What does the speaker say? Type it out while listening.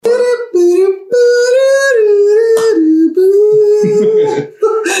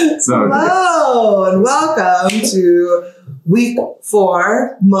Hello and welcome to week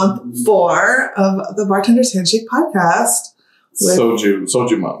 4, month 4 of the Bartender's Handshake podcast.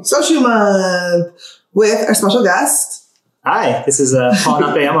 Soju month With our special guest. Hi, this is Paul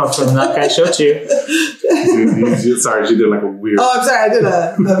Nakayama from Nakai Shochu. Sorry, she did like a weird... Oh, I'm sorry, I did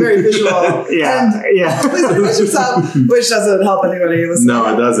a very visual. yeah. Please introduce yourself, which doesn't help anybody listening.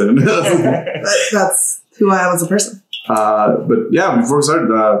 No, it doesn't. That's who I am as a person. But yeah, before we started,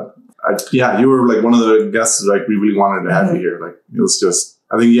 you were like one of the guests like we really wanted to have you here. Like it was just,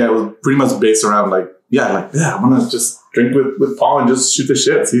 I think, it was pretty much based around I want to just drink with Paul and just shoot the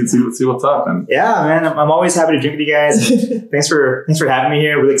shit, see what's up. And yeah, man, I'm always happy to drink with you guys. Thanks for having me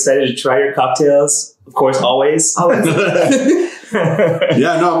here. Really excited to try your cocktails. Of course, always. Always.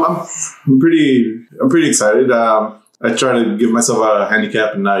 Yeah, no, I'm pretty excited. I try to give myself a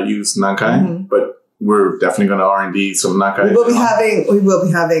handicap and not use Nankai, but we're definitely going to R&D some Nankai. We will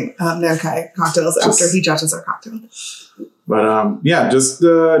be having Nankai cocktails after he judges our cocktail.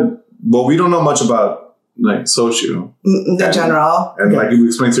 But we don't know much about like soju in general, and like we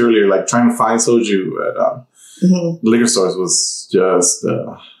explained earlier, like trying to find soju at liquor stores was just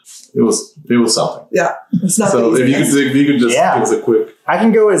it was something. Yeah, it's not. So if you could just give us a quick. I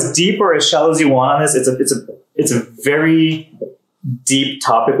can go as deep or as shallow as you want on this. It's a very deep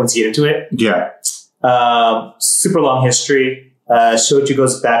topic once you get into it. Yeah. Super long history. Shochu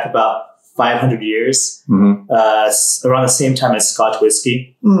goes back about 500 years, around the same time as Scotch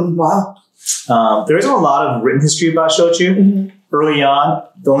whiskey. Wow. There isn't a lot of written history about shochu. Early on,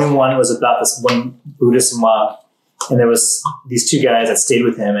 the only one was about this one Buddhist monk, and there was these two guys that stayed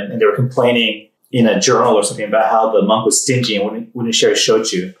with him, and they were complaining in a journal or something about how the monk was stingy and wouldn't share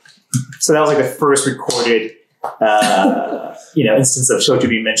shochu. So that was like the first recorded, instance of shochu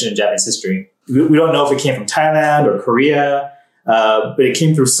being mentioned in Japanese history. We don't know if it came from Thailand or Korea, but it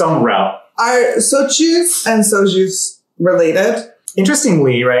came through some route. Are sochus and sojus related?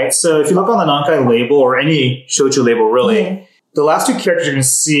 Interestingly, right? So if you look on the Nankai label or any shochu label, really, the last two characters you're going to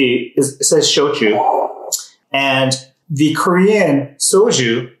see it says shochu, and the Korean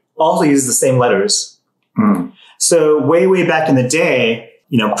soju also uses the same letters. So way back in the day,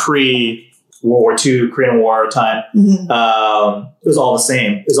 pre-World War II, Korean War time, it was all the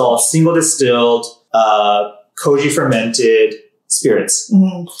same. It was all single distilled, koji fermented spirits.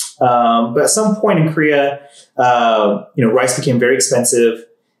 But at some point in Korea, rice became very expensive.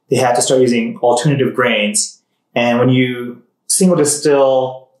 They had to start using alternative grains. And when you single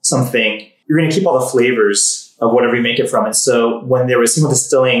distill something, you're going to keep all the flavors of whatever you make it from. And so when they were single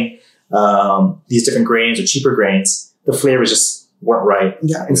distilling these different grains or cheaper grains, the flavors just weren't right.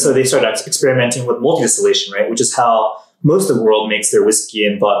 Yeah. And so they started experimenting with multi-distillation, right? Which is how most of the world makes their whiskey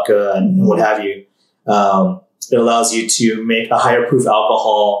and vodka and what have you. It allows you to make a higher proof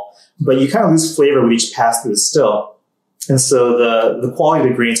alcohol, but you kind of lose flavor with each pass through the still. And so the quality of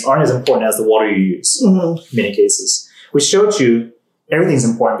the grains aren't as important as the water you use in many cases. With shochu, everything's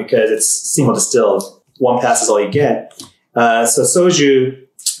important because it's single distilled. One pass is all you get. So soju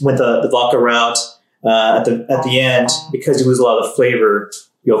went the vodka route. At the end, because you lose a lot of the flavor,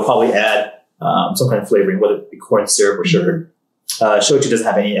 you'll probably add some kind of flavoring, whether it be corn syrup or sugar. Shochu doesn't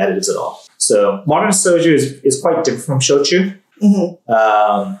have any additives at all. So modern soju is quite different from shochu.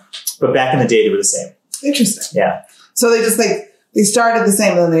 But back in the day, they were the same. Interesting. Yeah. So they just they started the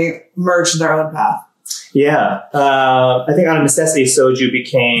same and then they merged their own path. Yeah. I think out of necessity, soju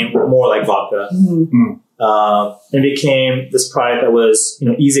became more like vodka. And became this product that was,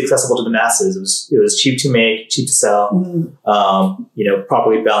 easy accessible to the masses. It was cheap to make, cheap to sell.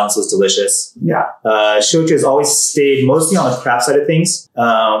 Properly balanced, was delicious. Yeah. Shochu has always stayed mostly on the craft side of things.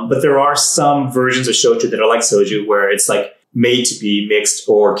 But there are some versions of shochu that are like soju where it's like made to be mixed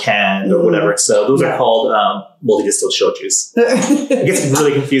or canned or whatever. So those are called multi-distilled shochus. It gets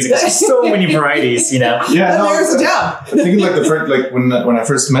really confusing because there's so many varieties, Yeah, narrows it down. I think like the first, when I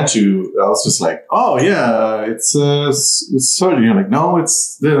first met you, I was just like, oh yeah, it's soju. You're like, no,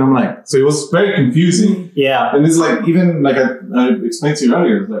 it's. Then I'm like, so it was very confusing. Yeah, and it's like even like I explained to you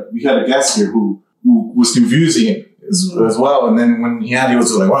earlier, like we had a guest here who was confusing it as well. And then when he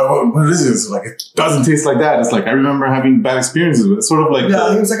was like, what is this? Like, it doesn't taste like that. It's like, I remember having bad experiences with it. Sort of like...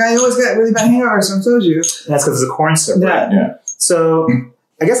 Yeah, he was like, I always get really bad hangovers from soju. That's because it's a corn syrup, right? Yeah. So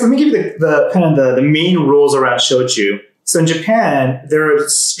I guess let me give you the kind of the main rules around shochu. So in Japan, there are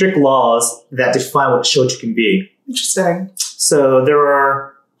strict laws that define what shochu can be. Interesting. So there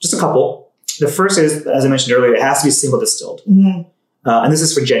are just a couple. The first is, as I mentioned earlier, it has to be single distilled. And this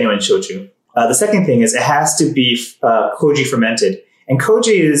is for genuine shochu. The second thing is it has to be koji fermented. And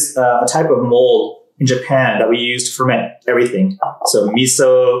koji is a type of mold in Japan that we use to ferment everything. So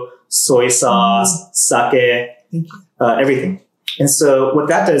miso, soy sauce, sake, everything. And so what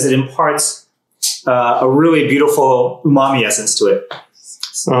that does, it imparts a really beautiful umami essence to it.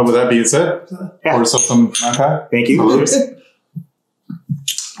 So with that being said, Yeah. pour yourself some Nankai. Thank you.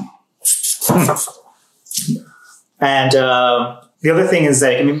 And the other thing is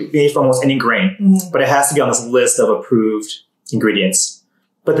that it can be made from almost any grain, but it has to be on this list of approved ingredients.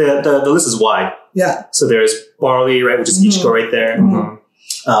 But the list is wide. Yeah. So there's barley, right, which is ichiko right there.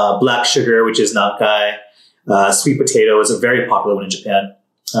 Black sugar, which is Nankai. Sweet potato is a very popular one in Japan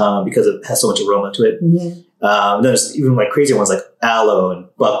because it has so much aroma to it. There's even like crazy ones like aloe and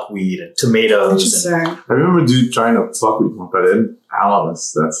buckwheat and tomatoes. Interesting. I remember trying a buckwheat one, but in aloe,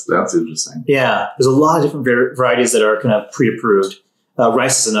 that's interesting. Yeah, there's a lot of different varieties that are kind of pre-approved.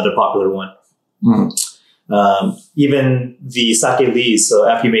 Rice is another popular one. Even the sake lees. So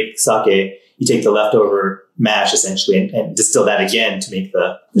after you make sake, you take the leftover mash essentially and distill that again to make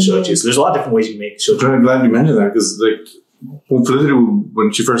the shochu. So there's a lot of different ways you make shochu. I'm glad you mentioned that because like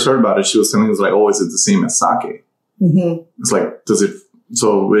when she first heard about it, she was telling us like, oh, is it the same as sake? It's like, does it?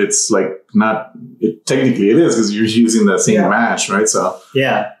 So it's like not. Technically, it is because you're using the same mash, right? So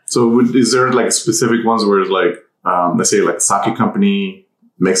yeah. So is there like specific ones where it's like, let's say like a sake company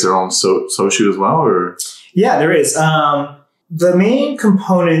makes their own shochu as well, or? Yeah, there is. The main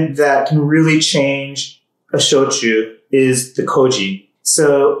component that can really change a shochu is the koji.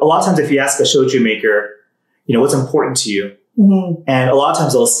 So a lot of times if you ask a shochu maker, what's important to you? And a lot of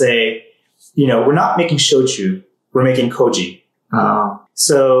times they'll say, we're not making shochu, we're making koji.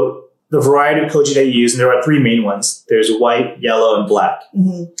 So the variety of koji that you use, and there are three main ones. There's white, yellow, and black.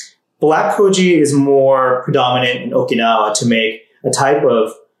 Black koji is more predominant in Okinawa to make a type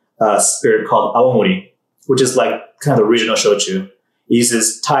of spirit called awamori, which is like kind of the original shochu. It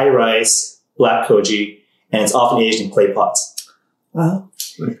uses Thai rice, black koji, and it's often aged in clay pots. Kind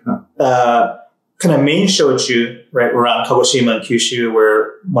of main shochu, right, around Kagoshima and Kyushu,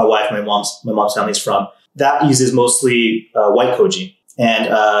 where my wife and my mom's family is from, that uses mostly white koji and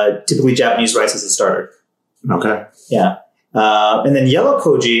typically Japanese rice as a starter. Okay. Yeah. And then yellow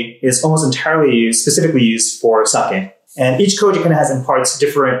koji is almost entirely specifically used for sake. And each koji kind of has imparts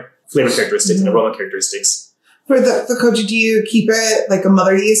different flavor characteristics and aroma characteristics. For the koji, do you keep it like a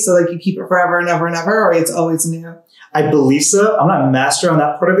mother yeast, so like you keep it forever and ever and ever, or it's always new? I believe so. I'm not a master on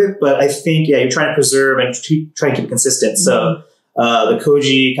that part of it, but I think, you're trying to preserve and try to keep it consistent. So the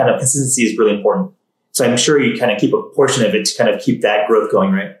koji kind of consistency is really important. So I'm sure you kind of keep a portion of it to kind of keep that growth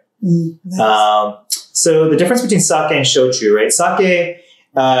going, right? Nice. So the difference between sake and shochu, right? Sake,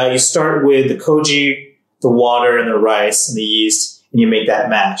 you start with the koji, the water, and the rice, and the yeast, and you make that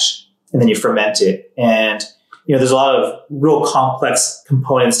mash, and then you ferment it. And, there's a lot of real complex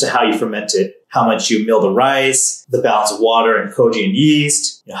components to how you ferment it. How much you mill the rice, the balance of water and koji and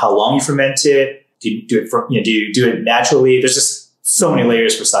yeast, how long you ferment it. Do you do it do you do it naturally? There's just so many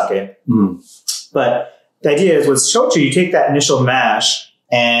layers for sake. But the idea is with shochu, you take that initial mash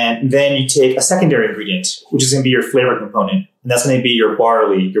and then you take a secondary ingredient, which is going to be your flavor component. And that's going to be your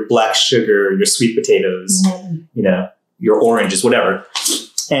barley, your black sugar, your sweet potatoes, your oranges, whatever.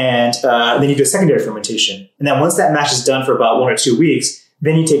 And then you do a secondary fermentation. And then once that mash is done for about 1 or 2 weeks,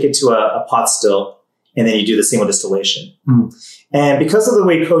 then you take it to a pot still, and then you do the same with distillation. And because of the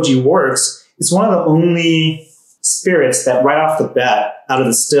way koji works, it's one of the only spirits that right off the bat, out of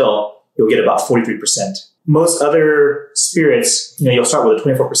the still, you'll get about 43%. Most other spirits, you'll start with a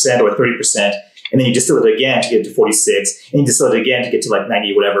 24% or 30%, and then you distill it again to get to 46, and you distill it again to get to like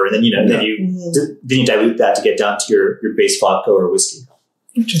 90, whatever, and then then you dilute that to get down to your base vodka or whiskey.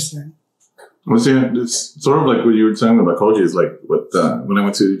 Interesting. Well, see, it's sort of like what you were saying about koji is like when I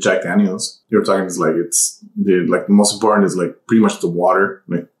went to Jack Daniels, you were talking is like the most important is like pretty much the water.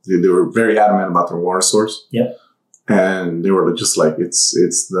 Like they were very adamant about their water source. Yep. And they were just like it's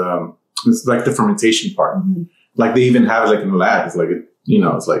like the fermentation part. Like they even have it like in the lab. It's like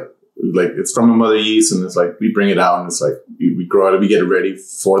it's like it's from a mother yeast, and it's like we bring it out, and it's like we grow it, we get it ready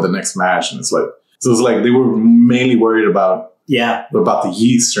for the next mash, and it's like so it's like they were mainly worried about the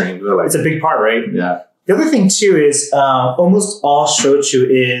yeast strain. They're like, it's a big part, right? Yeah. The other thing too is almost all shochu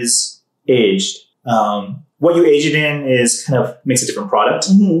is aged. What you age it in is kind of makes a different product.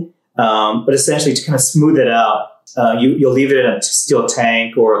 But essentially to kind of smooth it out, you'll leave it in a steel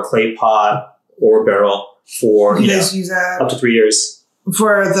tank or a clay pot or a barrel for you guys use up to 3 years.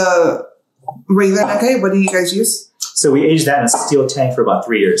 For the regular Nankai, what do you guys use? So we age that in a steel tank for about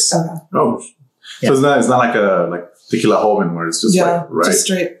 3 years. Okay. Oh, yeah. So it's not like a tequila Holman where it's just right. Just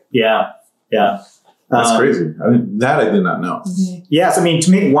straight. Yeah. That's crazy. That I did not know. Mhm. Yeah, so I mean,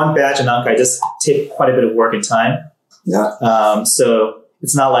 to make one batch of Nankai does take quite a bit of work and time. Yeah. So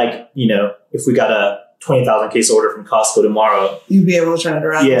it's not like, if we got a 20,000 case order from Costco tomorrow, You'd be able to turn it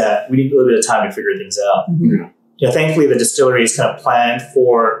around. yeah, we need a little bit of time to figure things out. Mhm. Thankfully, the distillery is kind of planned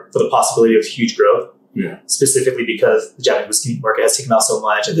for the possibility of huge growth. Yeah. Specifically because the Japanese whiskey market has taken off so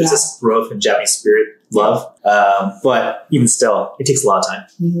much and there's Yeah. this growth in Japanese spirit love. But even still, it takes a lot of time.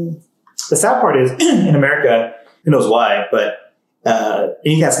 Mhm. The sad part is in America, who knows why, but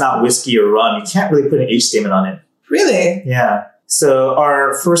anything that's not whiskey or rum, you can't really put an age statement on it. Really? Yeah. So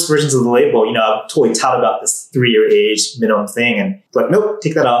our first versions of the label, I totally tout about this 3-year age minimum thing and like, nope,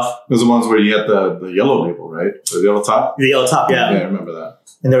 take that off. Those are the ones where you had the yellow label, right? The yellow top? The yellow top, yeah. Yeah, I remember that.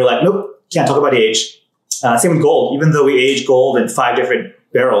 And they were like, nope, can't talk about age. Same with gold. Even though we age gold in 5 different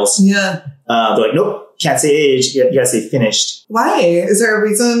barrels, Yeah. they're like, nope, can't say age. You gotta say finished. Why? Is there a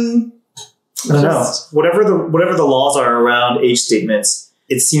reason? I don't know. Whatever the laws are around age statements,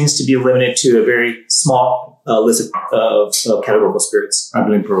 it seems to be limited to a very small list of categorical spirits. I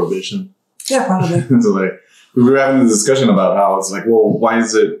blame prohibition. Yeah, probably. So like we were having a discussion about how it's like, well, why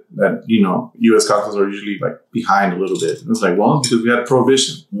is it that U.S. cocktails are usually like behind a little bit? And it's like, well, because we had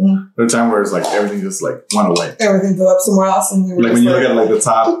prohibition. Mhm. There was a time where it's like everything just like went away. Everything blew up somewhere else, and we were Like just when you look at like the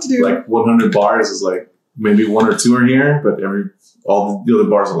top what to do? like 100 bars is like maybe 1 or 2 are here, but all the other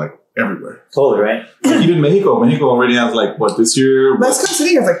bars are like everywhere. Totally, right? Like even Mexico already has like what this year Mexico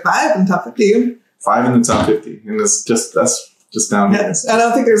City has like 5 in top 50. 5 in the top 50, and that's just down here. Yes. I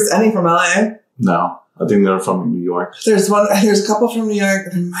don't think there's any from LA. No, I think they're from New York, There's a couple from New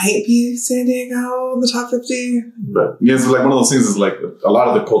York. There might be San Diego in the top 50. but yeah, it's like one of those things. Is like a lot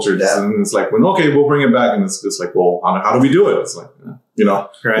of the culture, and it's like we'll bring it back, and it's just like, well, how do we do it? It's like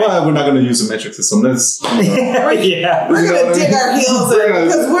Right. well, we're not going to use a metric system. Let's Yeah. We're You know going what to I dig mean? our heels in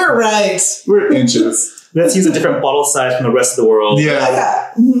because we're right. we're inches. Let's use a different bottle size from the rest of the world. Yeah, Yeah.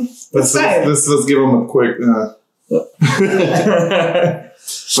 Mhm. let's fine. let's give them a quick. But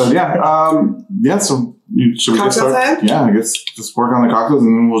yeah, So should we get Cocktail started? time? Yeah, I guess just work on the cocktails,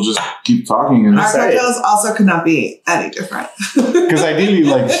 and then we'll just keep talking. And Our Excited. cocktails also could not be any different. because ideally,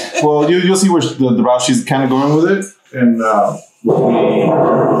 you'll see where the route she's kind of going with it, and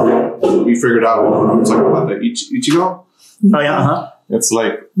we figured out what we were talking about the Ichigo. Oh, yeah. Uh-huh. It's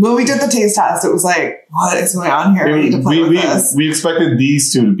like When we did the taste test, it was like, what is going on here? We need to play with this. we expected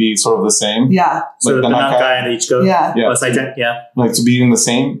these two to be sort of the same, Yeah. So Like the the Nankai and the Ichigo. Yeah. Yeah. Yeah. like to be in the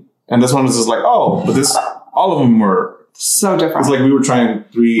same. And this one was just like, oh, but all of them were. So different. It's like we were trying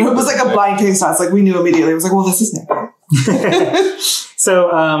 3. It was like a blind taste test. Like we knew immediately. It was like, well, this is Nick. So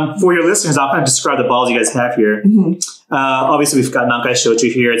for your listeners, I'll kind of describe the bottles you guys have here. Mhm. Obviously, we've got Nankai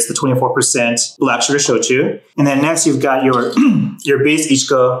Shochu here. It's the 24% black sugar Shochu. And then next, you've got your base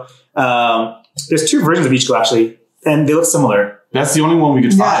Ichigo. There's 2 versions of Ichigo, actually, and they look similar. That's the only one we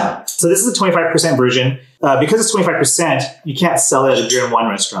could Yeah. find. So this is the 25% version. Because it's 25%, you can't sell it at a beer and wine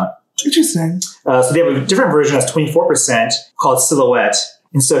restaurant. Interesting. So they have a different version that's 24% called Silhouette.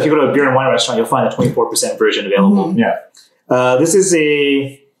 And so if you go to a beer and wine restaurant, you'll find a 24% version available. Mhm. Yeah. This is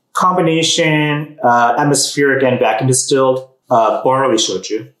a combination atmospheric and vacuum distilled barley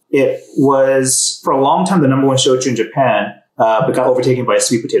shochu. It was for a long time the number 1 shochu in Japan, but got overtaken by a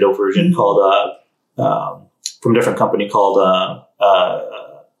sweet potato version called from a different company called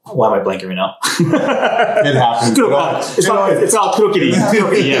why am I blanking right now? It happens. It's all Kurokiri.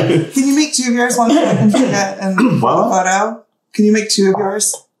 Kurokiri, yeah. Can you make 2 of yours? One so I can forget and put a photo. Can you make 2 of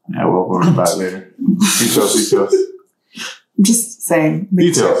yours? Yeah, we'll worry about it later. Details. I'm just saying.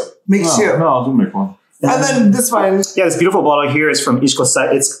 Make Details. 2. Make 2. No, I'll do make one. And then this one. Yeah, this beautiful bottle here is from Ichigo.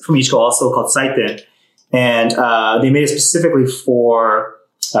 It's from Ichigo, also called Saiten, and they made it specifically for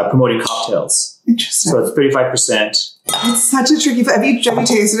promoting cocktails. Interesting. So it's 35%. It's such a tricky. Have you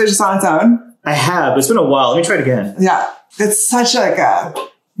tasted it just on its own? I have, but it's been a while. Let me try it again. Yeah. It's such like a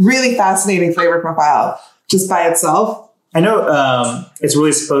really fascinating flavor profile just by itself. I know it's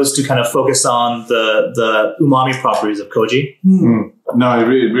really supposed to kind of focus on the umami properties of koji. No, it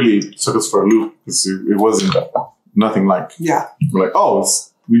really took us for a loop because it wasn't nothing like. Yeah. We're like, oh,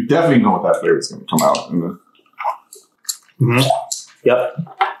 we definitely know what that flavor is going to come out. Yep.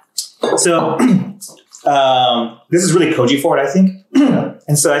 So this is really koji forward, I think.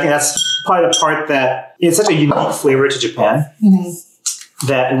 And so I think that's probably the part that it's such a unique flavor to Japan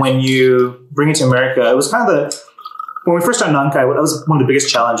that when you bring it to America, it was kind of when we first started Nankai, that was one of the biggest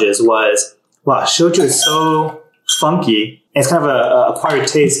challenges was, wow, shochu is so funky. And it's kind of a acquired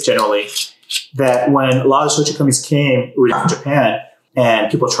taste generally that when a lot of shochu companies came originally from Japan and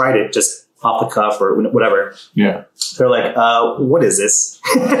people tried it, just off the cuff or whatever. Yeah. They're like, what is this?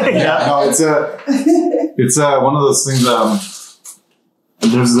 Yeah. No, it's one of those things.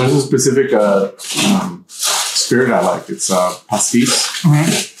 There's a specific spirit I like. It's pastis.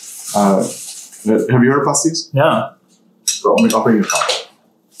 Have you heard of pastis? No. I'll bring it up.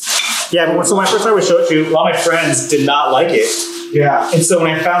 Yeah, so when I first started with shochu, a lot of my friends did not like it. Yeah. And so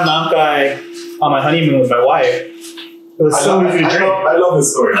when I found Nankai on my honeymoon with my wife, it was so easy to drink. I love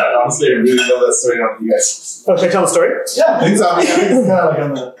this story. Honestly, I really love that story. Now, you guys. Oh, should I tell the story? Yeah, I think so. I think it's kind of like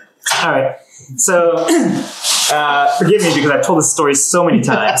on the. All right. So, forgive me because I've told this story so many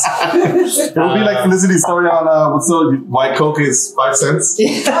times. It would be like Felicity's story on why Coke is 5 cents.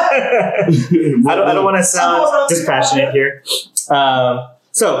 I don't want to sound dispassionate here.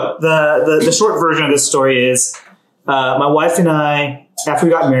 So the short version of this story is my wife and I, after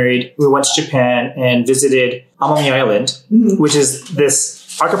we got married, we went to Japan and visited Amami Island, which is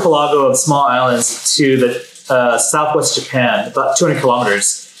this archipelago of small islands to the southwest Japan, about 200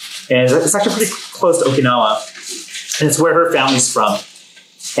 kilometers. And it's actually pretty close to Okinawa. And it's where her family's from.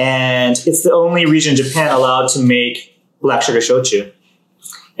 And it's the only region in Japan allowed to make black sugar shochu.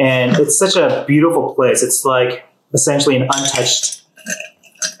 And it's such a beautiful place. It's like essentially an untouched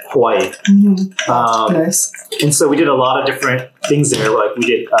Hawaii. Nice. And so we did a lot of different things there. Like we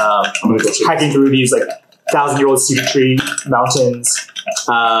did hiking through these like 1,000-year-old cedar tree mountains.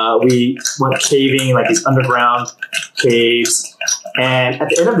 We went caving in like these underground caves. And at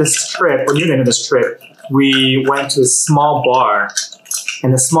the end of this trip, or near the end of this trip, we went to a small bar.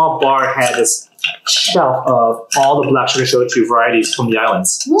 And the small bar had this shelf of all the black sugar shochu varieties from the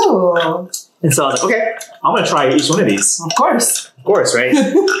islands. Ooh. And so I was like, okay, I'm going to try each one of these. Of course. Of course, right?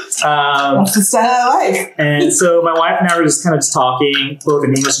 That's the style I like. And so my wife and I were just kind of just talking, both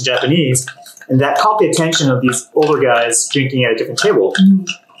in English and Japanese, and that caught the attention of these older guys drinking at a different table.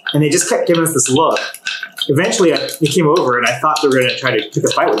 And they just kept giving us this look. Eventually, they came over, and I thought they were going to try to pick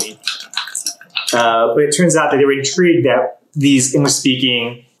a fight with me. But it turns out that they were intrigued that these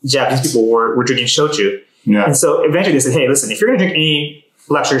English-speaking Japanese people were drinking shochu. Yeah. And so eventually they said, hey, listen, if you're going to drink any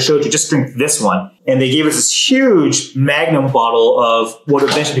black sugar shochu, just drink this one. And they gave us this huge magnum bottle of what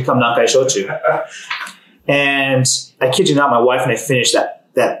would eventually become Nankai shochu. And I kid you not, my wife and I finished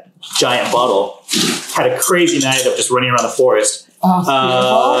that giant bottle. Had a crazy night of just running around the forest.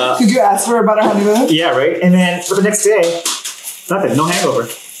 Oh, could you ask for a better honeymoon? Yeah, right. And then for the next day, nothing, no hangover.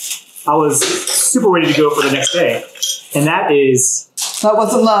 I was super ready to go for the next day. And that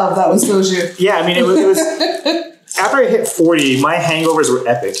wasn't love, that was soju. Yeah, I mean, it was after I hit 40, my hangovers were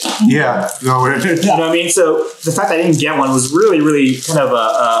epic. Yeah. No, You know what I mean? So the fact that I didn't get one was really, really kind of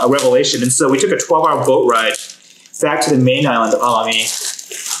a revelation. And so we took a 12-hour boat ride back to the main island of Amami,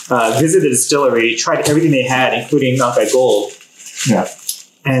 visited the distillery, tried everything they had, including Nankai Gold. Yeah.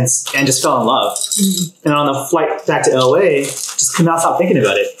 And just fell in love. And on the flight back to LA, just could not stop thinking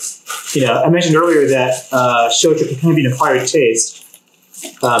about it. You know, I mentioned earlier that shochu can kind of be an acquired taste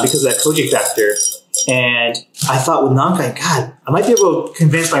because of that koji factor. And I thought with Nankai, God, I might be able to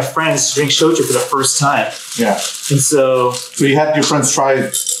convince my friends to drink shochu for the first time. Yeah. And so you had your friends try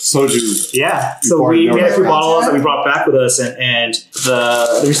soju. Yeah. So we had a few bottles that we brought back with us, and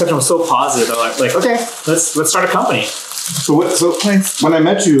the reception was so positive. They're like, okay, let's start a company. So when I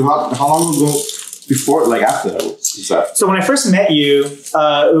met you, how long ago before, like after that was that? So when I first met you,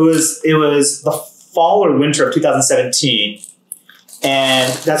 it was the fall or winter of 2017.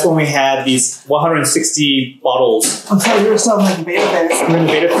 And that's when we had these 160 bottles. I'm sorry, you were still in like the beta phase. We're in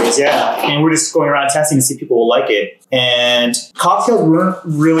the beta phase, yeah. And we're just going around testing to see if people will like it. And cocktails weren't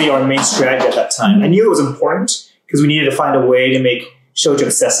really our main strategy at that time. I knew it was important because we needed to find a way to make shochu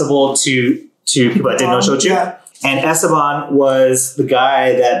accessible to people that didn't know shochu. Yeah. And Esteban was the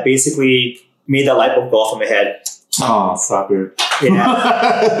guy that basically made that light bulb go off in my head. Oh, stop it.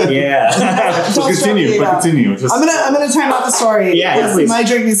 Yeah. Yeah. So continue. Just, I'm gonna time out the story. Yeah, please. My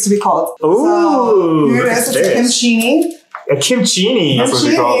drink needs to be called. Ooh. So here it is. It's a kimchini. A kimchini. That's what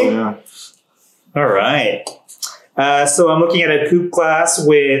they call it, yeah. All right. So I'm looking at a coupe glass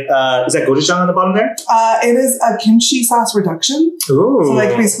with, is that gochujang on the bottom there? It is a kimchi sauce reduction. Ooh. So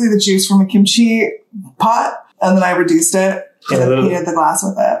like basically the juice from a kimchi pot, and then I reduced it and heated the glass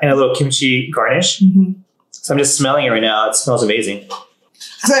with it. And a little kimchi garnish. Mm-hmm. So I'm just smelling it right now. It smells amazing.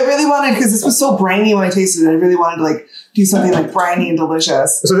 So I really wanted, because this was so briny when I tasted it, I really wanted to like do something like briny and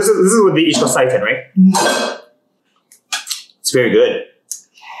delicious. So this is with the Ichiko Saiten, right? Mm-hmm. It's very good.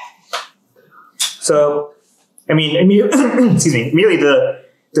 So, I mean, excuse me, immediately the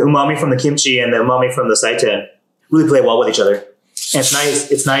umami from the kimchi and the umami from the Saiten really play well with each other. And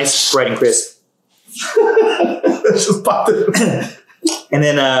it's nice, bright and crisp. Just popped it. And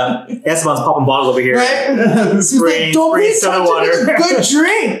then Esteban's popping bottles over here. Right? He's like, don't be soda such a good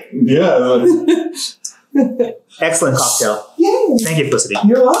drink. Yeah. Excellent cocktail. Yay. Thank you, Felicity.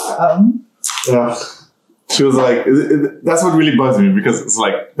 You're welcome. She was like, that's what really buzzed me because it's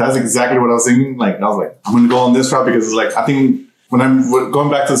like, that's exactly what I was thinking. Like, I was like, I'm going to go on this route because it's like, I think when I'm going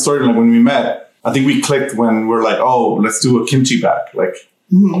back to the story, like when we met, I think we clicked when we're like, oh, let's do a kimchi back. Like,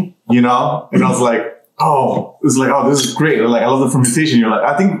 you know? And I was like, oh, it's like, oh, this is great. Like, I love the fermentation. You're like,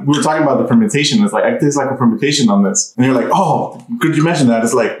 I think we were talking about the fermentation. It's like, I taste like a fermentation on this. And you're like, oh, good you mentioned that.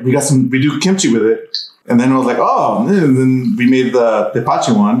 It's like, we do kimchi with it. And then I was like, oh, and then we made the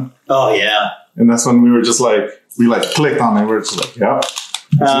tepache one. Oh, yeah. And that's when we were just like, we like clicked on it. We were just like, yeah.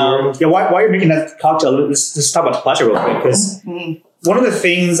 While you're making that cocktail, let's talk about tepache real quick. Because one of the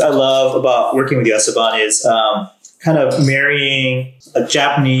things I love about working with you, Esteban, is kind of marrying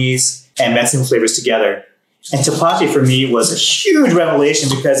Japanese and Mexican flavors together. And tepache for me was a huge revelation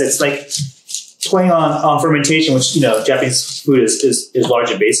because it's like playing on fermentation, which, you know, Japanese food is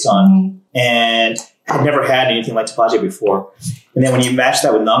largely based on. And I'd never had anything like tepache before. And then when you match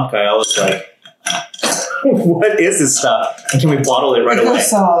that with Namkai, I was like, what is this stuff? And can we bottle it right away?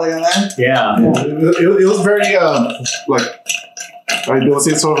 Yeah. It was very, like, I would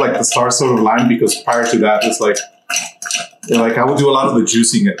say sort of like the star sort of line because prior to that, it's like, I would do a lot of the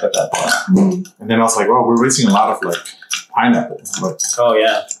juicing at that point. And then I was like, well, we're wasting a lot of like pineapple. Like, oh,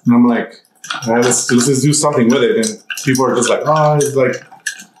 yeah. And I'm like, let's do something with it. And people are just like, oh, it's like,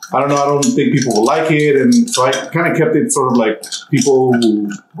 I don't know. I don't think people will like it. And so I kind of kept it sort of like people who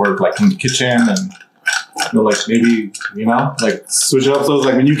were like in the kitchen and, you know, like maybe, you know, like switch it up. So it was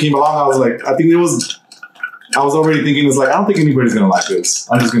like when you came along, I was like, I was already thinking, it's like, I don't think anybody's going to like this.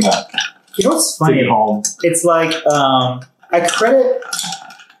 I'm just going to you know what's funny? Take it home. It's like, I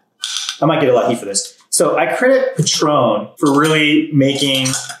might get a lot of heat for this. So I credit Patron for really making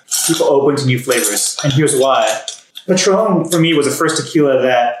people open to new flavors. And here's why. Patron, for me, was the first tequila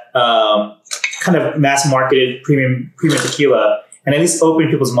that kind of mass-marketed premium tequila and at least opened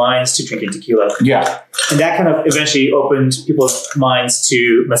people's minds to drinking tequila. Yeah. And that kind of eventually opened people's minds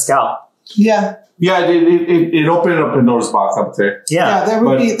to mezcal. Yeah. Yeah, it opened up Pandora's box, I would say. Yeah, there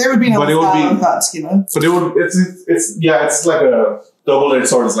would be no mezcal without tequila. But it's like a double-edged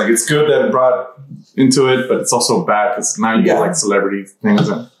sword. It's like, it's good that it brought into it, but it's also bad because now you get like celebrity things.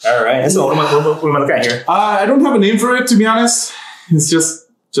 All right. So what am I looking at here? I don't have a name for it, to be honest. It's just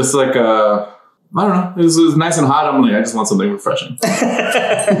like I don't know. It was nice and hot. I'm like, I just want something refreshing.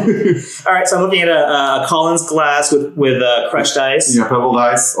 All right. So I'm looking at a Collins glass with crushed ice. Yeah, pebbled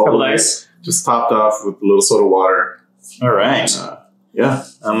ice. Pebbled ice. Just topped off with a little soda water. All right. Yeah.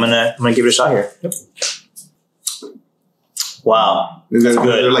 I'm gonna give it a shot here. Yep. Wow. That's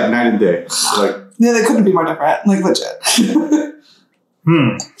good. They're like night and day. Yeah, they couldn't be more different. Like legit.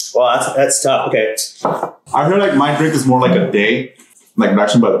 Well, that's tough. Okay. I heard like my drink is more like a day, like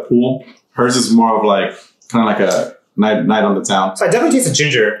actually by the pool. Hers is more of like kind of like a night on the town. So I definitely taste the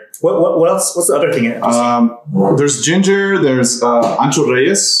ginger. What else? What's the other thing in it? There's ginger. There's Ancho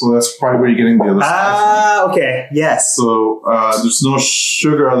Reyes. So that's probably where you're getting the other stuff. Okay. Yes. So there's no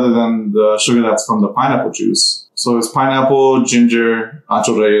sugar other than the sugar that's from the pineapple juice. So it's pineapple, ginger,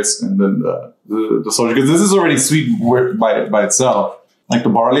 Ancho Reyes, and then the soda. Because this is already sweet by itself, like the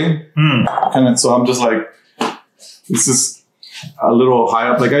barley. And so I'm just like, this is a little high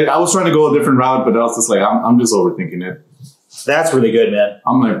up. Like I was trying to go a different route, but I was just like, I'm just overthinking it. That's really good, man.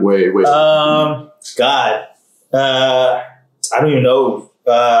 I'm like, wait. God. I don't even know.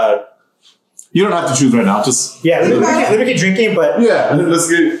 You don't have to choose right now. Just let me keep drinking, but yeah, let's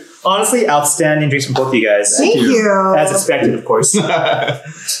get. Honestly, outstanding drinks from both of you guys. Thank you. As expected, of course. But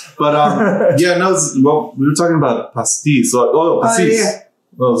well, we were talking about pastis. So pastis.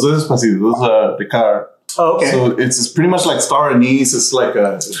 Well, so this is pastis. This is the car. Oh, okay. So it's pretty much like star anise. It's like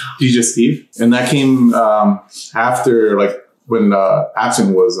a digestive, and that came after like when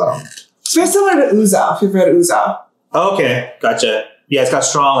absinthe was. It's very similar to ouzo. If you've read ouzo. Okay, gotcha. Yeah, it's got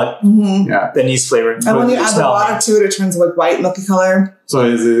strong the anise flavor. And when you add the water to it, it turns like white, milky color. So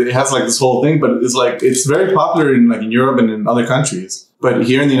it has like this whole thing, but it's very popular in Europe and in other countries. But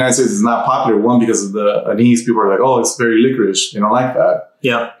here in the United States, it's not popular. One, because of the anise. People are like, oh, it's very licorice. They don't like that.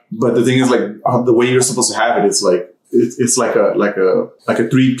 Yeah. But the thing is, like, the way you're supposed to have it, it's like it's like a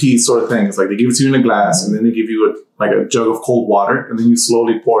 3-piece sort of thing. It's like they give it to you in a glass, and then they give you a jug of cold water, and then you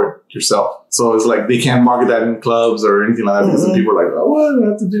slowly pour it yourself. So it's like they can't market that in clubs or anything like that because people are like, oh, what do I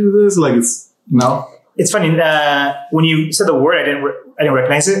have to do this? Like It's funny. When you said the word, I didn't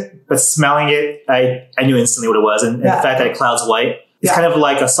recognize it, but smelling it, I knew instantly what it was, and the fact that it clouds white. It's kind of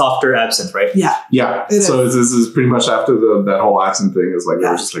like a softer absinthe, right? Yeah. Yeah. It So this is pretty much after that whole absinthe thing. Is like they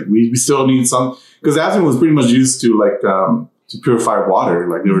were just like we still need some, because absinthe was pretty much used to like to purify water.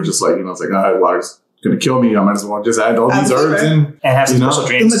 Like they were just like, it's like, water's gonna kill me. I might as well just add all these herbs in And have some special The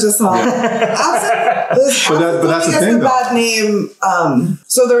drinks. medicinal. But that's the thing, the bad name.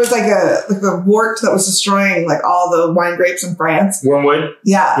 So there was like a wart that was destroying like all the wine grapes in France. Wormwood.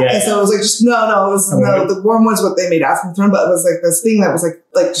 Yeah. Yeah, And so it was like just it was the wormwood's what they made absinthe from, but it was like this thing that was like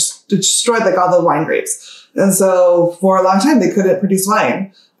just destroyed like all the wine grapes. And so for a long time they couldn't produce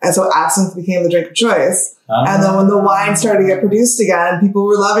wine. And so absinthe became the drink of choice. And then when the wine started to get produced again, people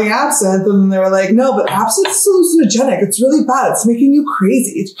were loving absinthe. And then they were like, no, but absinthe is hallucinogenic. It's really bad. It's making you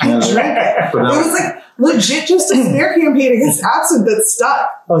crazy. You can't drink it. It was like legit just a smear campaign against absinthe that stuck.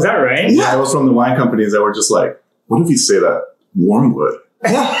 Oh, is that right? Yeah, it was from the wine companies that were just like, what if you say that wormwood?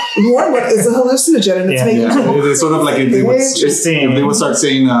 Yeah. Wormwood is a hallucinogen and it's making It's sort of like if they would start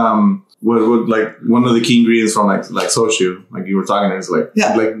saying what like one of the key ingredients from like soju, like you were talking, is like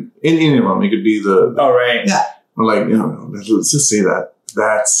like in any of them, it could be the Oh, right. Yeah. or like let's just say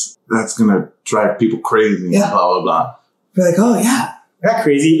that's gonna drive people crazy. Yeah. Blah blah blah. We're like, oh yeah. Isn't that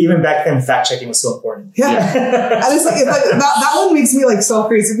crazy? Even back then, fact checking was so important. Yeah. And it's like that one makes me like so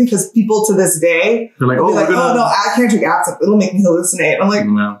crazy because people to this day They're like, will be like, oh no, I can't drink absinthe. It'll make me hallucinate. I'm like,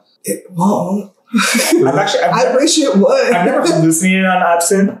 no. it won't. I wish it would. I've never hallucinated on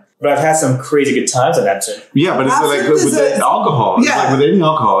absinthe, but I've had some crazy good times on absinthe. Yeah, but it's like with the alcohol. It's like with any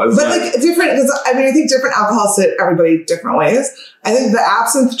alcohol. It's but like different, because I mean, I think different alcohols hit everybody different ways. I think the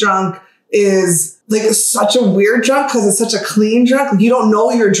absinthe drunk is like such a weird drunk because it's such a clean drunk. Like, you don't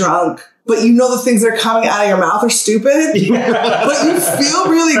know you're drunk, but you know the things that are coming out of your mouth are stupid, but you feel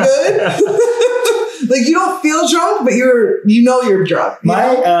really good. Like you don't feel drunk, but you're drunk.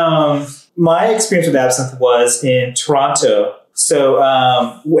 My experience with absinthe was in Toronto. So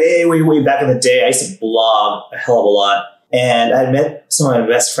way back in the day, I used to blog a hell of a lot. And I had met some of my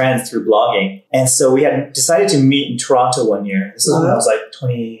best friends through blogging. And so we had decided to meet in Toronto one year. This was when I was like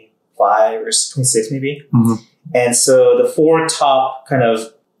 25 or 26 maybe. Mm-hmm. And so the 4 top kind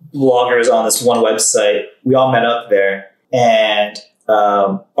of bloggers on this one website, we all met up there. And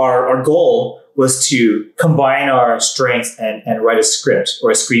our goal was to combine our strengths and write a script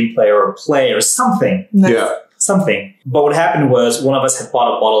or a screenplay or a play or something. Yeah. Something. But what happened was one of us had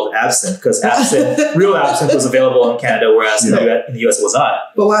bought a bottle of absinthe because real absinthe was available in Canada, whereas in the US it was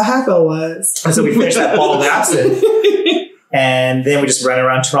not. But what happened was... And so we finished that bottle of absinthe and then we just ran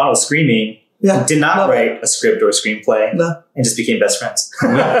around Toronto screaming. Yeah. Did not write a script or a screenplay. No. And just became best friends.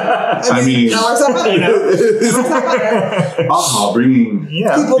 I mean, that works out better. alcohol bringing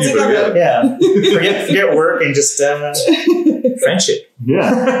people together. Yeah. Forget work and just friendship. Yeah.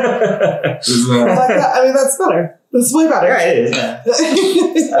 I like that. I mean, that's better. That's way better. Yeah, it is.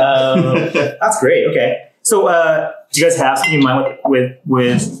 Yeah. That's great. Okay. So, do you guys have something in mind with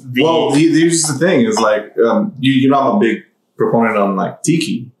the... Well, here's the thing is like, you know, I'm a big proponent on like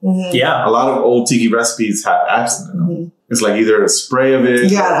tiki. Mm-hmm. Yeah. A lot of old tiki recipes have absinthe in them. Mm-hmm. It's like either a spray of it.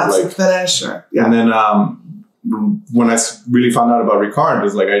 Yeah, an absinthe like, finish. Or, yeah. And then when I really found out about Ricard, it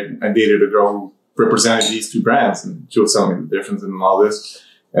was like I dated a girl who represented these two brands, and she was telling me the difference in all this.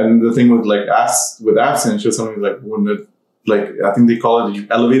 And the thing with like with absinthe, she was telling me like when it, like I think they call it you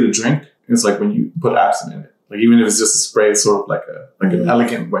elevate a drink. It's like when you put absinthe in it. Like even if it's just a spray, it's sort of like an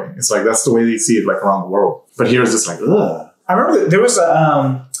elegant way. It's like that's the way they see it like around the world. But here it's just like ugh. I remember there was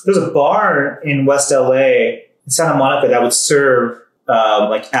a bar in West LA, in Santa Monica, that would serve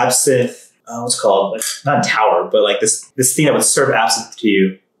like absinthe. What's it called? Like not a tower, but like this thing that would serve absinthe to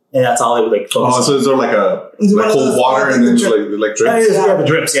you, and that's all they would like focus on. So it's sort of like cold water and then like drips. Yeah, the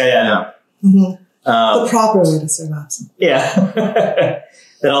drips. Yeah. Mm-hmm. The proper way to serve absinthe. Yeah.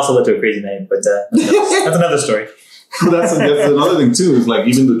 That also led to a crazy night, but that's another story. that's another thing too. Is like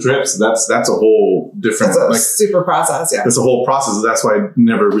even the drips. That's a whole different. That's a super process. Yeah, it's a whole process. That's why it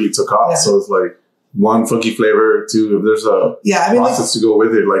never really took off. Yeah. So it's like 1 funky flavor. 2, if there's a process to go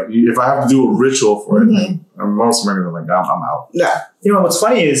with it. Like if I have to do a ritual for it, most Americans are like, I'm out. Yeah. You know what's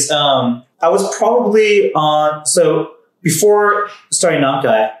funny is I was probably on. So before starting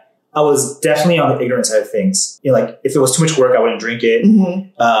Nankai, I was definitely on the ignorant side of things. You know, like if it was too much work, I wouldn't drink it. Mm-hmm.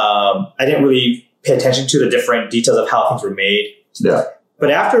 I didn't really pay attention to the different details of how things were made. Yeah. But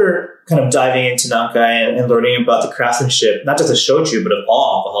after kind of diving into Nankai and learning about the craftsmanship, not just of shochu, but of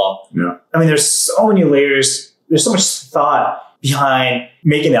all alcohol. Yeah. I mean, there's so many layers. There's so much thought behind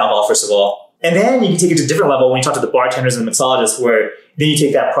making the alcohol, first of all. And then you can take it to a different level when you talk to the bartenders and the mixologists, where then you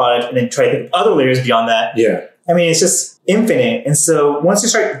take that product and then try to think of other layers beyond that. Yeah. I mean, it's just infinite. And so once you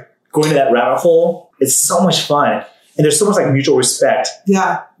start going to that rabbit hole, it's so much fun. And there's so much like mutual respect.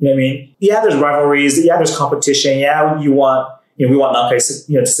 Yeah. You know what I mean? Yeah, there's rivalries. Yeah, there's competition. Yeah, we want Nankai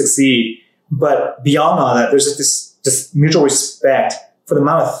to succeed. But beyond all that, there's this mutual respect for the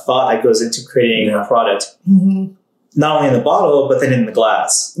amount of thought that goes into creating a product. Mm-hmm. Not only in the bottle, but then in the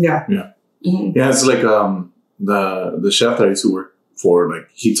glass. Yeah. Yeah. Mm-hmm. Yeah, it's like the chef that I used to work for, like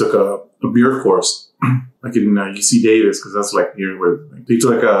he took a beer course like in UC Davis, because that's like here where like, he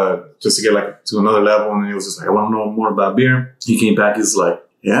took just to get like to another level, and he was just like, I want to know more about beer. He came back, he's like,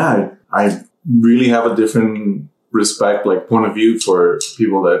 yeah, I really have a different respect, like point of view for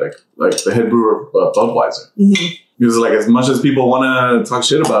people that like the head brewer of Budweiser. Mm-hmm. Because like as much as people want to talk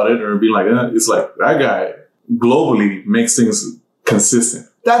shit about it or be like, it's like that guy globally makes things consistent.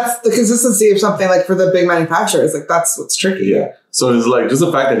 That's the consistency of something like for the big manufacturers. Like that's what's tricky. Yeah. So it's like just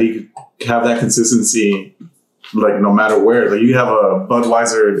the fact that he could have that consistency, like no matter where. Like you have a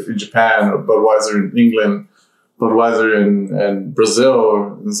Budweiser in Japan, or Budweiser in England, Budweiser in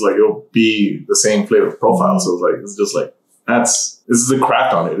Brazil. It's like it'll be the same flavor profile. So it's like it's just like this is the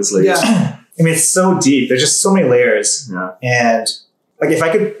craft on it. It's like Yeah. I mean, it's so deep. There's just so many layers. Yeah. And like if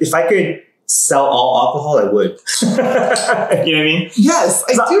I could sell all alcohol, I would. You know what I mean? Yes,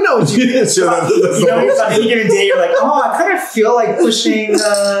 I do know what you mean. Sure, You know, on any given day, you're like, oh, I kind of feel like pushing,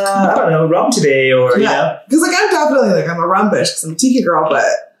 I don't know, rum today, or you know. Because like I'm definitely like I'm a rum bitch because I'm a tiki girl, but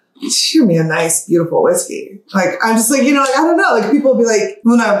cheer me a nice, beautiful whiskey. Like I'm just like, you know, like I don't know. Like people will be like,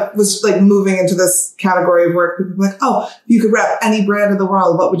 when I was like moving into this category of work, people would be like, oh, you could rep any brand in the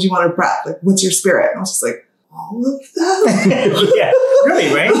world. What would you want to rep? Like, what's your spirit? And I was just like, all of them. Yeah,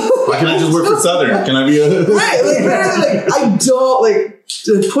 really, right? why can't I just work for Southern? Can I be a Right, like literally, like I don't like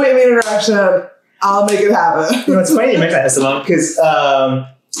just point me in a direction. I'll make it happen. You know, it's funny you mention that, Esteban, because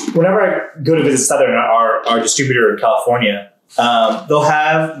whenever I go to visit Southern, our distributor in California, they'll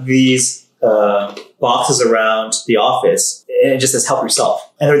have these boxes around the office, and it just says "help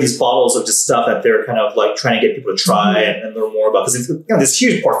yourself." And there are these bottles of just stuff that they're kind of like trying to get people to try and learn more about, because it's this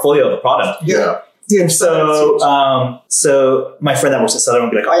huge portfolio of the product. Yeah. Yeah, So my friend that works at Southern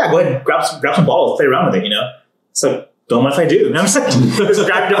would be like, "Oh yeah, go ahead and grab some bottles, play around with it," you know. So don't mind if I do. You know what I'm saying? Just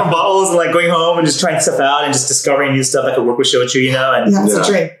grabbing different bottles and like going home and just trying stuff out and just discovering new stuff that could work with shochu, you know. And yeah, it's a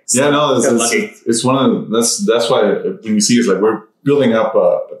drink. Yeah, no, it's one of that's why when you see it's like we're building up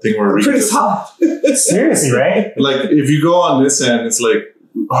a thing where we Pretty just, soft. seriously, right? like if you go on this end, it's like,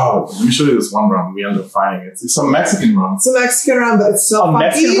 oh, let me show you this one rum we ended up finding. It's some Mexican rum. It's a Mexican rum, but it's so funky.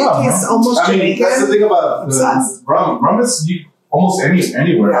 Mexican It rum, tastes huh? almost I mean, Jamaican. that's the thing about Obsessed. rum. Rum is almost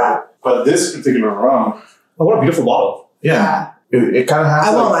anywhere. Yeah. But this particular rum, Oh, what a beautiful bottle. yeah, it kind of has.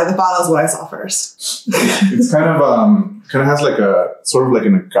 I won't like, lie, the bottle is what I saw first. it's kind of has like a sort of like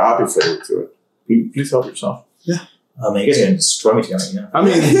an agave flavor to it. Please help yourself. Oh man, you guys are gonna destroy me tonight, you know. I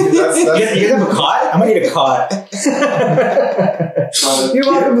mean, You guys have a cot? I'm gonna need a cot. You're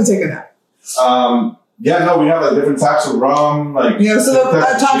welcome to take a nap. Yeah, no, we have like different types of rum, like Yeah, so the different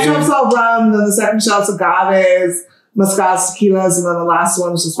types of top gin. shelf's all rum, then the second shelf's agaves, Moscats, tequilas, and then the last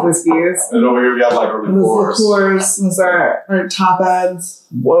one's just whiskeys. And over here we have like a And those liqueurs. liqueurs, and those are our top ends.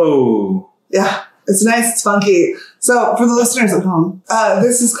 Whoa. Yeah, it's nice, it's funky. So for the listeners at home,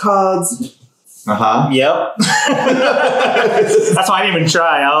 this is called Yep. That's why I didn't even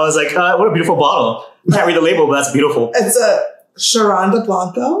try. I was like, what a beautiful bottle. I can't read the label, but that's beautiful. It's a Charanda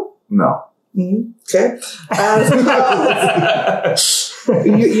Blanco. No. Okay. And it's called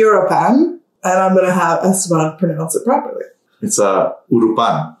Europan. And I'm going to have Esteban pronounce it properly. It's a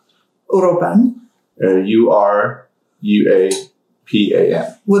Urupan. Europan.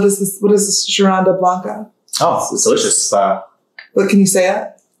 Uruapan. What is this Charanda Blanco? Oh, it's delicious. What can you say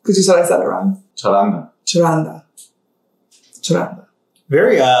it? Because you said I said it wrong. Charanda. Charanda.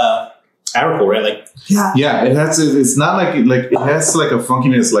 Very agricole, right? Like, Yeah. Yeah, it has. It's not like it has like a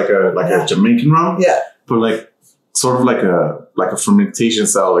funkiness, like a Jamaican rum. Yeah. But like sort of like a fermentation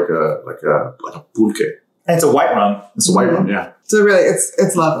style, like a pulque. and it's a white rum. It's a white rum, yeah. So really,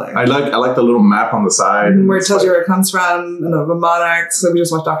 it's lovely. I like the little map on the side. Where it It's tells like- you where it comes from, and of a monarch. So we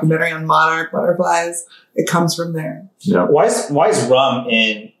just watched a documentary on monarch butterflies. It comes from there. Yeah. Why is rum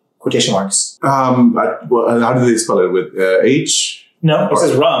in quotation marks? How do they spell it? With H? No, it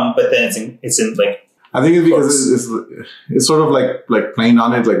says rum, but then it's in like, I think it's because it's sort of like plain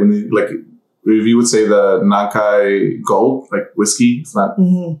on it. Like when if you would say the Nankai Gold, like whiskey, it's not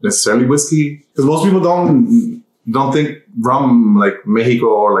necessarily whiskey, because most people don't think rum like Mexico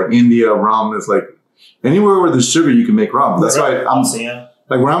or like India rum is like anywhere where there's sugar you can make rum. That's why I'm yeah.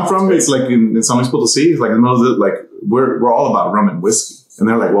 like where I'm from. It's like in San Luis Potosí. It's like in the middle of the, like we're all about rum and whiskey, and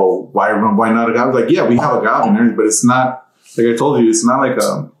they're like, well, why rum? Why not agave? Like, yeah, we have agave and everything, but it's not like I told you. It's not like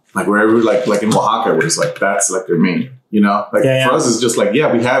like wherever, like in Oaxaca, where it's like, that's like their main, you know, like for us, it's just like,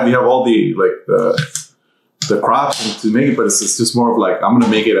 yeah, we have all the, like the crops to make it, but it's just more of like, I'm going to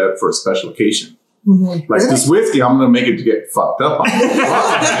make it for a special occasion. Mm-hmm. Like this whiskey, I'm going to make it to get fucked up on.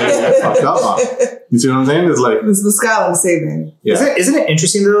 You see what I'm saying? It's like, it's the Scotland saving. Yeah. Isn't it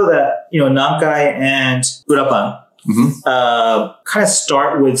interesting though that, you know, Namkai and Urapan kind of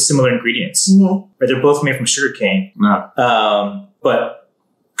start with similar ingredients, right? They're both made from sugarcane, but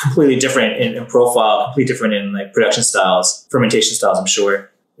completely different in profile, completely different in like production styles, fermentation styles, I'm sure.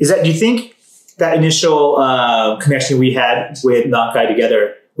 Do you think that initial connection we had with Namkai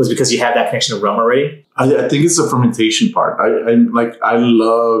together was because you had that connection to rum already? I think it's the fermentation part. I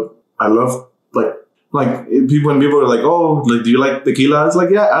love like people, when people are like, oh, like, do you like tequila? It's like,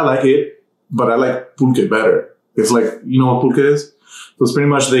 yeah, I like it, but I like pulque better. It's like, you know what pulque is? So it's pretty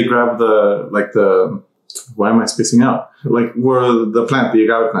much they grab why am I spacing out? Like where the plant, the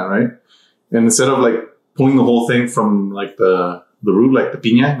agave plant, right? And instead of like pulling the whole thing from like the root, like the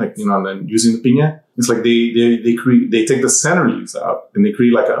piña, like, you know, and then using the piña, it's like they take the center leaves out and they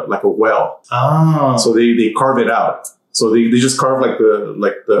create like a well. Oh. So they carve it out. So they just carve like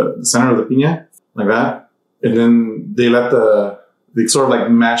the center of the piña like that, and then they they sort of like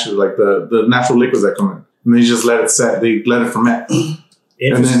mash it, like the natural liquids that come in, and they just let it set. They let it ferment,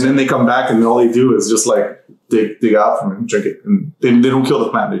 and then they come back and all they do is just like dig out from it and drink it, and they don't kill the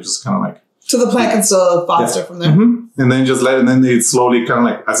plant. They just kind of like, so the plant can still foster from there. Mm-hmm. And then just let it, and then they slowly kind of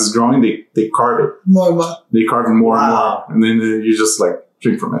like, as it's growing, they carve it. More and more. They carve it more and more. And then you just like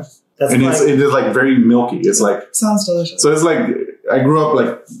drink from it. It is like very milky. It's like, sounds delicious. So it's like, I grew up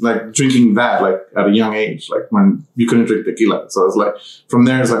like drinking that like at a young age, like when you couldn't drink tequila. So it's like, from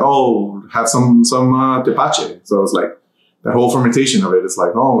there it's like, oh, have some tepache. So it's like that whole fermentation of it. It's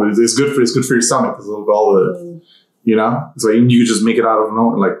like, oh, it's good for your stomach. It's like all the, you know, it's like you could just make it out of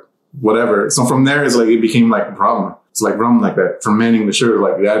nowhere, like whatever. So from there it's like, it became like rum. It's like rum, like that, fermenting the sugar,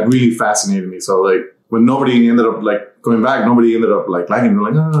 like that really fascinated me. So like when nobody ended up like going back, nobody ended up like liking it. They're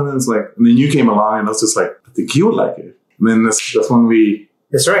like, no, it's like, and then you came along and I was just like, I think you would like it. And then that's when we.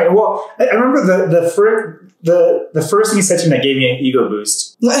 That's right. Well, I remember the first thing you said to me that gave me an ego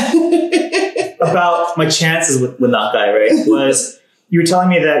boost about my chances with Namkai, right? Was you were telling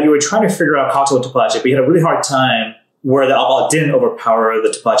me that you were trying to figure out cocktail with tepache, but you had a really hard time where the alcohol didn't overpower the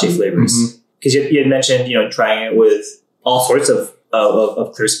tepache flavors. Because you had mentioned, you know, trying it with all sorts of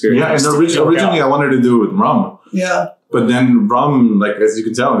clear spirits. Yeah, and originally I wanted to do it with rum. Yeah. But then rum, like, as you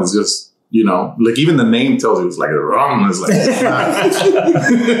can tell, is just, you know, like even the name tells you, it's like rum is like, you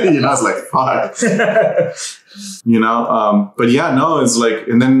know, it's like, fuck. You know, but yeah, no, it's like,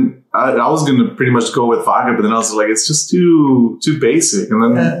 and then I was going to pretty much go with vodka, but then I was like, it's just too basic.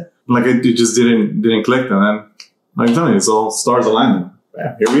 And then like it just didn't click. And then, like I'm telling you, it's all stars aligned.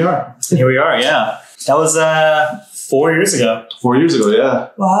 Yeah, here we are. Yeah. That was 4 years ago. 4 years ago, yeah.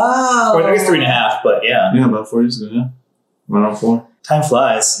 Wow. Or I guess 3.5, but yeah. Yeah, about 4 years ago, yeah. Around 4. Time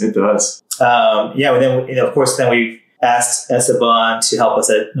flies. It does. Yeah, and then, you know, of course, then we asked Esteban to help us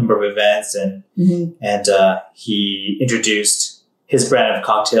at a number of events, and he introduced his brand of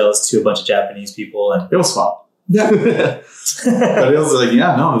cocktails to a bunch of Japanese people. And it was fun. Yeah. But it was like,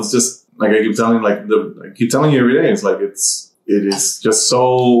 yeah, no, it's just like I keep telling you every day. It's like it is just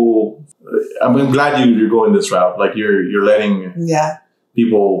so. I'm glad you're going this route. Like you're letting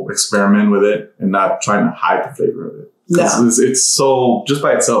people experiment with it and not trying to hide the flavor of it. No. It's so, just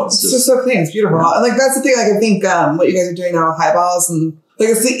by itself, it's just so clean. It's beautiful. And like that's the thing. Like I think what you guys are doing now with highballs, and like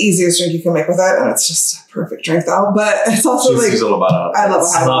it's the easiest drink you can make with it, and it's just a perfect drink though. But it's also she's all about it. I love a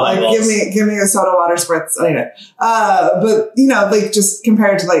highball. Like give me a soda water spritz. I need it. But you know, like just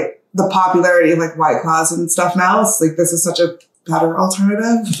compared to like the popularity of like White Claws and stuff now, it's like this is such a better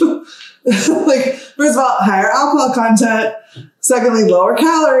alternative. Like first of all, higher alcohol content. Secondly, lower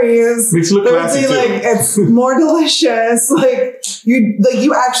calories. Makes you look classy too. Like it's more delicious. Like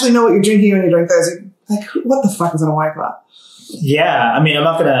you actually know what you're drinking when you drink this. You're like, what the fuck is in a White Claw? Yeah, I mean, I'm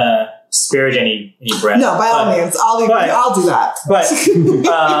not gonna disparage any brand. No, by all means, I'll do that. But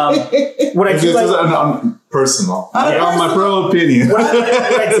what I do like personal, on my pro opinion. What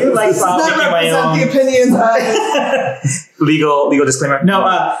I do like about making my own the opinions. legal disclaimer. No.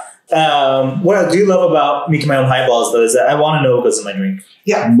 What I do love about making my own highballs, though, is that I want to know what goes in my drink.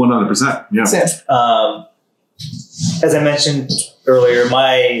 Yeah. 100%. Yeah. Same. As I mentioned earlier,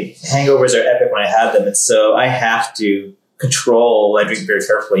 my hangovers are epic when I have them. And so I have to control what I drink very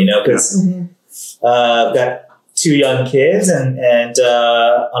carefully, you know, because I've got two young kids and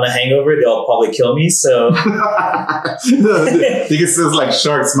on a hangover, they'll probably kill me. So You can see it's like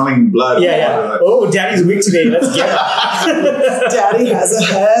shark smelling blood. yeah. Oh, Daddy's weak today. Let's get it. Daddy has a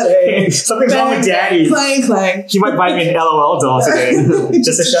headache. Something's wrong with Daddy. Clang, clang. He might buy me an LOL doll today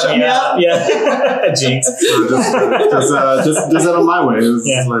just to shut me up. Yeah, jinx. So just out of my way. It's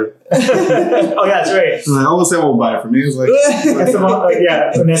Yeah. like, Oh yeah, that's right. I almost said won't buy it for me. It's like,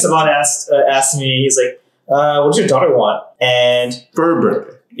 When Esteban asked me, he's like, what does your daughter want? And for her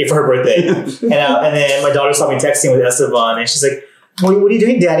birthday. for her birthday. and then my daughter saw me texting with Esteban, and she's like, what are you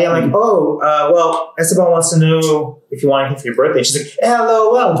doing, Daddy? I'm like, well, Esteban wants to know if you want anything for your birthday. She's like,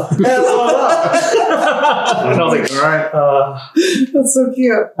 LOL. LOL. And I was like, All right. That's so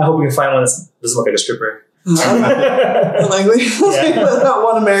cute. I hope we can find one that doesn't look like a stripper. Like that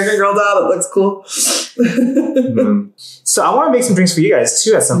one American Girl doll that looks cool. So I want to make some drinks for you guys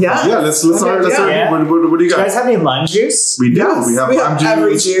too at some point. Yeah, let's start. Yeah. What do you Do you got? guys have any lime juice? We do. Yes, we have lime juice.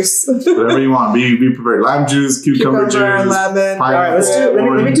 every juice. Whatever you want. Be prepared. Lime juice, cucumber juice, lemon. All right,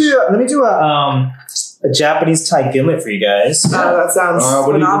 let me do a Japanese Thai gimlet for you guys. Oh, that sounds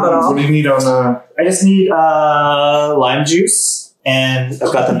What phenomenal. do you need on I just need lime juice, and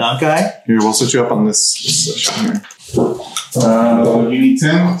I've got the nankai. here? We'll set you up on this section here. You need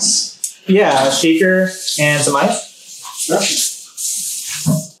Tim's. Yeah, a shaker and some ice.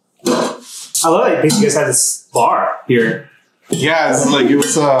 I love it. Basically, you guys have this bar here. Yeah, it's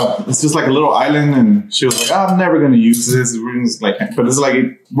just like a little island, and she was like, I'm never gonna use this. But it's like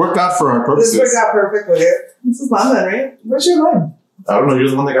it worked out for our purposes. This worked out perfectly. This is lemon, right? Where's your lime? I don't know. You're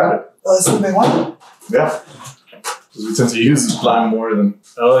the one that got it. Oh, this is the big one. Yeah. 'Cause we tend to use lime more than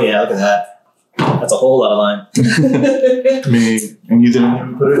Oh yeah, look at that. That's a whole lot of lime. me, and you didn't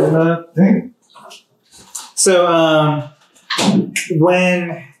even put it in the thing. So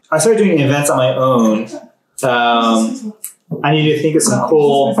when I started doing events on my own, I needed to think of some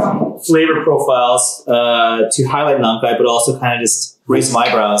cool flavor profiles to highlight Nankai, but also kind of just raise some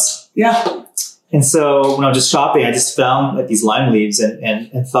eyebrows. Yeah. And so when I was just shopping, I just found like these lime leaves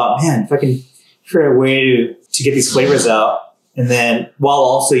and thought, man, if I can figure out a way to get these flavors out, and then while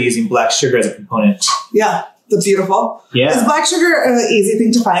also using black sugar as a component. Yeah. That's beautiful. Is Yeah. black sugar an easy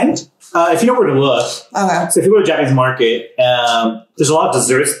thing to find? If you know where to look. Okay. So if you go to a Japanese market, there's a lot of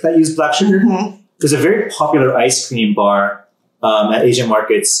desserts that use black sugar. Mm-hmm. There's a very popular ice cream bar at Asian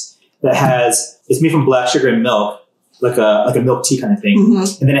markets that it's made from black sugar and milk, like a milk tea kind of thing.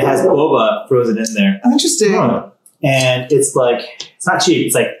 Mm-hmm. And then it has boba frozen in there. Interesting. And it's not cheap.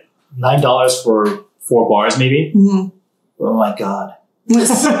 It's like $9 for 4 bars maybe. Mm-hmm. Oh my God. You're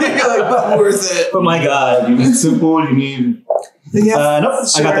like, but worth it. Oh my God. You need simple. You need. Yeah. Nope.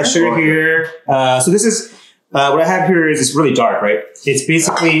 I got the sugar here. So this is, what I have here is it's really dark, right? It's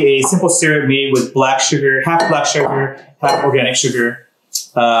basically a simple syrup made with black sugar, half black sugar, half organic sugar,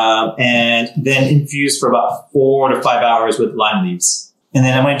 and then infused for about 4 to 5 hours with lime leaves. And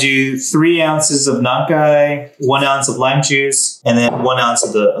then I'm going to do 3 ounces of nankai, 1 ounce of lime juice, and then 1 ounce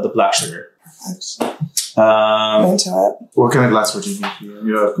of the black sugar. I'm into it. What kind of glass would you need?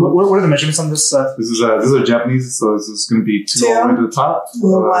 Yeah. What are the measurements on this? This is a Japanese, so this is going to be 2 all the way to the top.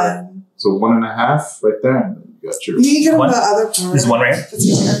 One. So 1.5 right there. And then you got your. You can get on One? the other part. This is 1 right here? It's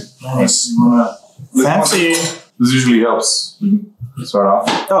easier. Nice. Fancy. Fancy. This usually helps. You start off.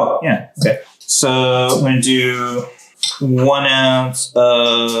 Oh, yeah. Okay. So I'm going to do 1 ounce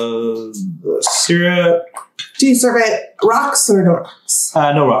of syrup. Do you serve it rocks or no rocks?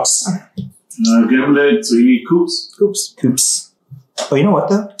 No rocks. Gimlet, so you need coops. Coops. Oh, you know what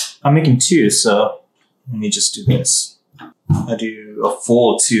though? I'm making 2, so let me just do this. I do a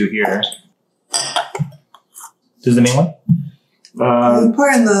full 2 here. This is the main one? You pour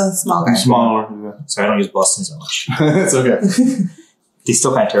in the small guy. Smaller. Sorry, I don't use Boston so much. It's okay. They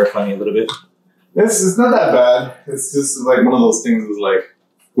still kind of terrify me a little bit. It's not that bad. It's just like one of those things. Is like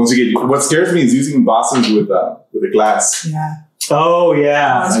once you get. What scares me is using Boston's with a glass. Yeah. Oh,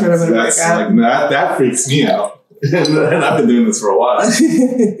 yeah. That's gonna be That's like like that freaks me out. And I've been doing this for a while.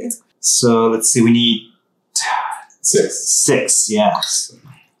 So let's see, we need 6. Yeah.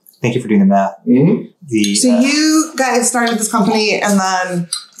 Thank you for doing the math. Mm-hmm. So you guys started this company, and then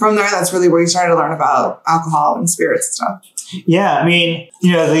from there, that's really where you started to learn about alcohol and spirits and stuff. Yeah, I mean,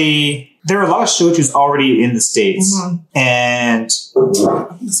 there are a lot of shochus already in the States, and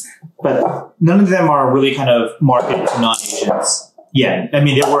but none of them are really kind of marketed to non-Asians. Yeah, I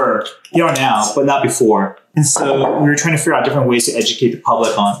mean, they are now, but not before. And so we were trying to figure out different ways to educate the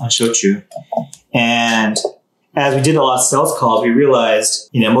public on shochu. And as we did a lot of sales calls, we realized,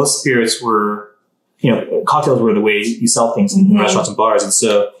 most spirits were, cocktails were the way you sell things in restaurants and bars. And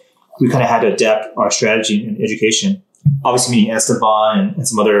so we kind of had to adapt our strategy and education. Obviously, meeting Esteban and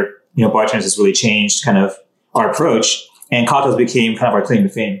some other bartenders has really changed kind of our approach, and cocktails became kind of our claim to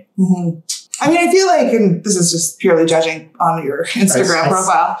fame. Mm-hmm. I mean, I feel like, and this is just purely judging on your Instagram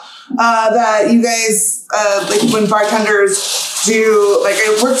profile, that you guys, like when bartenders do, like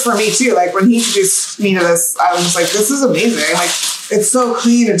it worked for me too. Like when he introduced me to this, I was just like, this is amazing. Like it's so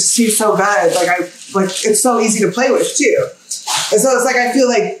clean. It just tastes so good. Like it's so easy to play with too. And so it's like, I feel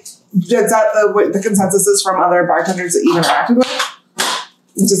like that's what the consensus is from other bartenders that you've interacted with.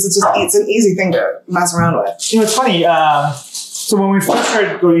 It's an easy thing to mess around with. It's funny. So when we first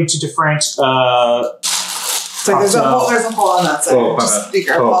started going to different, it's like there's a hole on that side. Just be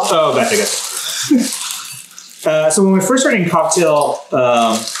careful. Gotcha. So when we first started in cocktail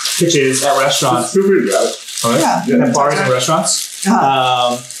pitches at restaurants, Feel free to grab it. at bars and restaurants,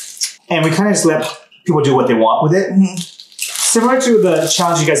 and we kind of just let people do what they want with it. Mm-hmm. Similar to the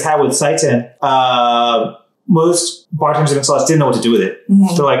challenge you guys had with Saiten, most bartenders and mixologists didn't know what to do with it.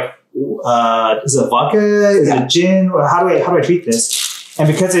 Mm-hmm. They're like, is it vodka? Is it gin? How do I treat this? And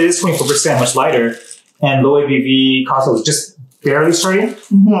because it is 24% much lighter and low ABV cocktail is just barely starting,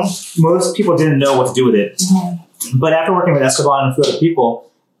 most people didn't know what to do with it. Mm-hmm. But after working with Esteban and a few other people,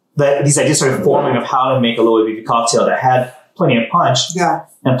 these ideas started forming of how to make a low ABV cocktail that had plenty of punch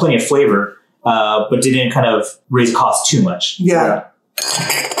and plenty of flavor, but didn't kind of raise the cost too much. Yeah.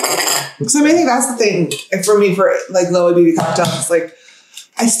 So I think that's the thing for me for like low ABV cocktails. Like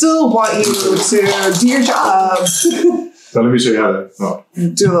I still want you to do your job. So let me show you how to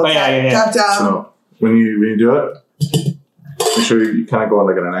do a little tap down. So when you do it, make sure you kind of go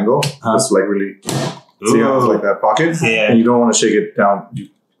like at an angle. Just like really see how it's like that pocket. Yeah. And you don't want to shake it down.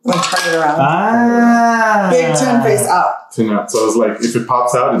 Like turn it around. Big 10 face up. So it's like if it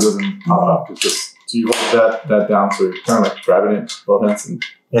pops out, it doesn't pop up. It's just so you hold that down, so you're kind of like grabbing it both hands.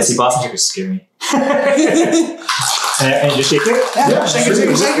 And see, Boston Chickers scare me. and just shake it? Yeah, shake it.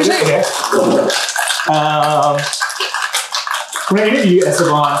 Okay. When I interviewed you,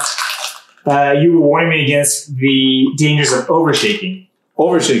 Esteban, you were warning me against the dangers of overshaking.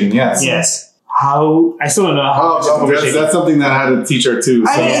 Overshaking, yes. Yes. How? I still don't know how. That's something that I had to teach her too.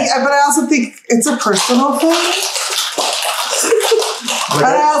 So. But I also think it's a personal thing. And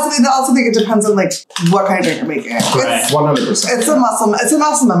I also think it depends on like what kind of drink you're making. Right. 100%. It's a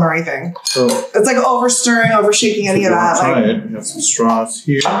muscle memory thing. So it's like over stirring, over shaking, any of that. Try it. You have some straws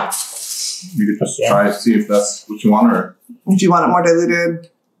here. You could just try it, see if that's what you want, or if you want it more diluted.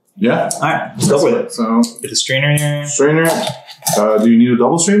 Yeah. All right, let's go with it. So get a strainer here. Strainer. Do you need a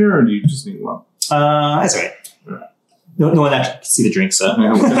double strainer or do you just need one? That's all right. No one actually can see the drink, so.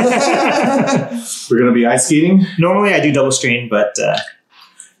 We're going to be ice skating. Normally I do double strain, but...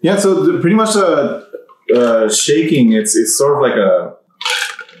 Yeah, so pretty much shaking, it's sort of like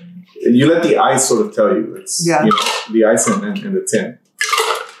you let the ice sort of tell you. It's the ice in the tin.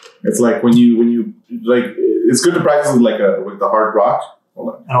 It's like when you like, it's good to practice with with the hard rock.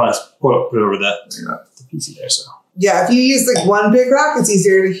 Hold on. I don't want to put it over the PC there, so. Yeah, if you use like one big rock, it's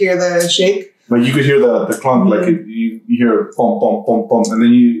easier to hear the shake. Like you could hear the clunk, like you hear pom pom pom pom, and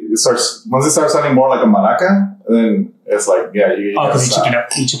then once it starts sounding more like a maraca, then it's like because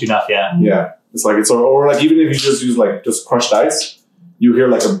you took enough, yeah. It's like or like even if you just use just crushed ice, you hear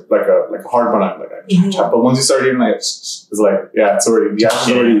like a hard maraca, but once you start hearing it's like it's already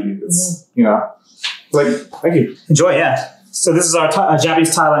it's like thank you, enjoy, So this is our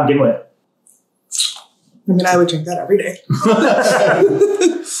Japanese Thailand gimlet. I mean, I would drink that every day.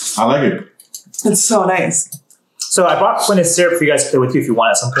 I like it. It's so nice. So I brought plenty of syrup for you guys to play with you if you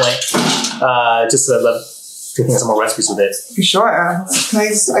want at some point. Just to love cooking some more recipes with it. For sure. I can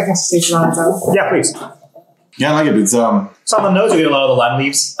just taste it on its own. Yeah, please. Yeah, I like it. It's So on the nose, you get a lot of the lime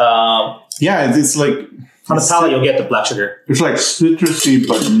leaves. It's like on the palate, you'll get the black sugar. It's like citrusy,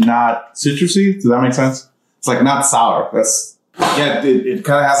 but not citrusy. Does that make sense? It's like not sour. It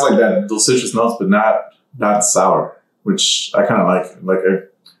kind of has like those citrus notes, but not sour, which I kind of like.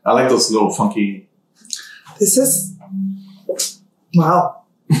 I like those little funky. This is wow.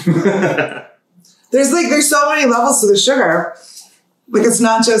 There's so many levels to the sugar. Like it's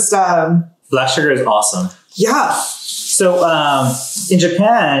not just black sugar is awesome. Yeah. So in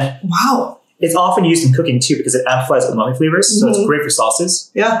Japan, wow, it's often used in cooking too because it amplifies umami flavors. So it's great for sauces.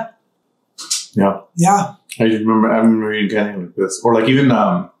 Yeah. Yeah. Yeah. I remember you getting like this, or like even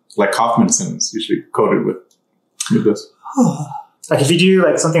like cough medicine is usually coated with this. Like if you do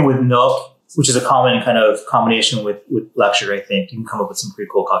like something with milk, which is a common kind of combination with black sugar, I think you can come up with some pretty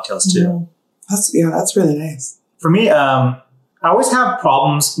cool cocktails too. That's really nice. For me, I always have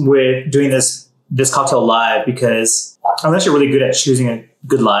problems with doing this cocktail live because unless you're really good at choosing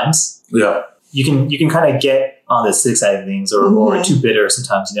good limes, Yeah. you can kind of get on the acidic side of things or too bitter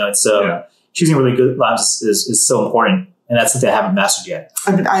sometimes, And so choosing really good limes is so important. And that's something I haven't mastered yet.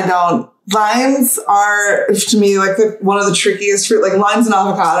 I mean, I don't. Limes are, to me, like one of the trickiest fruit, like limes and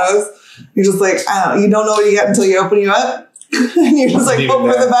avocados. You're just like, I don't know, you don't know what you get until you open you up. And you're just like, hope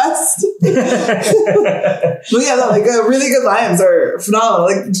for the best. But yeah, no, like really good limes are phenomenal.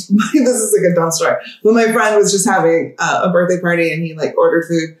 Like this is like a dumb story. But my friend was just having a birthday party and he like ordered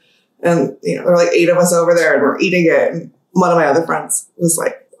food. And, there were like 8 of us over there and we're eating it. And one of my other friends was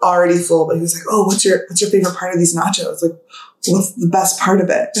like already full, but he was like, oh, what's your favorite part of these nachos? Like, what's the best part of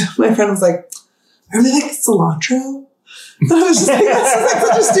it? My friend was like, I really like cilantro. And I was just like, that's just like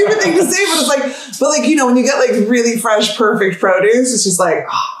such a stupid thing to say, but it's like, when you get like really fresh, perfect produce, it's just like,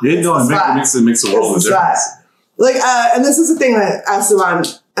 oh, it makes a world of difference. Like, and this is a thing that Esteban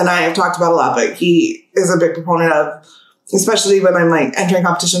and I have talked about a lot, but he is a big proponent of, especially when I'm like entering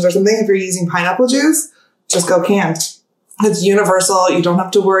competitions or something. If you're using pineapple juice, just go canned. It's universal. You don't have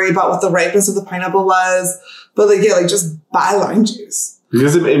to worry about what the ripeness of the pineapple was, but just buy lime juice.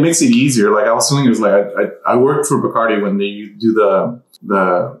 Because it makes it easier. Like I was telling you, it was like I worked for Bacardi when they do the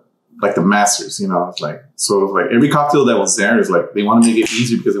masters, It's like, so it's like every cocktail that was there is like they want to make it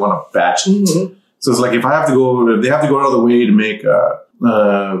easier because they want to batch it. Mm-hmm. So it's like if they have to go out of the way to make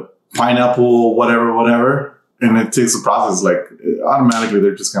pineapple whatever, and it takes the process, like automatically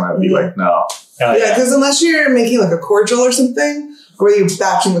they're just gonna be like, no. Yeah, because unless you're making like a cordial or something, or you're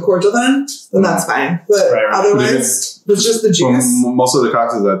batching the cordial then that's fine. But otherwise, it's just the juice. Most of the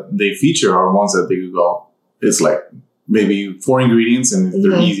cocktails that they feature are ones that they could go, it's like maybe 4 ingredients and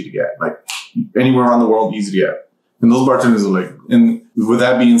they're easy to get. Like anywhere around the world, easy to get. And those bartenders are like, and with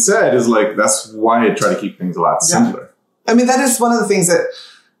that being said, is like, that's why I try to keep things a lot simpler. I mean, that is one of the things that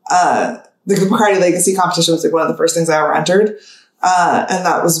the Bacardi Legacy competition was like one of the first things I ever entered. And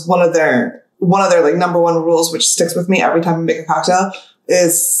that was one of their like number one rules, which sticks with me every time I make a cocktail,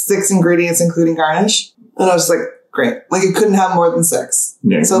 is 6 ingredients, including garnish. And I was just like, great. Like it couldn't have more than 6.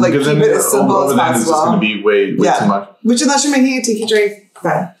 Yeah. So like keep it as simple as possible. It's just going to be way too much. Which unless you're making a tiki drink,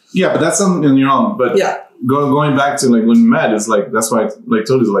 fine. Yeah, but that's something on your own. But going back to like when we met, is like, that's why like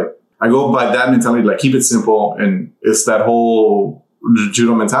told you, like I go by that mentality, like keep it simple. And it's that whole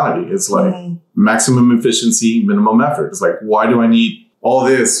judo mentality. It's like maximum efficiency, minimum effort. It's like, why do I need all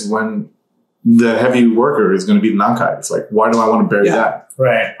this when the heavy worker is going to be the Nankai? It's like, why do I want to bury that?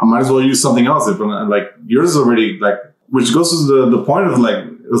 Right. I might as well use something else. Like yours is already like, which goes to the point of like,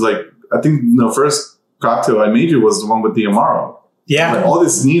 it was like, I think the first cocktail I made you was the one with the Amaro. Yeah. Like, all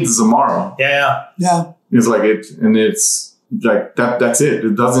this needs is Amaro. Yeah. It's like it's like that's it.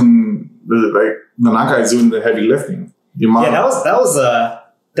 It doesn't, like the Nankai is doing the heavy lifting. The Amaro. Yeah,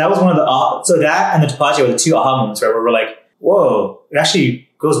 that was one of the, so that and the Tapache were the 2 aha moments, right? Where we're like, whoa, it actually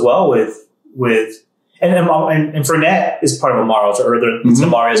goes well with and Fernet is part of Amaro, or it's an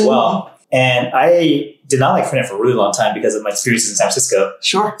Amaro as well. And I did not like Fernet for a really long time because of my experiences in San Francisco.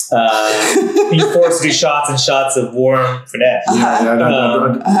 Sure. You're forced to do shots and shots of warm Fernet.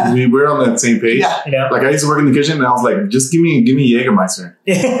 We're on that same page. Yeah. Like I used to work in the kitchen and I was like, just give me Jägermeister.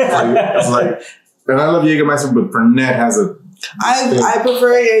 It's like, and I love Jägermeister, but Fernet has a. I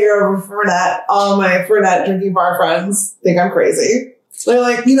prefer Jaeger over Fernet. All my Fernet drinking bar friends think I'm crazy. They're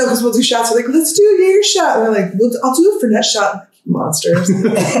like, because we'll do shots. They're like, let's do a Jaeger shot. And they're like, I'll do a Fernet shot. Monsters.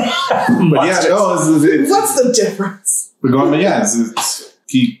 But what's the difference? It's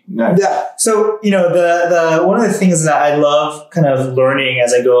key. Yeah. So, the one of the things that I love kind of learning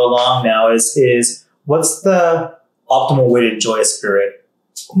as I go along now is what's the optimal way to enjoy a spirit?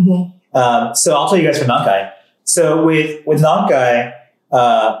 Mm-hmm. So I'll tell you guys for Nankai. So with Nankai,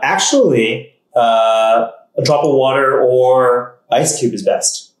 actually, a drop of water or ice cube is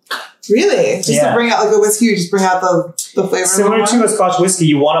best. Really? Just to bring out like a whiskey, you just bring out the flavor. Similar to a Scotch whiskey,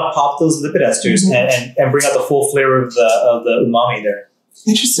 you want to pop those lipid esters and bring out the full flavor of the umami there.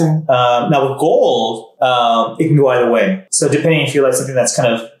 Interesting. Now with gold, it can go either way. So depending if you like something that's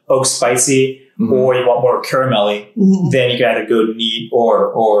kind of oak spicy or you want more caramelly, then you can either go neat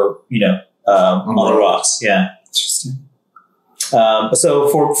or on the rocks. Yeah. Interesting. So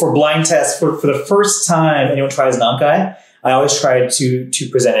for blind tests, for the first time anyone tries Nankai, I always try to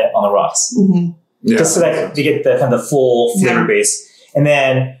present it on the rocks, just so that you get the kind of full flavor base. And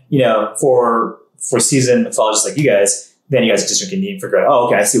then for seasoned mixologists like you guys, then you guys just drink it neat and figure out, oh,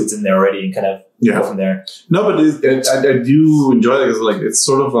 okay, I see what's in there already, and kind of go from there. No, but I do enjoy it because like it's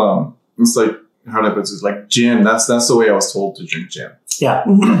sort of it's like how do I put it? Like gin. That's the way I was told to drink gin. Yeah.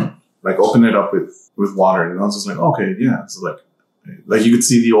 Like open it up with water, and I was just like, okay, yeah. So like you could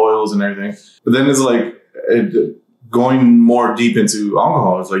see the oils and everything, but then it's like going more deep into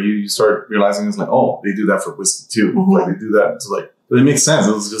alcohol, it's like you start realizing it's like, oh, they do that for whiskey too. Mhm. Like they do that. It's like, but it makes sense.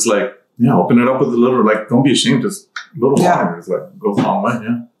 It was just like, yeah, open it up with a little, like, don't be ashamed. Just a little water. It's like, goes a long way.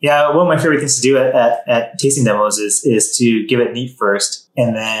 Yeah. Yeah, one of my favorite things to do at tasting demos is to give it neat first,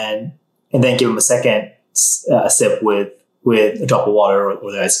 and then give them a second sip with a drop of water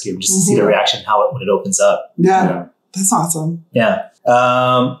or the ice cube, just to see the reaction when it opens up. Yeah. That's awesome. Yeah.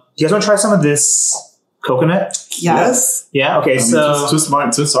 Do you guys want to try some of this coconut? Yes. Yeah. Okay. I mean, So just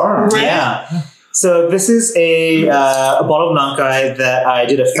our. Right. yeah. So this is a bottle of Nankai that I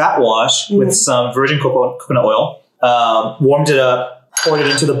did a fat wash with some virgin coconut oil. Warmed it up, poured it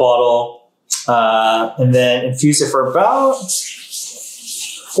into the bottle, and then infused it for about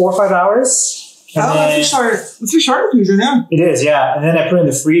 4 or 5 hours. And That's a short infusion, yeah. It is, yeah. And then I put it in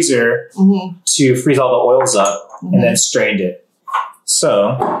the freezer to freeze all the oils up, and then strained it.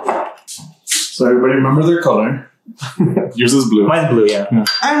 So everybody remember their color. Yours is blue. mine's blue, yeah.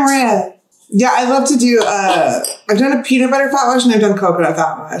 I'm red. Yeah, I love to do, I've done a peanut butter fat wash and I've done coconut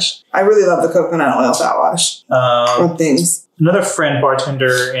fat wash. I really love the coconut oil fat wash on things. Another friend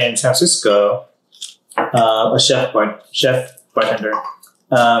bartender in San Francisco, a chef bartender,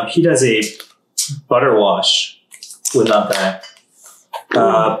 he does a butter wash with Nankai.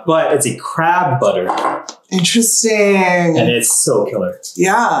 But it's a crab butter, Interesting. and it's so killer.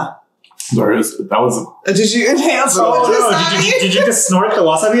 Yeah. Sorry, that was. Did you enhance the Oh no! wasabi? Did you just snort the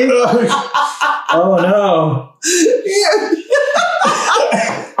wasabi? Oh no!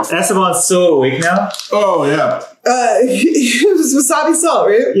 Esteban's so awake now. Oh yeah. It was wasabi salt,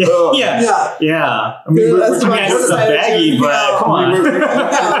 right? Yeah, Oh. Yeah. I mean, Dude, I that's know what it's a baggie, but Yeah. come on.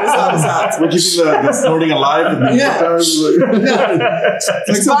 We're keeping the snorting alive. And Yeah.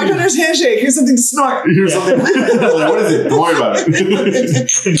 Like bartender's handshake. Here's something to snort. Here's something. Like, what is it? Don't worry about it.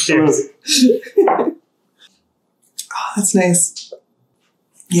 Cheers. Oh, that's nice.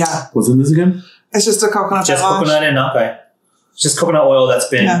 Yeah. What's in this again? It's just a coconut Just fat wash. coconut and Nankai. Just coconut oil that's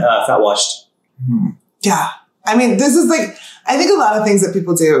been fat washed. Yeah. I mean, this is like, I think a lot of things that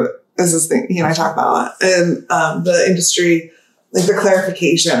people do is this thing, I talk about a lot in the industry, like the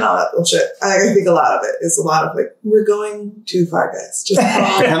clarification and all that bullshit. I think a lot of it is a lot of like, we're going too far, guys. Just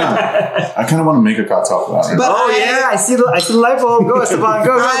I kind of want to make a cocktail for that. Right? But I see the light bulb. Go, Esteban.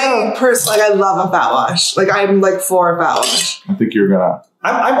 Go. I personally, I love a fat wash. Like I'm like for a fat wash. I think you're gonna.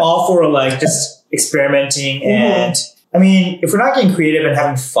 I'm all for like just experimenting and I mean, if we're not getting creative and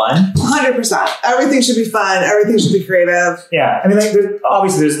having fun, 100%. Everything should be fun. Everything should be creative. yeah. I mean, like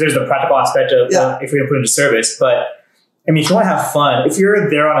obviously there's the practical aspect of if we're gonna put into service, but I mean, if you want to have fun, if you're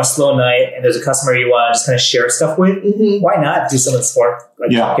there on a slow night and there's a customer you want to just kind of share stuff with, why not do some of the more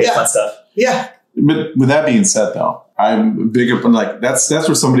fun stuff? Yeah. But with that being said, though, I'm big up on like that's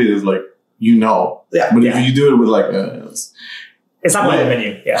for somebody that's like Yeah. But if you do it with like It's not on the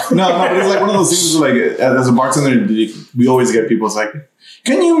menu, yeah. no, but it's like one of those things where, like, as a bartender, we always get people, it's like,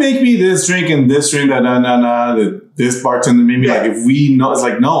 can you make me this drink and this drink, this bartender made me, like, if we know, it's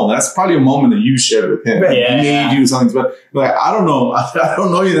like, no, that's probably a moment that you shared with him. Yeah. He made you something, but like, I don't know. I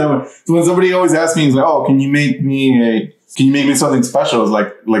don't know you that much. So when somebody always asks me, it's like, oh, can you make me something special? It's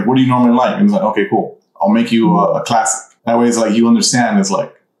like, what do you normally like? And it's like, okay, cool. I'll make you a classic. That way it's like, you understand. It's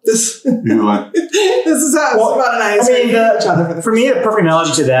like, This you're like, this is how Esteban and I each other for me, the perfect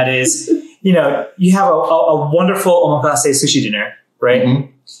analogy to that is, you have a wonderful omakase sushi dinner, right? Mhm.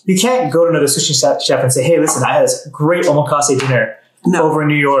 You can't go to another sushi chef and say, hey, listen, I had this great omakase dinner over in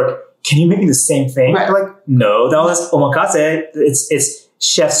New York. Can you make me the same thing? Right. They're like, no, that was omakase. It's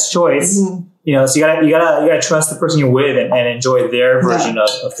chef's choice. Mm-hmm. So you gotta trust the person you're with and enjoy their version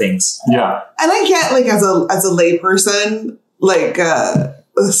of things. yeah. And I can't like as a lay person, like a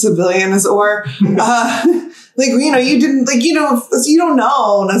civilian as or like you didn't like you don't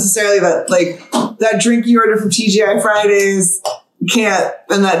know necessarily that like that drink you ordered from TGI Fridays can't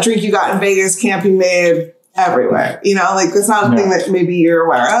and that drink you got in Vegas can't be made everywhere. Like it's not a thing that maybe you're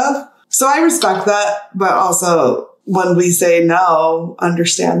aware of. So I respect that, but also when we say no,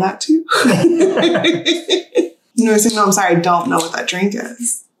 understand that too. I say no, I'm sorry, I don't know what that drink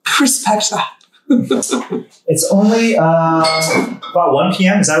is. Respect that. It's only about 1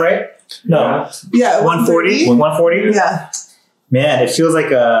 p.m. Is that right? No, Yeah, 1:40. 1:40. Yeah. Man, it feels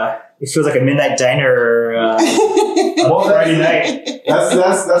like a midnight diner on Friday night.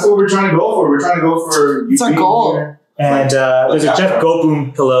 That's what we're trying to go for. We're trying to go for. It's our goal. And there's a Jeff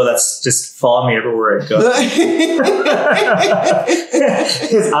Goldblum pillow that's just following me everywhere I go.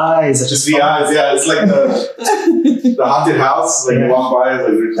 His eyes are Just the eyes, yeah. It's like the haunted house. Like you walk by, it's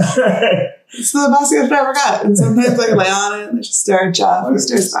like they're just. It's the best gift I ever got. And sometimes I lay on it and I just stare at Jeff and he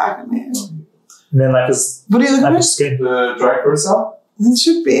stares back at me. And then life is What are you looking just good. The dry curacao? It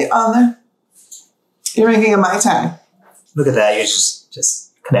should be on there. You're making a Mai Tai. Look at that. You're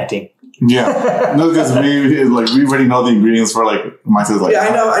just connecting. Yeah. No, because we already know the ingredients for like Mai Tais. Like, Yeah,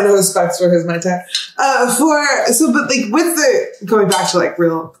 I know his specs for his Mai Tai. But like with the, going back to like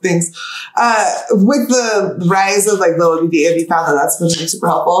real things, with the rise of like low ABV, have you found that that's been like, super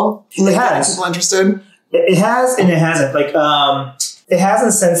helpful? Like, It has. People interested? It has and it hasn't. Like, it has in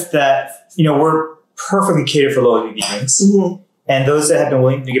the sense that, we're perfectly catered for low ABV drinks. Mm-hmm. And those that have been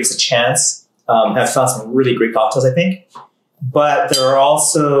willing to give us a chance have found some really great cocktails, I think. But there are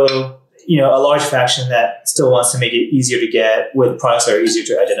also, a large faction that still wants to make it easier to get with products that are easier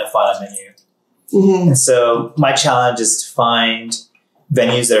to identify on menu. Mm-hmm. And so my challenge is to find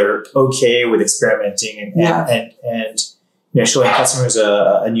venues that are okay with experimenting and showing customers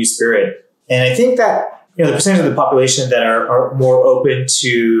a new spirit. And I think that, the percentage of the population that are more open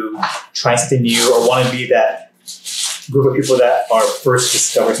to trying something new or want to be that group of people that are first to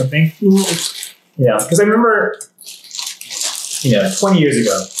discover something. Mm-hmm. Because I remember, 20 years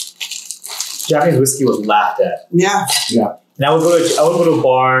ago, Japanese whiskey was laughed at. Yeah. And I would go to a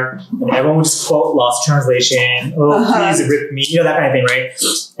bar and everyone would just quote Lost Translation. Please rip me. That kind of thing, right?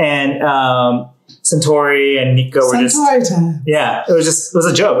 And Suntory and Nikko were just... Suntory time. Yeah. It was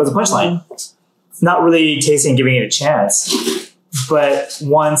a joke. It was a punchline. Not really tasting and giving it a chance. But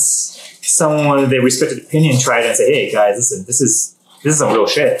once someone with a respected opinion tried it and said, hey, guys, listen, this is some real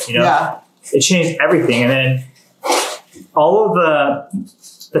shit, Yeah. It changed everything. And then all of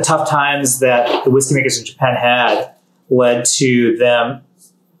the tough times that the whiskey makers in Japan had led to them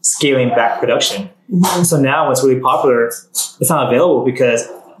scaling back production. Mm-hmm. So now when it's really popular, it's not available because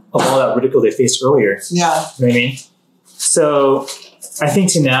of all that ridicule they faced earlier. Yeah. You know what I mean? So I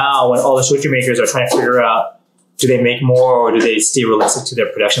think to now, when all the shochu makers are trying to figure out, do they make more or do they stay realistic to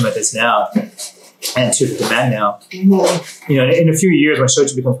their production methods now and to the demand now? Mm-hmm. In a few years when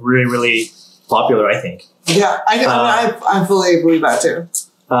shochu becomes really, really popular, I think. Yeah. I fully believe that too.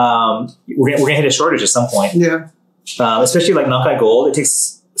 We're gonna hit a shortage at some point. Yeah. Especially like Nankai Gold, it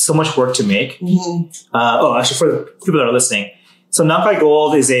takes so much work to make. Mm-hmm. Actually, for the people that are listening, so Nankai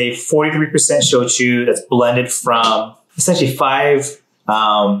Gold is a 43% shochu that's blended from essentially 5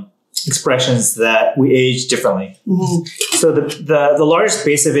 expressions that we age differently. Mm-hmm. So the largest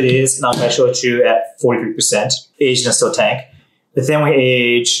base of it is Nankai shochu at 43%, aged in a still tank. But then we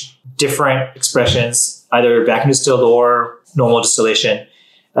age different expressions, either vacuum distilled or normal distillation.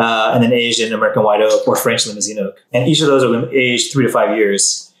 And then aged in American white oak or French limousine oak. And each of those are aged 3 to 5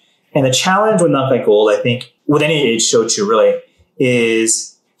 years. And the challenge with Nankai Gold, I think, with any aged shochu really,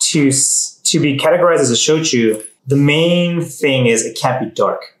 is to be categorized as a shochu, the main thing is it can't be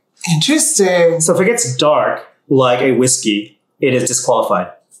dark. Interesting. So if it gets dark, like a whiskey, it is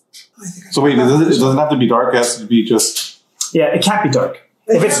disqualified. So wait, it doesn't have to be dark, it has to be just... Yeah, it can't be dark.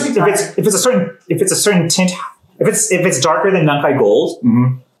 If it's a certain tint, if it's darker than Nankai Gold,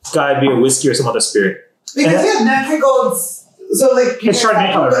 it's gotta be a whiskey or some other spirit. Because Nankai Gold's, so like it's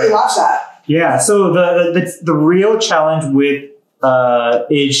Chardonnay color, really right? watch that. Yeah. So the real challenge with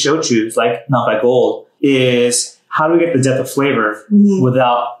aged shochus like Nankai Gold is how do we get the depth of flavor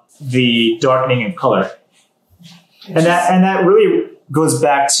without the darkening in color, and that really goes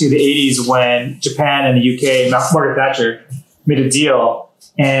back to the 80s when Japan and the UK, Margaret Thatcher, made a deal.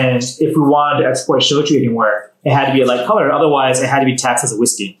 And if we wanted to export shochu anywhere, it had to be a light color. Otherwise, it had to be taxed as a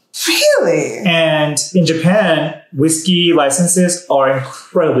whiskey. Really? And in Japan, whiskey licenses are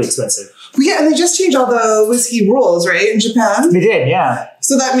incredibly expensive. Yeah, and they just changed all the whiskey rules, right, in Japan? They did, yeah.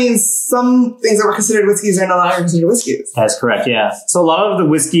 So that means some things that were considered whiskeys are no longer considered whiskeys. That's correct, yeah. So a lot of the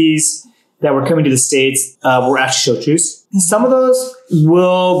whiskeys that were coming to the States were actually shochus. Some of those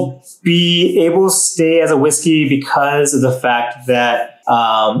will be able to stay as a whiskey because of the fact that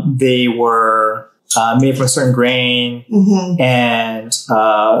they were made from a certain grain and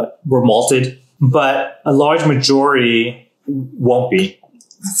were malted, but a large majority won't be.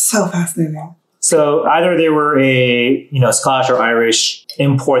 That's so fascinating. So either they were a Scotch or Irish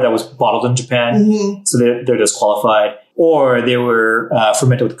import that was bottled in Japan, so they're disqualified, or they were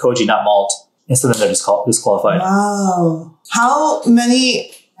fermented with koji, not malt, and so then they're disqualified. Wow. How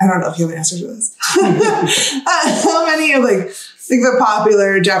many? I don't know if you have an answer to this. How many of like the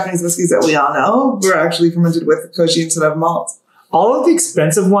popular Japanese whiskeys that we all know were actually fermented with koji instead of malt? All of the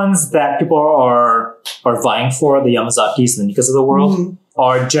expensive ones that people are vying for, the Yamazakis and the Nikkas of the world,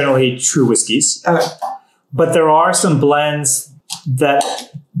 are generally true whiskeys. Okay. But there are some blends that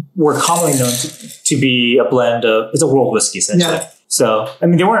were commonly known to be a blend of, it's a world whiskey essentially. Yeah. So, I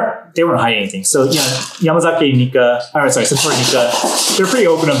mean, they weren't hiding anything. So, Yamazaki Nikka, Suntory Nikka, they're pretty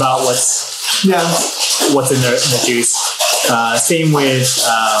open about what's Yeah. what's in the juice. Same with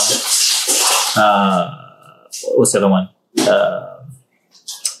what's the other one?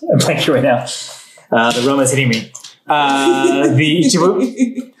 I'm blanking right now. The Roma is hitting me. The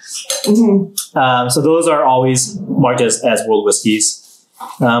Ichibu. Mm-hmm. So those are always marked as world whiskeys.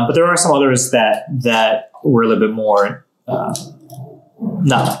 But there are some others that were a little bit more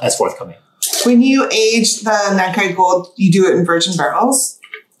not as forthcoming. When you age the Nankai Gold, you do it in virgin barrels?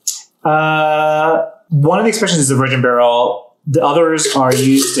 One of the expressions is a virgin barrel. The others are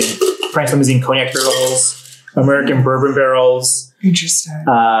used in French limousine cognac barrels, American bourbon barrels, Interesting.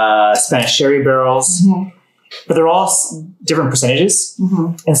 Spanish sherry barrels. Mm-hmm. But they're all different percentages.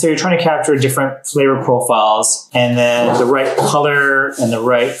 Mm-hmm. And so you're trying to capture different flavor profiles and then the right color and the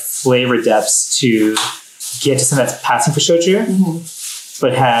right flavor depths to get to something that's passing for shochu,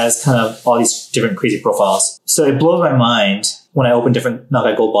 but has kind of all these different crazy profiles. So it blows my mind when I open different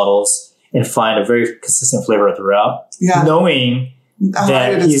Nankai Gold bottles and find a very consistent flavor throughout, knowing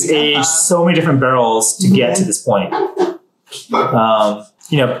that he's aged so many different barrels to get to this point.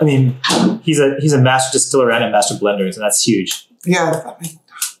 I mean, he's a master distiller and a master blender, and that's huge. Yeah.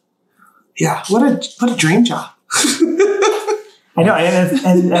 Yeah. What a dream job. I know.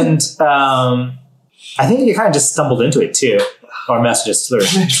 And I think you kind of just stumbled into it too. Our master distiller.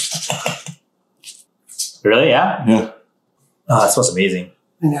 Really? Yeah? Yeah. Oh, that smells amazing.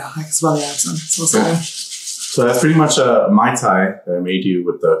 I know. I can smell the accent. It smells good. So that's pretty much a Mai Tai that I made you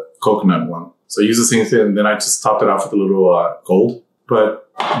with the coconut one. So I used the same thing, and then I just topped it off with a little gold. But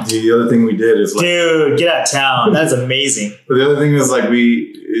the other thing we did is like... Dude, get out of town. That's amazing. But the other thing is like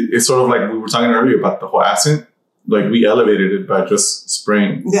it's sort of like we were talking earlier about the whole accent. Like we elevated it by just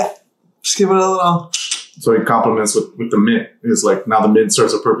spraying. Yeah. Just give it a little... So it complements with the mint. It's like now the mint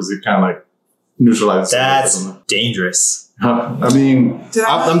serves a purpose. It kind of like neutralizes. That's dangerous. I mean, Did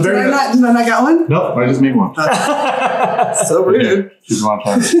I not get one? Nope, I just made one. So rude. If you want to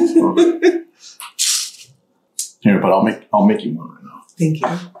try it. Here, but I'll make you one right now. Thank you.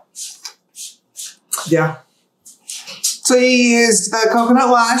 Yeah. So you used the coconut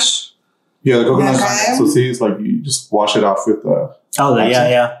wash. Yeah, the coconut. Okay. So see, it's like you just wash it off with the.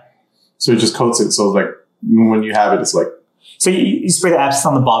 Yeah. So it just coats it. So like when you have it, it's like. So you spray the absinthe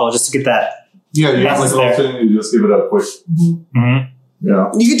on the bottle just to get that. Yeah, you have like a little thing. You just give it a quick. Mm-hmm.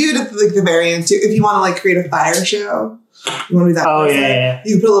 Yeah. You could do it at like the very end too. If you want to like create a fire show, you want to be that. Oh person. yeah.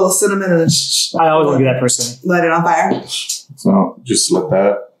 You can put a little cinnamon and I always want to be that person. Light it on fire. So just let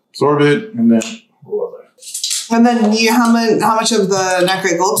that absorb it, and then. And then how much of the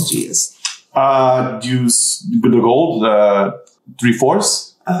Nankai Gold did you use? Use the gold,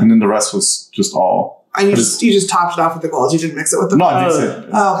 3/4, and then the rest was just all. And you just topped it off with the gold. You didn't mix it with the. No, I mixed it.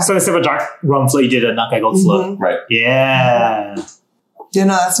 Oh, okay. So instead of a dark rum float, you did a Nankai Gold float. Right. Yeah. Yeah,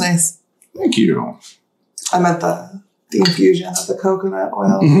 no, that's nice. Thank you. I meant the infusion of the coconut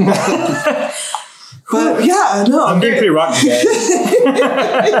oil. But yeah, no. I'm getting pretty rocky, guys.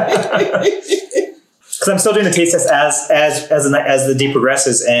 Because I'm still doing the taste test as the day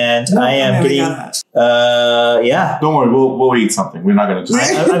progresses, and I am getting yeah. Don't worry, we'll eat something. We're not gonna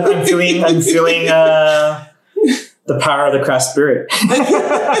just. I'm feeling the power of the craft spirit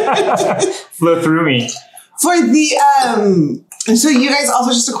flow through me. For the so you guys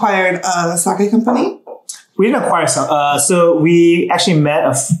also just acquired a sake company? We didn't acquire some. So we actually met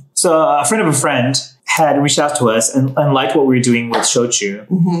a friend of a friend had reached out to us and liked what we were doing with shochu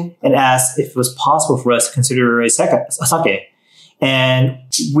and asked if it was possible for us to consider a sake. And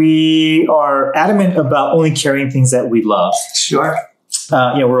we are adamant about only carrying things that we love. Sure.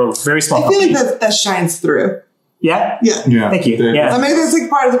 We're a very small company. I feel like that shines through. Yeah? Yeah. Thank you. Yeah. I mean, that's like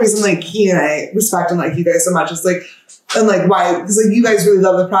part of the reason like he and I respect and like you guys so much is like, and like why, because like you guys really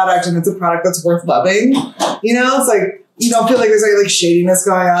love the product and it's a product that's worth loving. You know, it's like, you don't feel like there's any like shadiness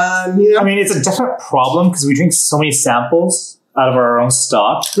going on, you know? I mean, it's a definite problem because we drink so many samples out of our own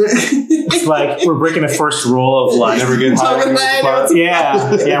stock. It's like we're breaking the first rule of like never get tired.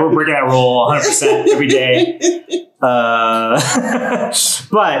 Yeah, we're breaking that rule 100% every day. But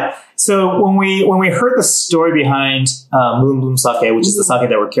so when we heard the story behind Moon Bloom Sake, which is the sake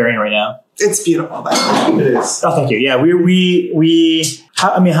that we're carrying right now, it's beautiful. By the way. It is. Oh, thank you. Yeah, we.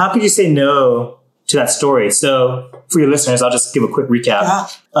 How could you say no to that story? So for your listeners, I'll just give a quick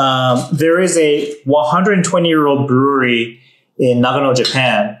recap. Yeah. There is a 120-year-old brewery in Nagano,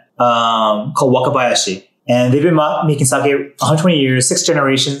 Japan, called Wakabayashi. And they've been making sake 120 years, 6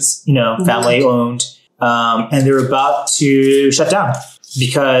 generations, family owned. And they're about to shut down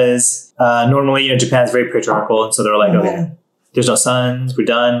because normally, Japan's very patriarchal. And so they're like, okay, there's no sons, we're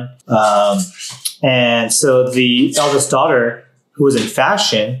done. And so the eldest daughter, who was in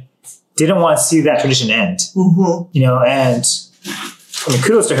fashion, didn't want to see that tradition end. Mm-hmm. You know, and I mean,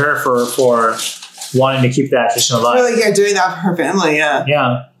 kudos to her for wanting to keep that tradition alive. Really, yeah, doing that for her family, yeah.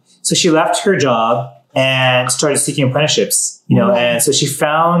 Yeah. So she left her job and started seeking apprenticeships, you know, and so she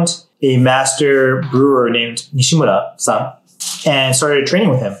found a master brewer named Nishimura-san and started training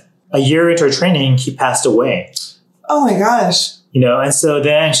with him. A year into her training, he passed away. Oh my gosh. You know, and so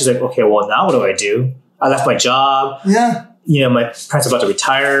then she's like, okay, well, now what do I do? I left my job. Yeah. You know, my parents are about to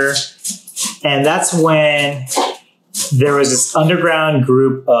retire. And that's when there was this underground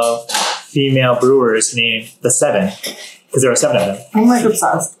group of female brewers named The Seven, because there were 7 of them. I'm like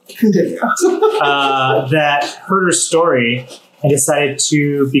obsessed. Continue. That heard her story and decided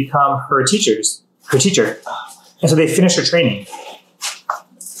to become her teacher. And so they finished her training.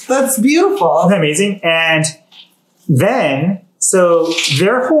 That's beautiful. Isn't that amazing? And then, so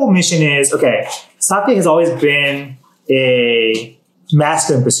their whole mission is, okay, sake has always been a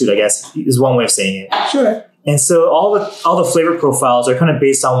masculine pursuit, I guess, is one way of saying it. Sure. And so all the flavor profiles are kind of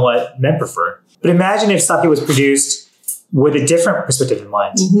based on what men prefer. But imagine if sake was produced with a different perspective in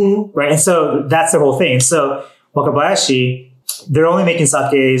mind, right? And so that's the whole thing. And so Wakabayashi, they're only making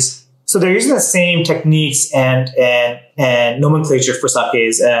sakes. So they're using the same techniques and nomenclature for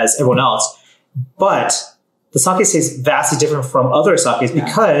sakes as everyone else. But the sake tastes vastly different from other sakes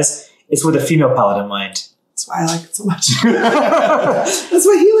because it's with a female palate in mind. That's why I like it so much. That's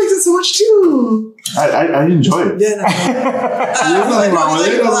why he likes it so much too. I enjoy it. Yeah, no. There's nothing wrong with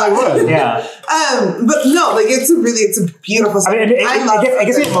it. I was like, what? Yeah. But no, like it's a beautiful story. I mean, it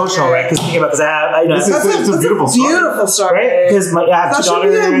gets me emotional, right? Because thinking about, because I have, It's a beautiful story. Beautiful story. right? Because I have That 2 should be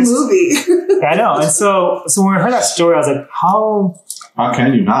a daughters. movie. Yeah, I know. And so when we heard that story, I was like, how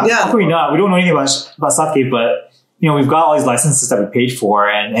can you not? Yeah. can we not? We don't know anything about sake, but you know, we've got all these licenses that we paid for,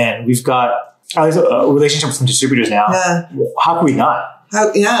 and we've got at least a relationship with some distributors now. Yeah. How can we not?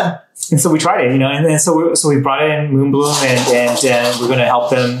 Yeah. And so we tried it, you know, and so we brought in Moonbloom, and we're going to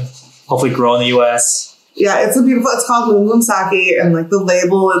help them hopefully grow in the U.S. Yeah, it's called Moonbloom Sake, and like the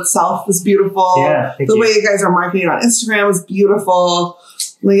label itself is beautiful. Yeah, thank the you. way you guys are marketing it on Instagram is beautiful.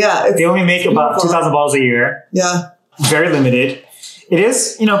 Like, yeah, it's They only make about 2,000 bottles a year. yeah. Very limited. It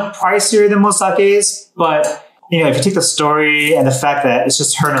is, you know, pricier than most sakes, but you know, if you take the story and the fact that it's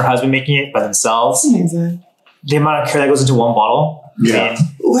just her and her husband making it by themselves, It's amazing. the amount of care that goes into one bottle, Yeah. I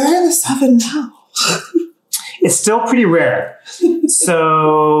mean, Where are the 7 now? it's still pretty rare.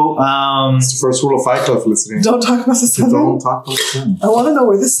 So, It's the first rule of Fight Club listening. Don't talk about the 7. Don't talk about them. I want to know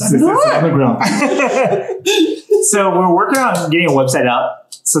where the 7 It's are. underground. so we're working on getting a website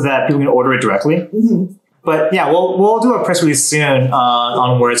out so that people can order it directly. Mhm. But yeah, we'll do a press release soon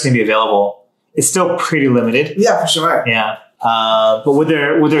on where it's going to be available. It's still pretty limited. Yeah, for sure. Yeah. But with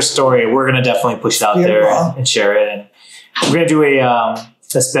their story, we're going to definitely push it out there Beautiful. and share it. And we're going to do a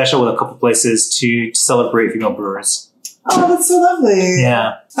special with a couple places to celebrate female brewers. Oh, that's so lovely.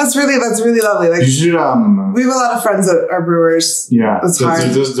 Yeah. That's really lovely. Like, You should, we have a lot of friends that are brewers. yeah. It's There's,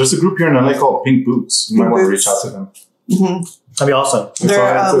 hard. there's a group here in LA called Pink Boots. You might Pink want to Boots. reach out to them. Mm-hmm. That'd be awesome.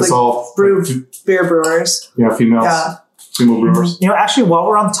 They're It's all brew beer brewers. yeah, females, Yeah. female brewers. You know, actually, while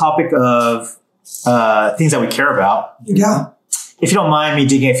we're on the topic of things that we care about, Yeah. if you don't mind me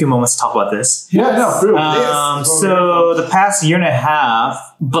taking a few moments to talk about this. Yeah, no, brew. So the past year and a half,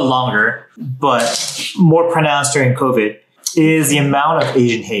 but longer, but more pronounced during COVID, is the amount of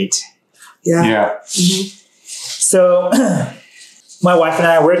Asian hate. Yeah. Yeah. Mm-hmm. So my wife and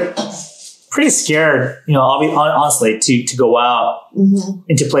I, we're pretty scared, you know, honestly, to go out Mm-hmm.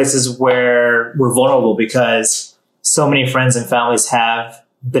 into places where we're vulnerable because so many friends and families have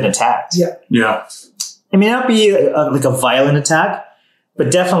been attacked. Yeah. Yeah. It may not be like a violent attack, but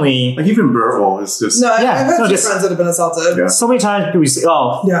definitely Like even Burville is just. No, Yeah, I've had no, two just- friends that have been assaulted. Yeah. so many times people say,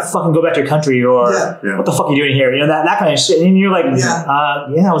 oh, Yeah. fucking go back to your country, or Yeah. Yeah. what the fuck are you doing here? You know, that kind of shit. And you're like, Yeah.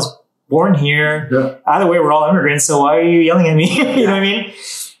 I was born here. Yeah. Either way, we're all immigrants, so why are you yelling at me? You know what I mean?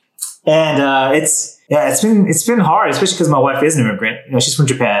 And it's been hard, especially because my wife is an immigrant. You know, she's from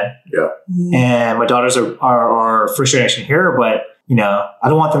Japan, Mhm. and my daughters are first generation here. But you know, I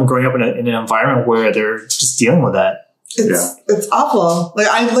don't want them growing up in an environment where they're just dealing with that. It's awful. Like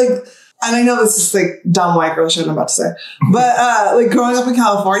and I know this is like dumb white girl shit I'm about to say, but like growing up in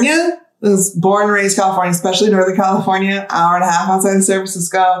California, I was born and raised California, especially Northern California, hour and a half outside of San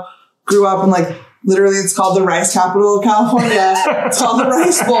Francisco. Grew up in like literally it's called the rice capital of California. It's called the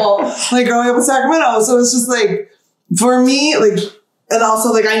Rice Bowl. Like growing up in Sacramento, so it's just like for me like. And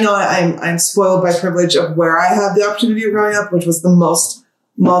also, like, I know I'm spoiled by privilege of where I had the opportunity of growing up, which was the most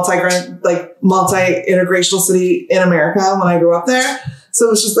multi-integrational city in America when I grew up there.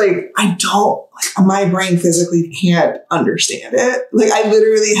 So it's just like, my brain physically can't understand it. Like, I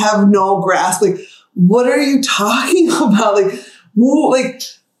literally have no grasp. Like, what are you talking about? Like,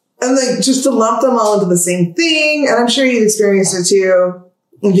 and like, just to lump them all into the same thing. And I'm sure you've experienced it too.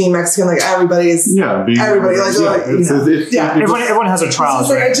 Being Mexican, like everybody everyone has their trials.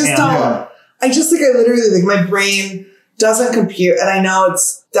 Like, right? I literally, like, my brain doesn't compute. And I know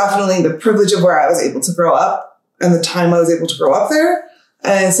it's definitely the privilege of where I was able to grow up and the time I was able to grow up there.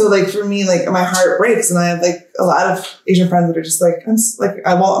 And so, like, for me, like, my heart breaks. And I have, like, a lot of Asian friends that are just like, my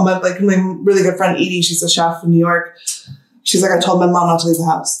really good friend Edie, she's a chef in New York. She's like, I told my mom not to leave the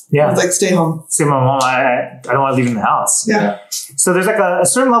house. Yeah. I was like, stay home. Say, my mom, I don't want to leave in the house. Yeah. So there's like a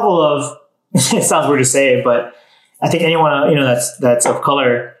certain level of, it sounds weird to say, but I think anyone, that's of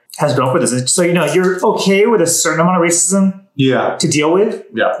color has grown up with this. So, you're okay with a certain amount of racism to deal with.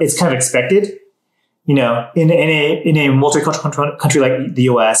 Yeah. It's kind of expected. In a multicultural country like the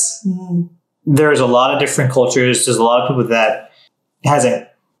US, there's a lot of different cultures. There's a lot of people that hasn't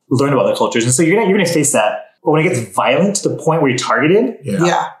learned about the cultures. And so you're going to face that. But when it gets violent to the point where you're targeted,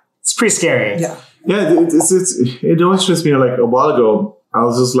 it's pretty scary. Yeah. Yeah, it always stressed me. Like, a while ago, I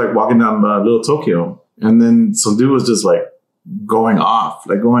was just like walking down Little Tokyo, and then some dude was just like going off.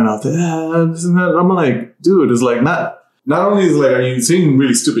 This and that. I'm like, dude, it's like not only is like, are you saying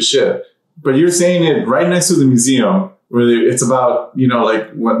really stupid shit, but you're saying it right next to the museum where it's about,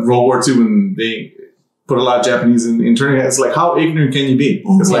 like what World War II when they put a lot of Japanese in internment. It's like, how ignorant can you be?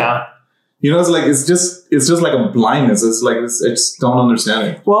 It's like, it's like, it's just like a blindness. It's like, I just don't understand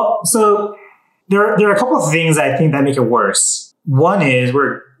it. Well, so there are a couple of things I think that make it worse. One is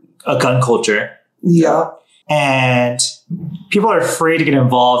we're a gun culture. Yeah. And people are afraid to get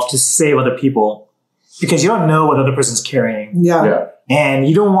involved to save other people because you don't know what the other person's carrying. Yeah. And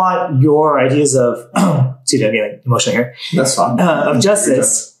you don't want your ideas of, see, I'm getting emotional here. That's fine. Of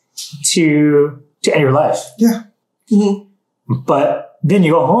justice to end your life. Yeah. Mm-hmm. But then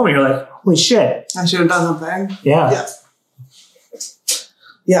you go home and you're like, holy shit. I should have done something. Yeah.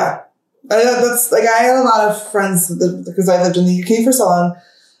 Yeah. That's like, I had a lot of friends because I lived in the UK for so long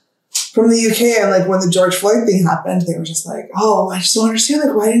from the UK. And like, when the George Floyd thing happened, they were just like, oh, I just don't understand.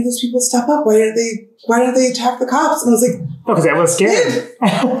 Like, why didn't those people step up? Why didn't they attack the cops? And I was like, because everyone's scared.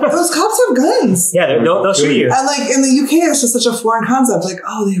 Those cops have guns. Yeah, they'll shoot you. And like, in the UK, it's just such a foreign concept. Like,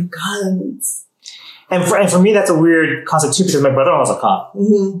 oh, they have guns. And for me, that's a weird concept too, because my brother-in-law's a cop.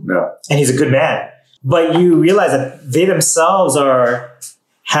 Mm-hmm. Yeah. And he's a good man. But you realize that they themselves are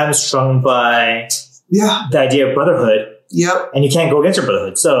hamstrung by the idea of brotherhood. Yep. And you can't go against your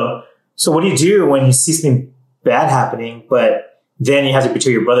brotherhood. So what do you do when you see something bad happening, but then you have to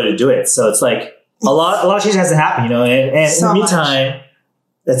betray your brother to do it? So it's like a lot of change has to happen, And so in the meantime,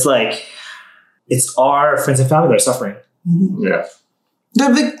 it's like, it's our friends and family that are suffering. Mm-hmm. Yeah.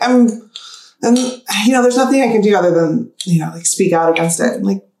 And, there's nothing I can do other than, like, speak out against it and,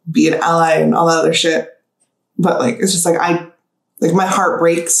 like, be an ally and all that other shit. But, like, it's just, like, my heart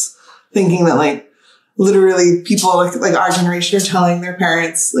breaks thinking that, like, literally people, like our generation are telling their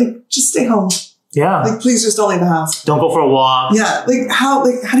parents, like, just stay home. Yeah. Like, please just don't leave the house. Don't go for a walk. Yeah. Like, how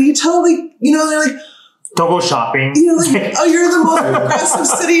do you tell, like, they're like, don't go shopping. Like, oh, you're the most progressive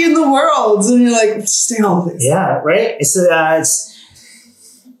city in the world. And you're like, just stay home, please. Yeah, right? It's just,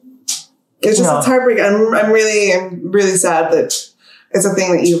 it's heartbreaking. I'm really sad that it's a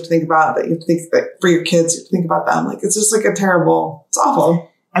thing that you have to think about, that you have to think that for your kids, you have to think about them. Like, it's just like it's awful.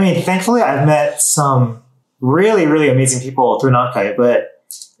 I mean, thankfully I've met some really, really amazing people through Nankai, but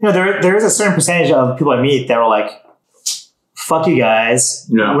there is a certain percentage of people I meet that are like, fuck you guys.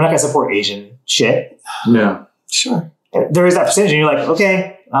 Yeah. We're not going to support Asian shit. Yeah. Sure. There is that percentage and you're like,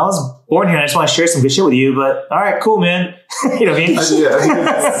 okay, I was born here and I just want to share some good shit with you, but all right, cool, man. You know what I mean?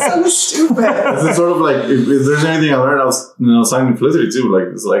 So stupid. It's sort of like, if there's anything I learned, I was talking to Felicity too. Like,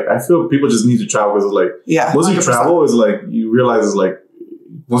 it's like, I feel people just need to travel because, like, once 100%. You travel, is like, you realize it's like,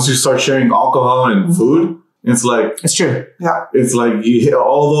 once you start sharing alcohol and food, it's like, it's true. Yeah. It's like you hit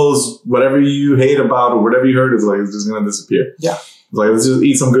all those, whatever you hate about or whatever you heard, is like, it's just going to disappear. Yeah. It's like, let's just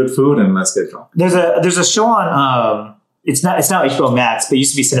eat some good food and let's get drunk. There's a show on, it's now HBO Max, but it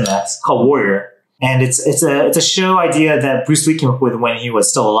used to be Cinemax, called Warrior. And it's a show idea that Bruce Lee came up with when he was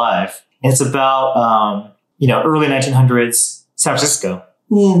still alive. And it's about, early 1900s San Francisco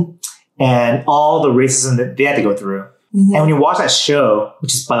and all the racism that they had to go through. Mm-hmm. And when you watch that show,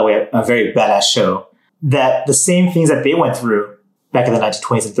 which is, by the way, a very badass show, that the same things that they went through back in the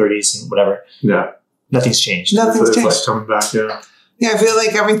 1920s and 30s and whatever. Yeah. Nothing's changed. Nothing's changed. Like coming back, yeah. Yeah, I feel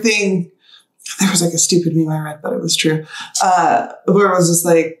like everything, there was like a stupid meme I read, but it was true. Where it was just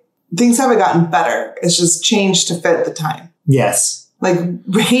like, things haven't gotten better. It's just changed to fit the time. Yes. Like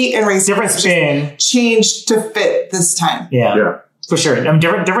hate and racism Different spin. changed to fit this time. Yeah. Yeah. For sure. I mean,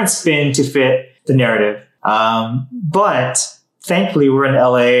 different spin to fit the narrative. But thankfully we're in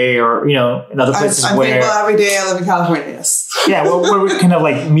LA or, in other places I'm where, thankful every day I live in California. Yes. yeah, where we kind of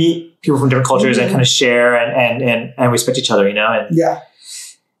like meet people from different cultures and kind of share and respect each other, and Yeah.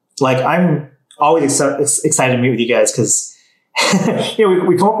 like, I'm always excited to meet with you guys because,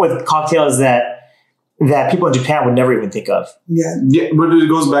 we come up with cocktails that people in Japan would never even think of. Yeah. Yeah, but it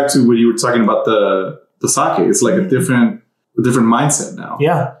goes back to what you were talking about the sake. It's like a different mindset now.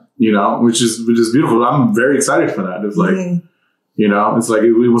 Yeah. Which is beautiful. I'm very excited for that. It's like, it's like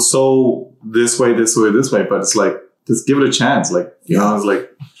it was so this way, but it's like, just give it a chance. Like, it's like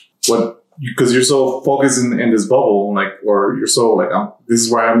what, because you're so focused in this bubble, like, or you're so like, this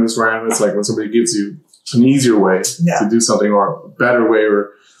is where I am, this is where I am. It's like when somebody gives you an easier way to do something or a better way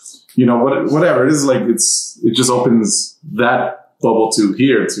or, whatever it is, like, it just opens that bubble to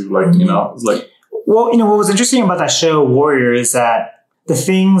here to like, it's like. Well, what was interesting about that show, Warrior, is that the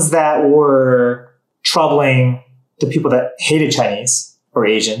things that were troubling the people that hated Chinese or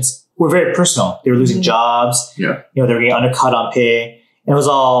Asians were very personal. They were losing jobs. Yeah. They were getting undercut on pay. And it was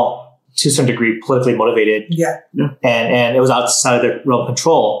all, to some degree, politically motivated. Yeah. And it was outside of their realm of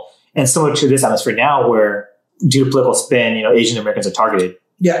control. And similar to this atmosphere now where, due to political spin, Asian Americans are targeted.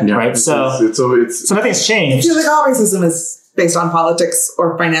 Yeah. Right? So nothing's I changed. feel like all racism is based on politics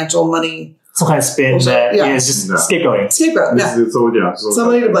or financial money. Some kind of spin that is just scapegoating. Scapegoat. Yeah.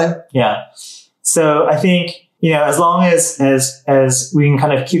 Somebody to blame. Yeah. So I think, as long as we can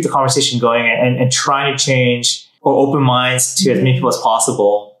kind of keep the conversation going and trying to change or open minds to as many people as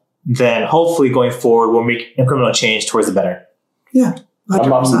possible, then hopefully going forward, we'll make incremental change towards the better. Yeah.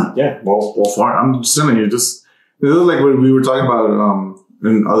 100%. Well, far. I'm just telling you, it was like what we were talking about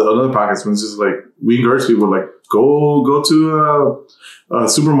in other podcasts, when it's just like, we encourage people, like, go to a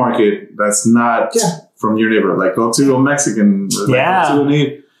supermarket that's not from your neighborhood. Like, go to a Mexican.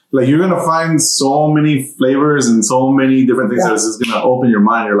 Like, you're going to find so many flavors and so many different things that is just going to open your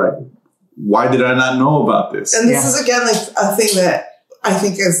mind. You're like, why did I not know about this? And this is, again, like a thing that I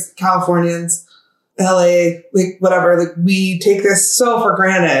think as Californians, LA, like whatever, like we take this so for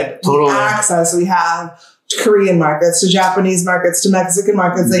granted. Totally. The access we have to Korean markets, to Japanese markets, to Mexican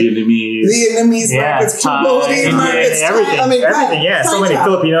markets, like Vietnamese markets, Cambodian markets, everything. So many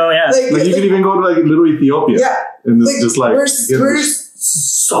Filipino, Like you could even go to like little Ethiopia. Yeah. And it's just like, we're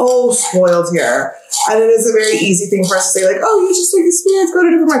so spoiled here. And it is a very easy thing for us to say, like, oh, you just like experience, go to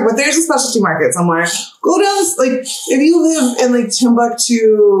a different market. But there's a specialty market somewhere. Go down this, like, if you live in like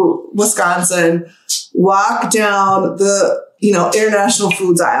Timbuktu, Wisconsin, walk down the, international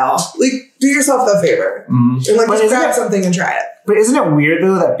foods aisle. Like, do yourself that favor. And like, just grab something and try it. But isn't it weird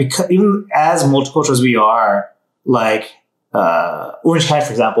though that because even as multicultural as we are, like Orange County,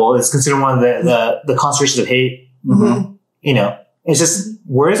 for example, is considered one of the concentrations of hate. It's just,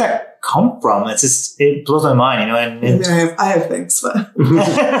 where does that come from? It's just, it blows my mind, I have things, but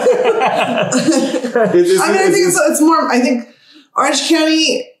I think it's more. I think Orange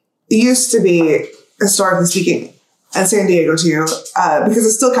County used to be, historically speaking, and San Diego too, because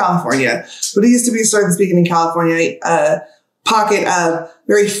it's still California, but it used to be, historically speaking, in California, a pocket of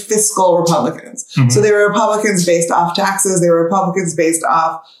very fiscal Republicans. So they were Republicans based off taxes. They were Republicans based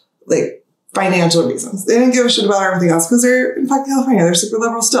off like financial reasons. They didn't give a shit about everything else because they're, in fact, California. They're super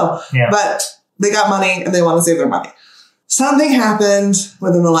liberal still, but they got money and they want to save their money. Something happened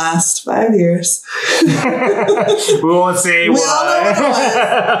within the last 5 years. We won't say we what. all know what it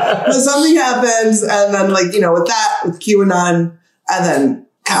was. But something happens, and then, like, with QAnon, and then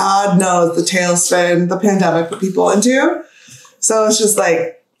God knows the tailspin the pandemic put people into. So it's just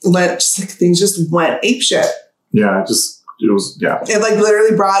like, things just went apeshit. Yeah, it like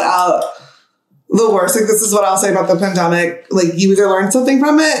literally brought out the worst. Like, this is what I'll say about the pandemic. Like, you either learned something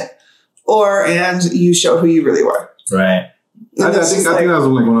from it, and you showed who you really were. Right. I think that was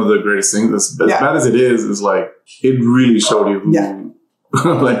like one of the greatest things. As bad as it is like, it really showed you who.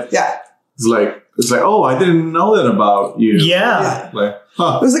 It's like, oh, I didn't know that about you. Yeah. Like,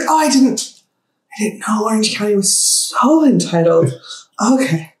 huh. It was like, oh, I didn't know Orange County was so entitled.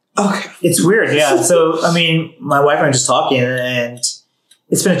 Okay. It's weird. Yeah. So, I mean, my wife and I were just talking, and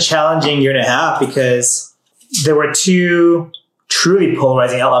it's been a challenging year and a half because there were two truly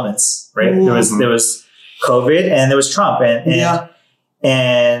polarizing elements, right? There was COVID and there was Trump,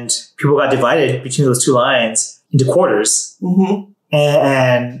 and people got divided between those two lines into quarters.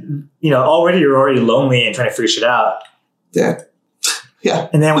 And already you're already lonely and trying to figure shit out. Yeah.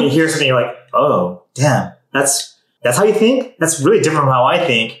 And then when you hear something, you're like, oh, damn, that's how you think? That's really different from how I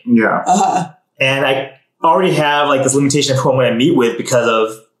think. Yeah. And already have like this limitation of who I'm going to meet with because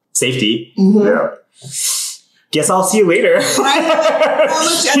of safety. Mhm. Yeah. Guess I'll see you later. Right? How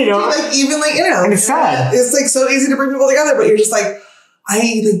much energy, like even like And it's sad. It's like so easy to bring people together, but you're just like,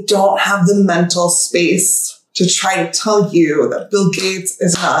 I like don't have the mental space to try to tell you that Bill Gates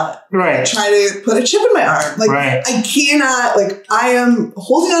is not Right. try to put a chip in my arm. Like Right. I cannot. Like I am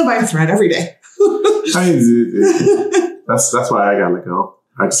holding on by a thread every day. I mean, that's why I got let go.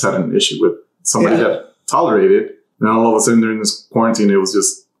 I just had an issue with somebody that tolerated it. And all of a sudden during this quarantine, it was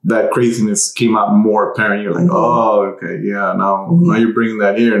just that craziness came out more apparent. You're like, oh, okay, yeah, now you're bringing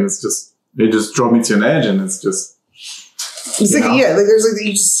that here. And it's just, it just drove me to an edge. And it's just, It's like, yeah, like there's like,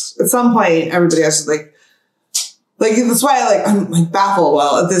 you just, at some point, everybody has to like that's why like I'm like baffled.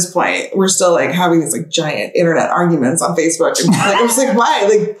 Well, at this point, we're still like having these like giant internet arguments on Facebook. And like, I was like, why?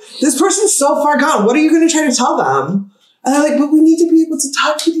 Like this person's so far gone. What are you going to try to tell them? And they're like, but we need to be able to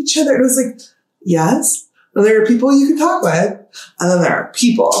talk with each other. And it was like, yes. And there are people you can talk with. And then there are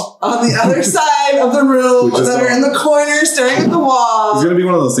people on the other side of the room that are in the corner staring at the wall. it's going to be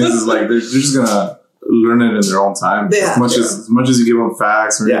one of those things is like, they're just going to learn it in their own time. Yeah. As much as you give them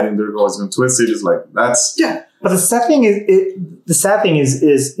facts or anything, they're always going to twist it. It's like, that's, But the sad thing is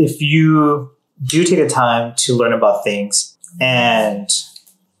if you do take the time to learn about things and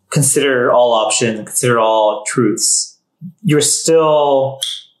consider all options and consider all truths, you're still,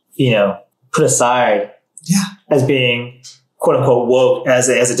 put aside as being quote unquote woke as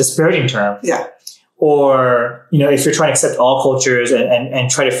a disparaging term. Yeah. Or, if you're trying to accept all cultures and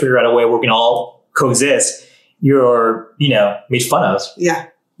try to figure out a way where we can all coexist, you're, made fun of. Yeah.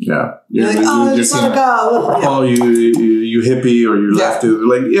 yeah. You're like, oh, I just want to go. Oh, you hippie or you left it.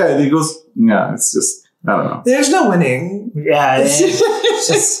 Like, yeah, it goes, it's just, I don't know. There's no winning. Yeah. It's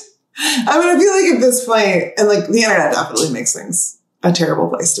just, I mean, I feel like at this point, and like the internet definitely makes things a terrible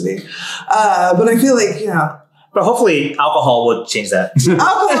place to be. But I feel like, but hopefully alcohol would change that.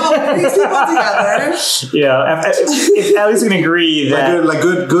 alcohol brings people together. If at least we can agree that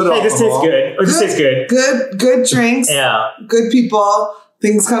good hey, this tastes alcohol. good. Or this tastes good. Good drinks. Yeah. Good people.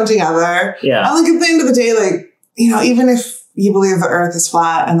 Things come together. Yeah. I think at the end of the day, like, even if you believe the earth is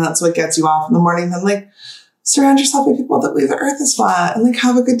flat and that's what gets you off in the morning, then like surround yourself with people that believe the earth is flat and like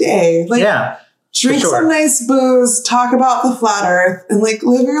have a good day. Like drink some nice booze, talk about the flat earth, and like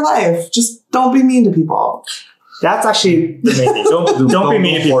live your life. Just don't be mean to people. That's actually the main thing. Don't be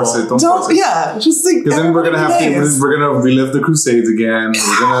mean to people. Force it. Don't force it. Yeah, just like because then we're gonna relive the Crusades again.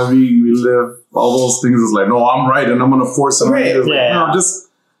 We're gonna relive all those things. It's like, no, I'm right, and I'm gonna force somebody. Right. No, just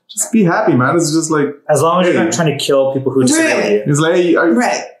be happy, man. It's just like, as long as you're not trying to kill people who disagree with you. It's like, hey,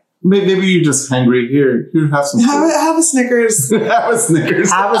 maybe you're just hungry. Here, have some. Have a Snickers. Have a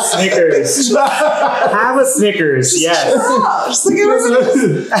Snickers. Have a Snickers. Have a Snickers. Yes. Just like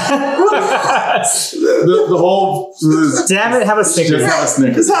the whole. Damn it! Have a Snickers. Just have a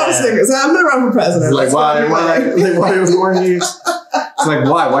Snickers. Just have a Snickers. I'm gonna run for president. It's like why was warning you? It's like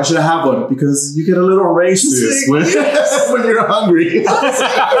why should I have one? Because you get a little racist when you're hungry.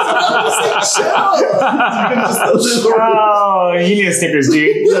 Oh, you need a Snickers,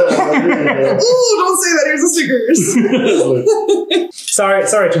 dude. Ooh, don't say that. Here's a Snickers.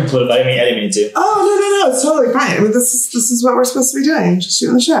 Sorry to include. I didn't mean to. Oh no, it's totally fine. I mean, this is what we're supposed to be doing. Just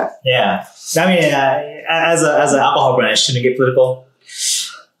shooting the shit. Yeah. I mean, as an alcohol brand, I shouldn't get political.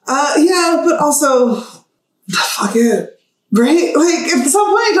 Yeah, but also, fuck it. Right? Like, at some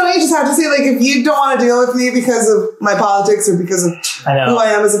point, don't you just have to say, like, if you don't want to deal with me because of my politics or because of who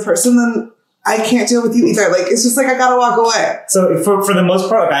I am as a person, then I can't deal with you either. Like, it's just like, I gotta walk away. So, for the most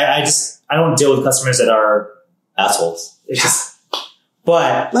part, I don't deal with customers that are assholes. It's just,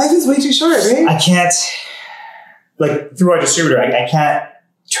 but life is way too short, right? I can't, like, through our distributor, I can't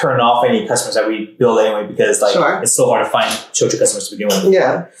turn off any customers that we build anyway because, like, it's so hard to find shochu customers to begin with.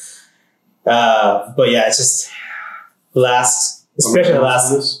 Yeah. But yeah, it's just, especially the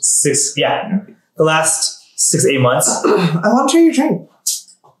last 6-8 months. I want to try your drink.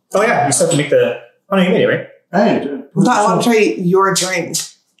 Oh yeah, you still have to make you made it, right? Hey, No, I want to try your drink.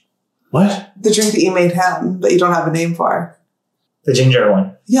 What? The drink that you made him, that you don't have a name for. The ginger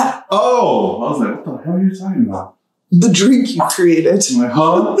one. Yeah. Oh, I was like, what the hell are you talking about? The drink you created. I'm like,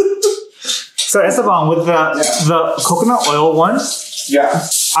 huh? So Esteban, with the coconut oil one,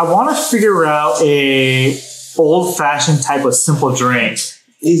 I want to figure out a old-fashioned type of simple drink.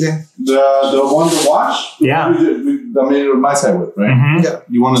 Easy. The one to wash? Yeah. I made it my side with, right? Mm-hmm. Yeah.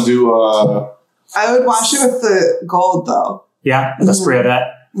 You want to do I would wash it with the gold, though. Yeah, the spray of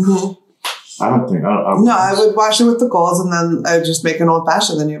that. Mm-hmm. I don't think. No, I would wash it with the golds and then I would just make an old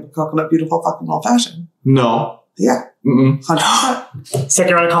fashioned. Then you have a coconut, beautiful fucking old fashioned. No. Yeah. 100%.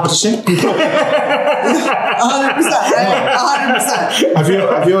 Second round of competition. 100%. I feel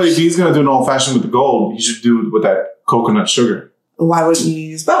like if he's gonna do an old fashioned with the gold, he should do it with that coconut sugar. Why wouldn't you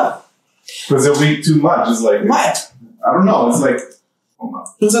use both? Because it'll be too much. It's like What? I don't know. It's like hold on.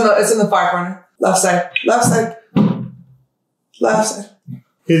 It's in the far corner. Left side. Left side. Left side.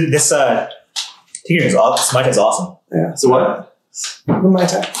 Dude, this tigger is awesome. This Mai Tai's awesome. Yeah. So what? The Mai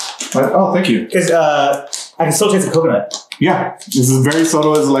Tai. Oh, thank you. Because I can still taste the coconut. Yeah, this is very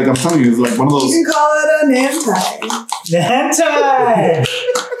subtle. It's like I'm telling you, it's like one of those. You can call it a Nantai. Nantai!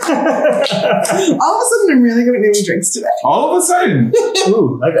 All of a sudden, I'm really good at naming drinks today. All of a sudden.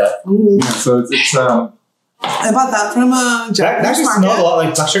 Ooh, like that. Yeah, so it's I bought that from That Jack actually Market. smells a lot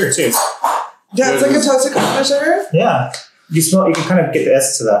like black sugar too. Yeah, it's like a toasted coconut sugar. Yeah. You smell. You can kind of get the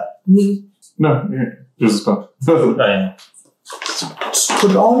essence of that. no. Here, here's a spoon. Oh, yeah.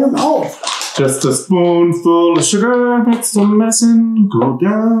 Put it all in your mouth. Just a spoonful of sugar makes the medicine go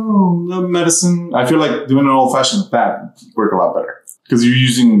down the medicine. I feel like doing an old fashioned with that would work a lot better because you're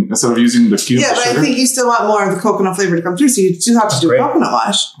using instead of using the cube. Yeah, but sugar, I think you still want more of the coconut flavor to come through, so you do have to do a Great. coconut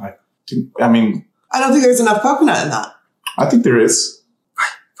wash. I mean, I don't think there's enough coconut in that. I think there is.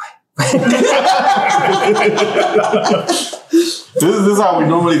 This is how we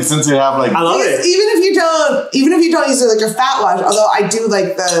normally since we have like I love Because it. even if you don't use it like a fat wash, although I do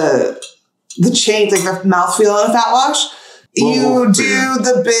like the change, like the mouthfeel of a fat wash. You do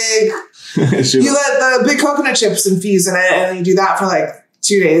the big, you let the big coconut chips infuse in it, and you do that for like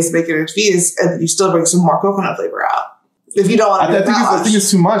 2 days, make it infuse, and then you still bring some more coconut flavor out. If you don't want to do a fat I wash. think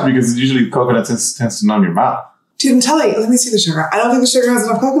it's too much because usually coconut tends to numb your mouth. Dude, I'm telling you, let me see the sugar. I don't think the sugar has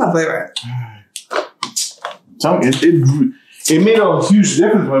enough coconut flavor. Tell me, it made a huge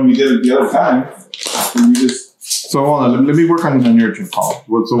difference when we did it the other time. And we so hold on, let me work on your drink, Paul.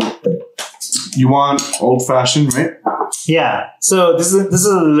 So you want old fashioned, right? Yeah. So this is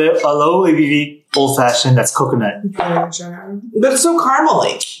a low ABV old fashioned that's coconut. But it's so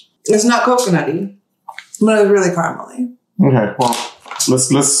caramely. It's not coconutty, but it's really caramely. Okay, well let's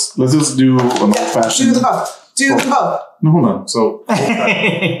just do an old fashioned. Do the both. Do the both. No, hold on. So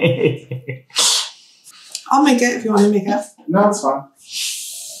I'll make it if you want to make it. no, it's fine.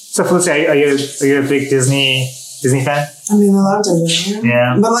 So Felicia, are you a big Disney fan? I mean, I love Disney.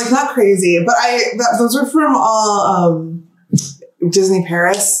 Yeah. But like not crazy. But those are from all Disney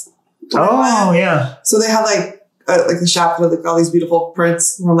Paris. Oh yeah. So they have like the shop with like all these beautiful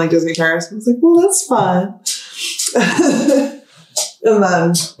prints from like Disney Paris. I was like, well, that's fun. And then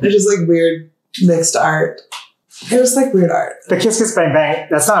it's just like weird mixed art. It was like weird art. The Kiss Kiss Bang Bang.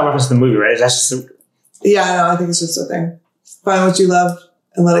 That's not a reference to the movie, right? That's just Yeah, I know. I think it's just a thing. Find what you love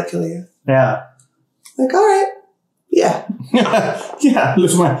and let it kill you. yeah. Like, all right. Yeah. Yeah,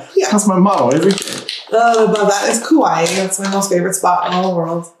 that's my motto every day. Above that is Kauai. That's my most favorite spot in all the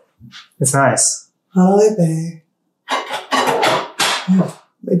world. It's nice. Honolulu Bay.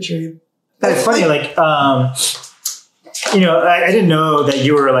 My dream. But it's funny, like, I didn't know that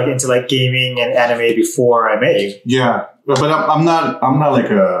you were like into like gaming and anime before I met you. Yeah, but I'm not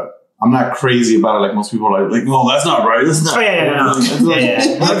crazy about it like most people are like, no, that's not right. That's not. Oh yeah.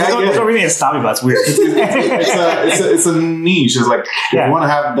 There's no reason to stop me, but it's weird. It's a niche. It's like if you want to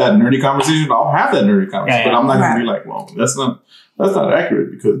have that nerdy conversation, I'll have that nerdy conversation. But I'm not gonna be like, well, that's not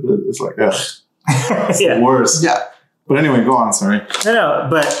accurate because it's like it's the worst. Yeah. But anyway, go on. Sorry. No,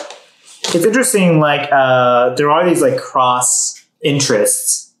 but it's interesting. Like there are these like cross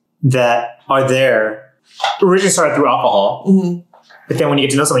interests that are there. Originally started through alcohol. Mm-hmm. But then when you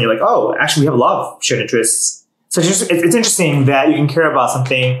get to know someone, you're like, oh, actually, we have a lot of shared interests. So it's interesting that you can care about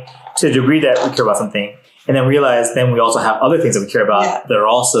something to the degree that we care about something, and then realize then we also have other things that we care about that are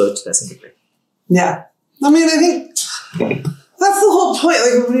also to that same degree. Yeah. I mean, I think that's the whole point.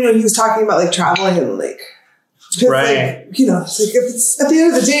 Like, he was talking about like traveling and like, right. Like, it's like if it's at the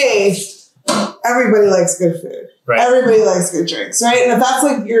end of the day, everybody likes good food. Right. Everybody likes good drinks, right? And if that's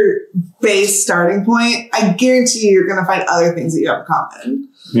like your base starting point, I guarantee you're going to find other things that you have in common.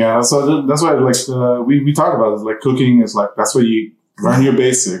 Yeah, so that's why like we talk about it. Like cooking is like that's where you learn your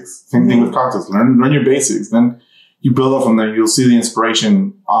basics. Same thing with cocktails. Learn your basics. Then you build up from there. You'll see the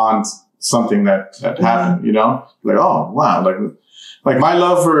inspiration on something that happened. You know, like oh wow, like my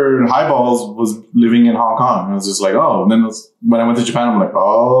love for highballs was living in Hong Kong. I was just like oh. And then when I went to Japan, I'm like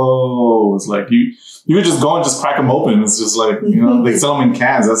oh, it's like you would just go and just crack them open. It's just like they sell them in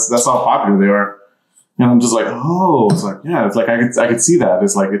cans. That's how popular they are. And I'm just like, oh, it's like, yeah, it's like, I could see that.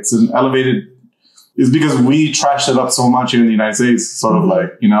 It's like, it's an elevated, it's because we trashed it up so much here in the United States, sort of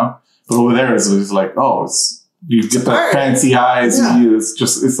like, but over there it's like, oh, you get the fancy eyes. Yeah.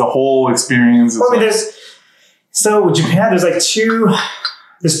 It's the whole experience. Well, I mean, so Japan, there's like two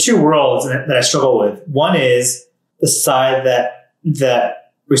there's two worlds that I struggle with. One is the side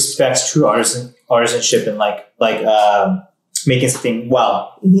that respects true artisanship and making something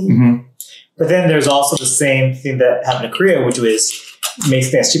well. Mm-hmm. But then there's also the same thing that happened in Korea, which was make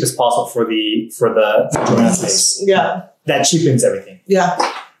things as cheap as possible for the space. Yeah. That cheapens everything. Yeah.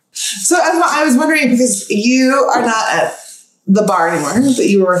 So I was wondering, because you are not at the bar anymore that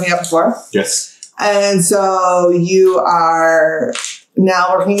you were working at before. Yes. And so you are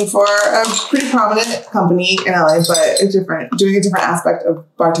now working for a pretty prominent company in LA, but doing a different aspect of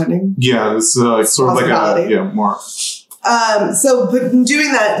bartending. Yeah, it's sort of like more. But in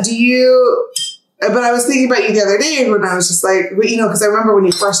doing that, but I was thinking about you the other day when I was just like, because I remember when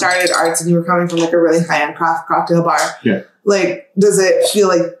you first started arts and you were coming from like a really high-end craft cocktail bar. Yeah. Like, does it feel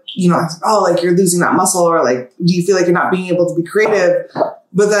like, like you're losing that muscle, or like, do you feel like you're not being able to be creative?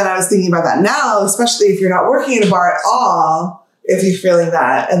 But then I was thinking about that now, especially if you're not working in a bar at all, if you're feeling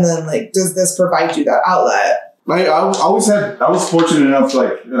that, and then like, does this provide you that outlet? I was fortunate enough,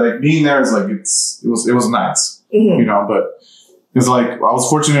 like being there is like, it was nice, but it's like, I was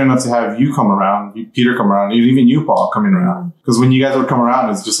fortunate enough to have you come around, Peter come around, even you, Paul, coming around. Because when you guys would come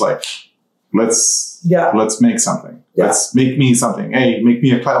around, it's just like, let's make something. Yeah. Let's make me something. Hey, make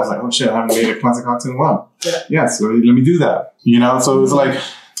me a class. I was like, oh shit, I haven't made a classic cocktail in a while. Yeah. Yes, let me do that. So it was like,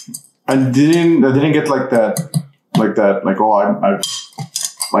 I didn't get like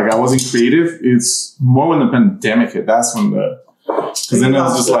I wasn't creative. It's more when the pandemic hit. That's when because then it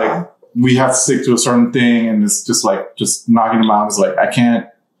was just like, we have to stick to a certain thing, and it's just like, just knocking them out. It's like, I can't,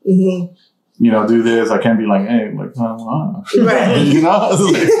 do this. I can't be like, hey, like, right.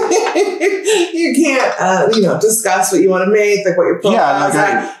 You can't, discuss what you want to make, like what your profile is,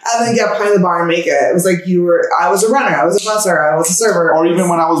 and then get behind the bar and make it. It was like I was a runner, I was a busser, I was a server. Or even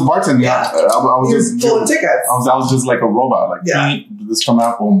when I was bartending, I was just pulling tickets. I was just like a robot, like, this come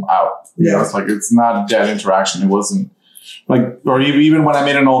out, boom, out. It's like, it's not that interaction. It wasn't like, or even when I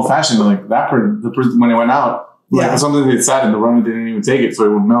made an old fashioned, like the person when it went out, like something they said and the runner didn't even take it, so it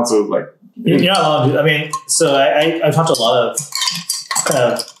would melt. So it was like, you're not allowed to. I mean, so I've talked to a lot of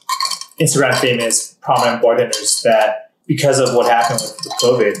kind of Instagram famous prominent bartenders that because of what happened with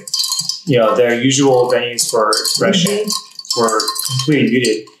COVID, their usual venues for expression were completely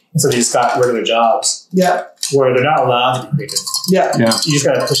muted, and so they just got regular jobs. Yeah. Where they're not allowed to be creative. Yeah. You just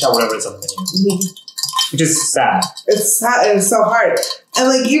gotta push out whatever is on the menu. Which is sad. It's sad and it's so hard. And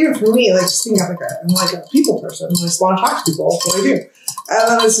like, even for me, like, just being I'm like a people person. I just want to talk to people. That's what I do. And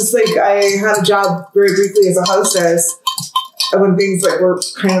then it's just like, I had a job very briefly as a hostess when things like were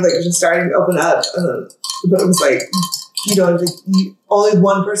kind of like just starting to open up. But it was like, only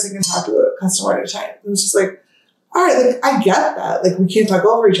one person can talk to a customer at a time. And it's just like, all right, like, I get that. Like, we can't talk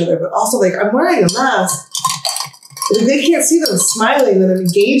over each other, but also like, I'm wearing a mask. If they can't see that I'm smiling, that I'm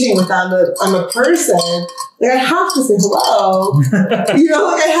engaging with them, that I'm a person, like, I have to say hello. I have to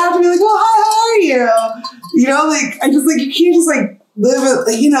be like, oh, hi, how are you? Like, I just, like, you can't just, like, live it,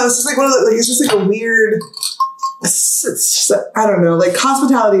 like, it's just, like, one of the, like, it's just, like, a weird, it's just, I don't know, like,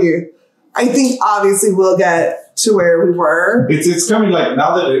 hospitality, I think, obviously, will get to where we were. It's coming, like,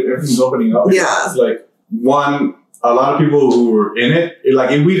 now that everything's opening up, it's, like, a lot of people who were in it,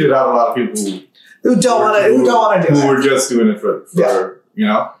 it weeded out a lot of people who don't want to do it. Who were just doing it for doing it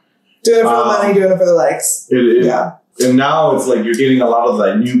for the money, doing it for the likes. And now it's like you're getting a lot of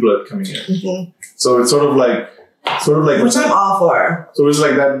that new blood coming in. Mm-hmm. So it's sort of like which I'm all for. So it's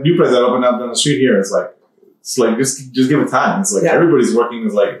like that new place that opened up down the street here. It's like just give it time. It's like everybody's working.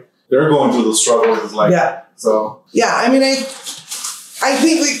 It's like they're going through the struggles. It's like so. Yeah, I mean, I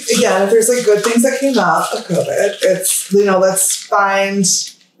think, like, again, if there's like good things that came out of COVID, it's let's find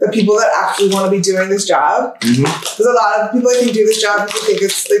the people that actually want to be doing this job. Because a lot of people, I think, do this job because they think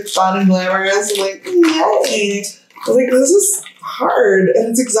it's like fun and glamorous and like, yay. But like, this is hard and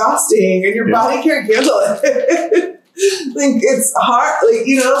it's exhausting and your body can't handle it. Like, it's hard, like,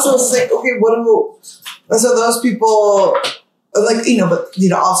 so it's like, okay, so those people, like, but,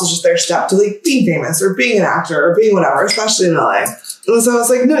 also just their step to like being famous or being an actor or being whatever, especially in LA. And so it's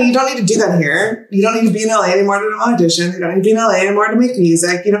like, no, you don't need to do that here. You don't need to be in LA anymore to audition. You don't need to be in LA anymore to make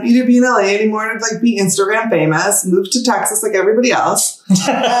music. You don't need to be in LA anymore to like be Instagram famous. Move to Texas like everybody else.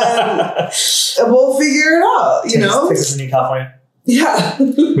 And we'll figure it out, Texas and California. Yeah.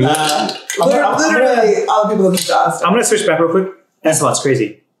 Literally, all the people that moved to Austin. I'm going to switch back real quick. That's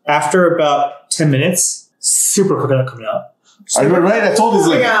crazy. After about 10 minutes, super coconut coming out. I told you,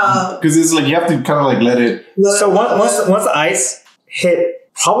 because it's like you have to kind of like let it. So once the ice hit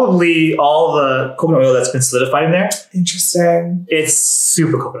probably all the coconut oil that's been solidified in there. Interesting. It's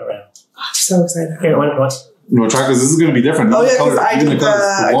super coconut right now. I'm so excited. Here, what? You want to try? Because this is going to be different. Oh, yeah, Color- because I even did the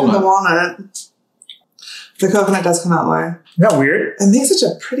color is the walnut. The coconut does come out more. Isn't that weird? It makes such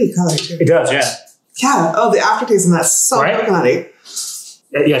a pretty color, too. It does, yeah. Yeah. Oh, the aftertaste in that's so Right? coconutty.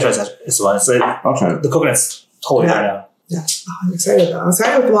 Yeah, try this one. It's like, I'll try it. the coconut's totally Yeah. right now. Yeah. Oh, I'm excited, though. I'm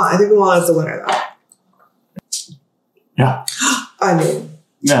excited with the walnut. I think the walnut's the winner, though. Yeah. I mean,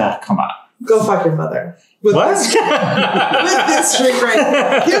 Nah, come on. go fuck your mother. With What? This, with this drink right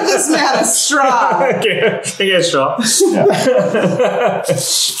now. Give this man a straw. Okay, can you get a straw? Yeah.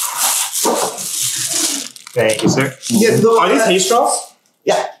 Thank you, sir. Yeah, the Are these walnut- hay straws?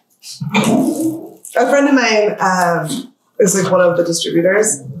 Yeah. A friend of mine is like one of the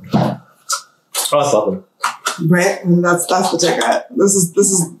distributors. Oh, that's lovely. Right? And that's the ticket. This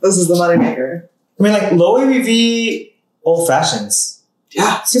is the moneymaker. I mean, like, low ABV old fashions.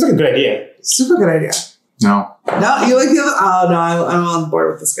 Yeah. Seems like a good idea. Super good idea. No. No, you like the other? Oh no, I'm on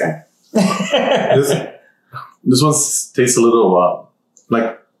board with this guy. This one tastes a little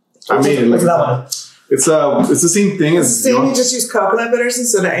like I made it like What's that one? it's the same thing as Same, you just use coconut bitters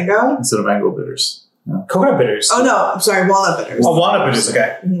instead of mango. instead of mango bitters. Yeah. Coconut bitters. Oh no, I'm sorry, walnut bitters. Oh, walnut bitters,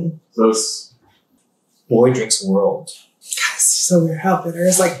 okay. Mhm. So it's Boy Drinks World. God, it's so weird how bitter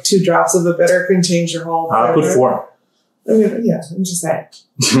is like 2 drops of a bitter can change your whole. I put flavor. 4. I mean, yeah, I'm just saying.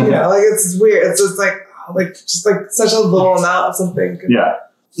 You know, like it's weird. It's just like just like such a little amount of something. yeah.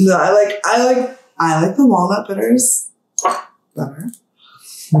 No, I like the walnut bitters better.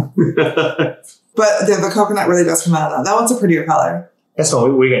 But the coconut really does come out of that. That one's a prettier color. That's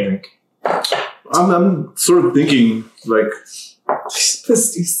what we're going to drink. I'm sort of thinking like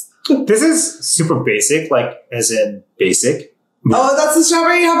Pasties. This is super basic, like, as in basic. Oh, that's the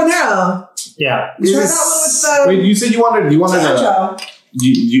strawberry habanero. Yeah. Try that one with wait, you said you wanted Sancho.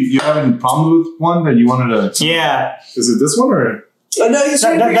 you have any problem with one that you wanted to Yeah. is it this one or Oh no, he's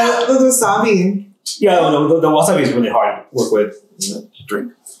trying to bring out the wasabi. Yeah, the wasabi is really hard to work with.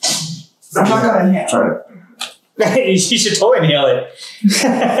 drink? I'm not gonna inhale. Try it. You should totally inhale it. You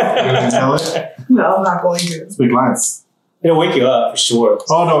gonna tell it? No, I'm not going to. It's big lines. It'll wake you up for sure.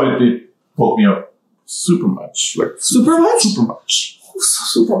 Oh no, it woke me up super much. Like Super much? super much.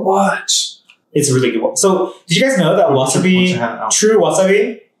 Super much. It's a really good one. So, did you guys know that Put your wasabi, hand out. true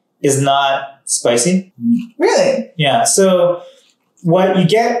wasabi, is not spicy? Really? Yeah. So, what you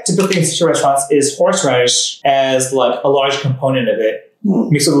get typically in sushi restaurants is horseradish as like a large component of it.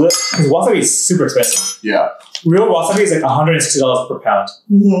 Mixed with because wasabi is super expensive. Yeah. Real wasabi is like $160 per pound.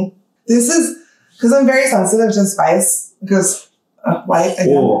 Mm-hmm. This is because I'm very sensitive to spice because white again.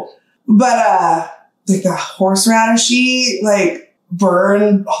 Ooh. But like the horseradishy, like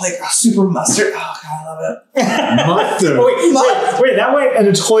burn, like a super mustard. Oh god, I love it. Mustard. Oh, wait, that went in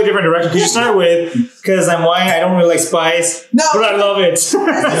a totally different direction. Because you started with, because I'm white, I don't really like spice, No, but I love it.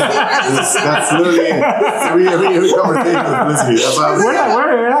 That's literally every conversation with Lizzie. That's how Where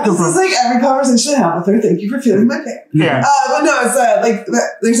did that come this is from? like every conversation I have with her. Thank you for feeling my pain. Yeah. But no, it's like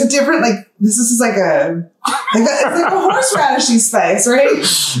there's a different like this is like it's like a horseradishy spice, right?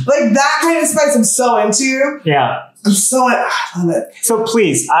 Like that kind of spice I'm so into. Yeah. I love it. So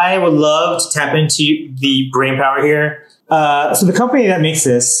please, I would love to tap into the brain power here. So the company that makes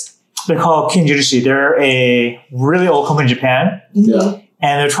this, they're called Kinjirishi. They're a really old company in Japan. Yeah.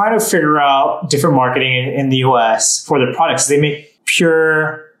 And they're trying to figure out different marketing in the US for their products. They make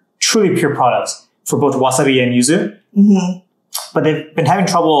truly pure products for both wasabi and yuzu. Mm-hmm. But they've been having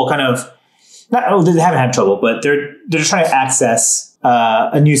trouble they haven't had trouble, but they're just trying to access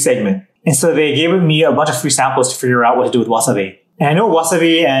a new segment. And so they gave me a bunch of free samples to figure out what to do with wasabi. And I know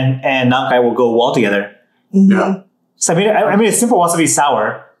wasabi and nankai will go well together. Mm-hmm. Yeah. So I mean, a simple wasabi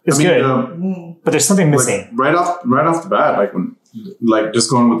sour is good, but there's something missing. Like right off the bat, like just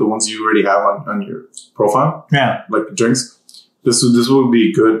going with the ones you already have on your profile, Yeah. like the drinks. This would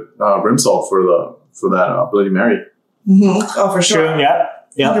be good rim salt for that Bloody Mary. Mm-hmm. Oh, for sure. True. Yeah.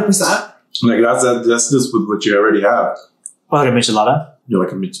 Yeah. 100%. Like that's just with what you already have. Like a michelada. You're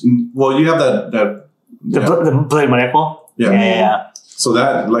like well, you have that The Bloody Marepo. yeah. Yeah. So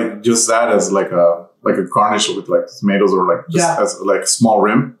that like just that as like a garnish with like tomatoes or like just as like a small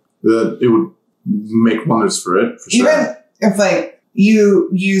rim, it would make wonders for it for sure. Even if like you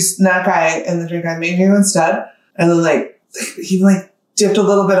use nankai in the drink I made you instead, and then like he like dipped a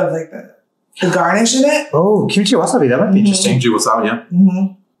little bit of like the garnish in it. Oh, kimchi wasabi. That might be interesting. Kimchi wasabi, yeah.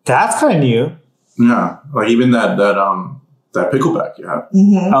 Mm-hmm. That's kind of new. Yeah, like even that pickleback you have,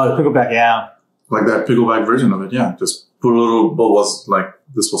 Mm-hmm. Oh, the pickleback. Yeah. like that pickleback version of it. Yeah, just put a little, but was like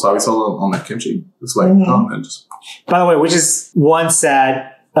this wasabi sauce on that kimchi. It's like, and just. By the way, which is one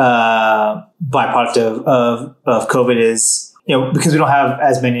sad byproduct of COVID is, because we don't have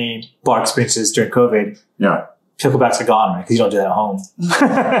as many bar experiences during COVID. Yeah. Picklebacks are gone, right? Because you don't do that at home.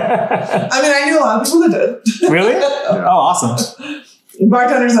 I mean, I knew a lot of people that did. Really? Oh, awesome.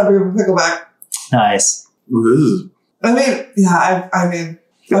 Bartenders have a pickleback. Nice. Ooh, this is. I mean, yeah, I mean,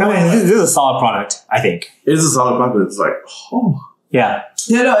 this is a solid product, I think. It is a solid product, but it's like, oh. Yeah.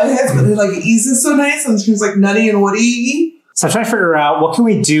 yeah, no, it hits, but it like eases so nice and it's like nutty and woody. So I'm trying to figure out what can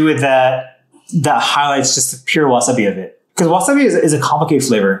we do with that highlights just the pure wasabi of it. Because wasabi is a complicated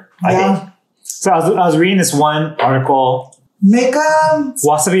flavor, I think. So I was reading this one article. Make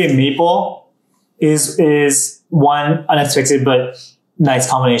Wasabi and maple is one unexpected but nice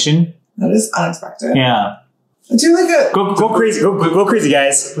combination. that is unexpected. Yeah. I do like it. Go crazy. Go crazy,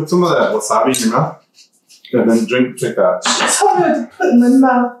 guys. Put some of that wasabi in your mouth. And then drink that. Tell me what to put in my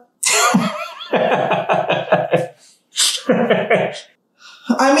mouth.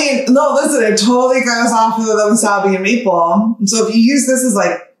 I mean, no, listen, it totally goes off of the wasabi and maple. So if you use this as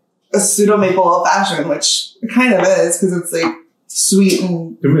like a pseudo maple old fashioned, which it kind of is because it's like sweet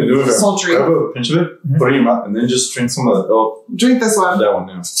and sultry. Have a pinch of it, put it in your mouth, and then just drink some of that. Oh, drink this one. that one,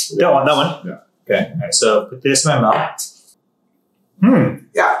 yeah. That one. Yeah. Okay. All right. So put this in my mouth.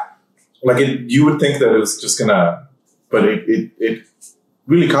 Yeah. Like you would think that it was just gonna, but it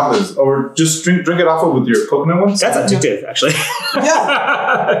really complements. Or just drink it off of with your coconut ones. That's addictive, actually. Yeah.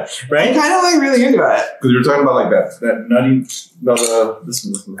 I'm Right? kind of like really into it. Because you were talking about like that nutty, this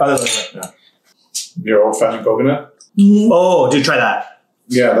one. Yeah. Your old fashioned coconut. Mm-hmm. Oh, dude, try that.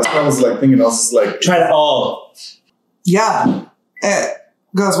 Yeah, that's what I was like thinking. I was just like, Try that. Oh. Yeah. It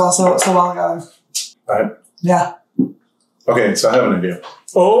goes well so well together. Alright. Yeah. Okay, so I have an idea.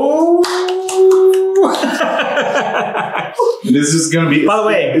 Oh. This is gonna be. By the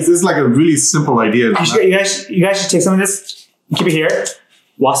way, this is like a really simple idea. you guys should take some of this. Keep it here.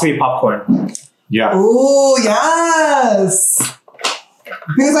 Wasabi popcorn. Yeah. Oh yes.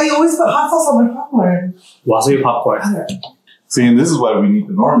 Because I always put hot sauce on my popcorn. Wasabi popcorn. See, and this is why we need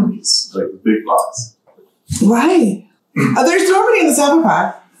the Normandies, like the big blocks. Right. There's Normandy in the sample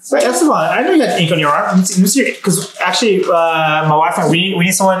pack. Wait, Esteban, I know you got ink on your arm. Because actually, my wife and we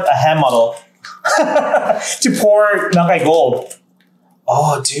need someone, a hand model, to pour Nankai Gold.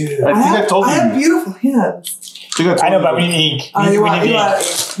 Oh, dude. I think I told you. I have beautiful hands. I know, but we need ink. Oh, you want ink.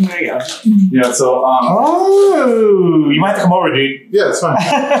 there you go. Yeah, so Oh, you might have to come over, dude. yeah, it's fine.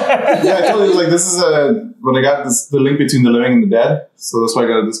 Yeah, I told you like this is when I got the link between the living and the dead. So that's why I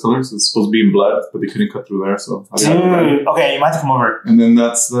got it this color. So it's supposed to be in blood, but they couldn't cut through there. So I got it red. Dude, okay, you might have to come over. And then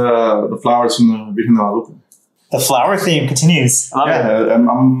that's the flowers from the Virgen de Guadalupe. The flower theme continues. I love it. Yeah,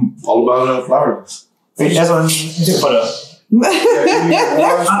 I'm all about flowers. Wait, that's one. Take a photo.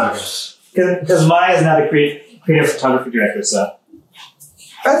 Because Maya is now the creative photography director, so.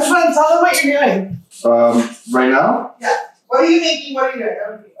 That's fun. Tell them what you're doing. Right now, Yeah. What are you making? What are you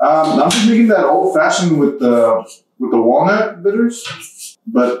doing? I'm just making that old fashioned with the walnut bitters,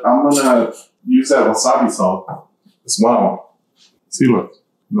 but I'm gonna use that wasabi salt as well. See, look,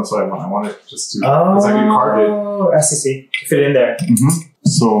 that's what I want. I want it just to. It's like you carved it. Oh, SCC. Fit it in there.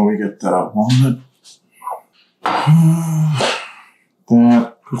 So we get the walnut,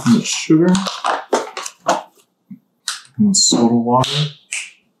 that coconut sugar, and soda water.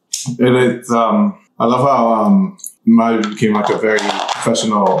 I love how Maya became like a very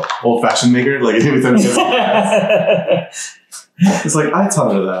professional, old-fashioned maker. Like every time she gets it's like I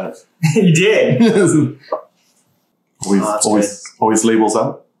taught her that. You did. always labels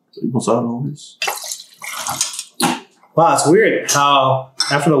out. Labels out always. Wow, it's weird how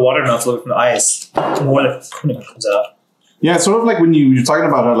after the water melts away from the ice, more of the coconut comes out. Yeah, it's sort of like when you're talking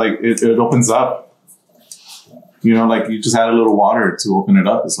about how like it opens up. You know, like you just add a little water to open it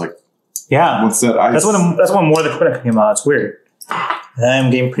up. It's like Yeah, once that ice. that's when more of the coconut came out. It's weird. And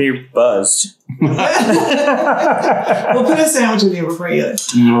I'm getting pretty buzzed. We'll put a sandwich in you before you leave.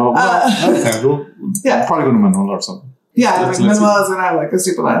 No, we'll Yeah. probably go to Manila or something. Yeah, Let's Manuel is gonna have like a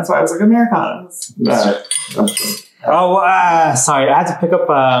super line, so I was like Americanos. Oh, sorry. I had to pick up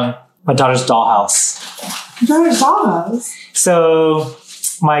my daughter's dollhouse. Your daughter saw us. So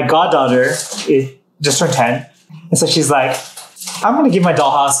my goddaughter just turned 10. And so she's like, I'm going to give my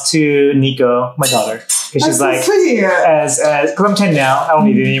dollhouse to Nico, my daughter. Because she's like, because I'm 10 now, I don't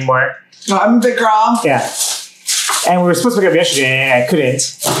need it anymore. No, I'm a big girl. Yeah. And we were supposed to pick up yesterday, and I couldn't.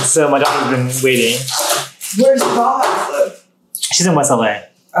 So my daughter's been waiting. Where's the dollhouse live? She's in West LA.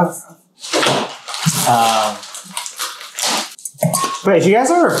 But if you guys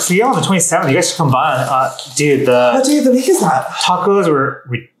are free on the 27th, you guys should come by. Dude, What day of the week is that? tacos were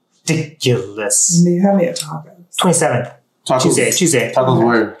ridiculous. You have me at tacos. 27th. Tacos. Tuesday. Tacos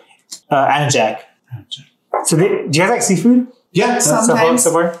where? Anna Jack. So do you guys like seafood? Yeah. Sometimes.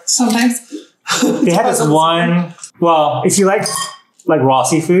 So far? Sometimes. They had this one. Well, if you like raw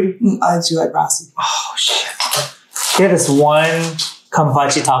seafood, I do like Rossi. oh shit! They had this one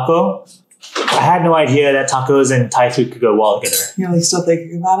kampachi taco. I had no idea that tacos and Thai food could go well together. You're like still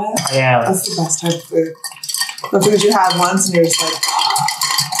thinking about it? I am. That's the best type of food. The food you had once and you're just like,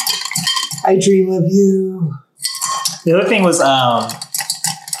 I dream of you. The other thing was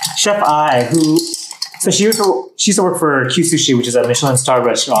Chef I, who she used to work for Q Sushi, which is a Michelin star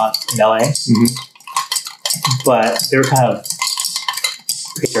restaurant in LA. Mm-hmm. But they were kind of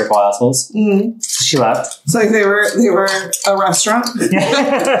patriarchal assholes. Mm-hmm. So she left. It's like they were a restaurant,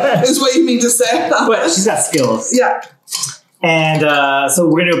 is what you mean to say. But she's got skills. Yeah. And so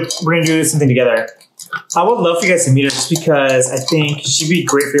we're gonna do something together. I would love for you guys to meet her just because I think she'd be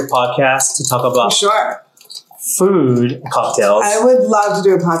great for your podcast to talk For about sure. food and cocktails. I would love to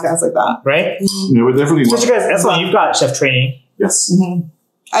do a podcast like that. Right? Yeah, we're definitely Especially because that's why you've got chef training. Yes. Mm-hmm.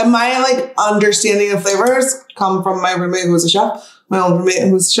 And my like understanding of flavors come from my roommate who was a chef. My old roommate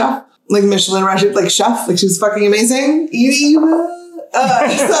who was a chef. Like Michelin restaurant, like chef. Like she's fucking amazing. I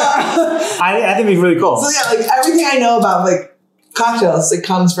think it'd be really cool. So yeah, like everything I know about like cocktails, it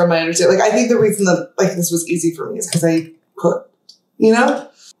comes from my understanding. Like I think the reason that like this was easy for me is because I cooked. You know,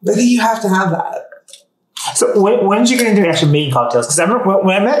 I think you have to have that. So when did you get into actually making cocktails? Because I remember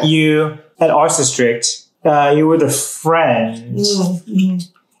when I met you at Arts District, you were the friend, Mm-hmm.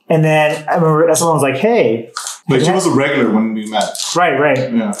 and then I remember someone was like, "Hey." Like she was a regular when we met. Right.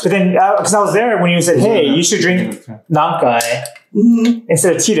 Yeah. But then, because I was there when you said, "Hey, you should drink Nankai Mm-hmm.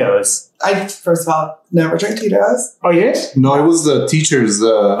 instead of Tito's." I first of all never drank Tito's. Oh, you did? No, it was the teachers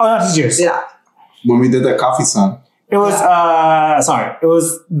Oh, not Tito's. Yeah. when we did that coffee sun. It was. Sorry, it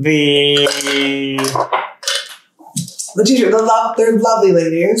was the. The teacher, they're lovely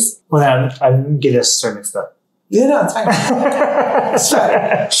ladies. Well, then I'm getting this story mixed up. Yeah, no, it's fine. It's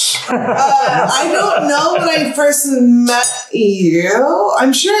fine. I don't know when I first met you.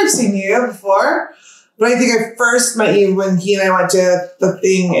 I'm sure I've seen you before, but I think I first met you when he and I went to the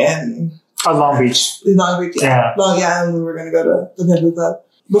thing in Long Beach. Long Beach. Yeah. Well, yeah, and we were going to go to the Bamboo Club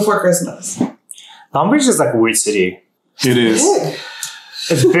before Christmas. Long Beach is like a weird city. It is. Big.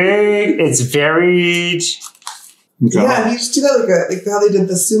 It's big. It's varied. Okay. Yeah, you just do that like how they did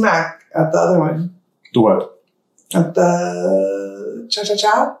the sumac at the other one. The what? At the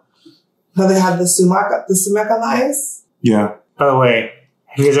Cha-Cha-Cha. How they had the sumac on the ice. Yeah. By the way,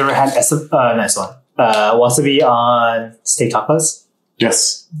 have you guys ever had wasabi on steak tapas?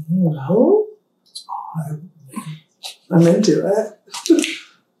 Yes. No. I'm into it.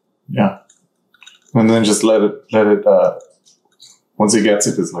 Yeah. And then just let it once it gets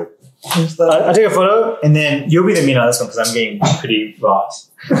it, it's like I'll take a photo and then you'll be the mean on this one because I'm getting pretty raw.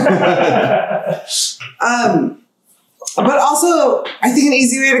 But also, I think an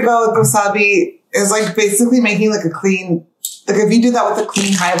easy way to go with wasabi is like basically making like a clean, like if you do that with a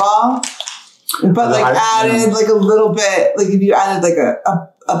clean highball, but like added like a little bit, like if you added like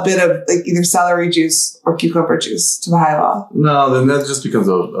a bit of like either celery juice or cucumber juice to the highball. no, then that just becomes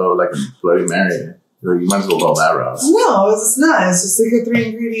like a Bloody Mary. Like, you might as well go that route. No, it's not. It's just like a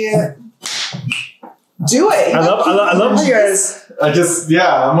 3-ingredient. Do it. I love you guys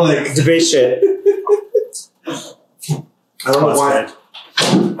I'm like, debate shit. I don't know why.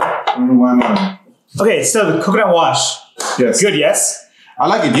 I don't know why I'm on. Okay, so the coconut wash. Yes. Good, yes. I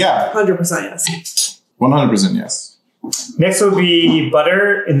like it, yeah. 100% yes. 100% yes. Next would be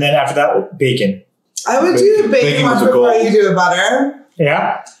butter, and then after that, bacon. I would do Bacon bacon with much the before gold. you do a butter.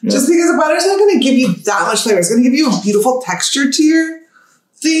 Yeah? Just because the butter's not going to give you that much flavor. It's going to give you a beautiful texture to your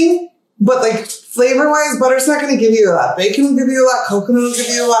thing. But like flavor-wise, butter's not going to give you a lot. Bacon will give you a lot. Coconut will give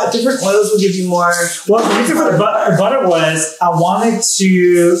you a lot. Different oils will give you more. Well, the reason for the butter was I wanted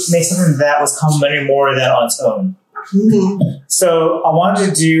to make something that was complementary more than on its own. Mm-hmm. So I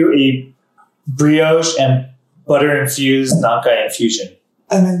wanted to do a brioche and butter-infused Nankai infusion.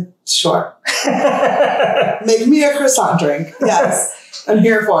 I mean, sure. Make me a croissant drink. Yes. I'm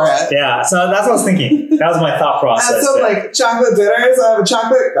here for it. Yeah, so that's what I was thinking. That was my thought process. And so like chocolate bitters. I have a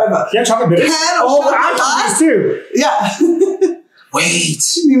chocolate. Yeah, chocolate bitters. Pan of I have too. Yeah. Wait.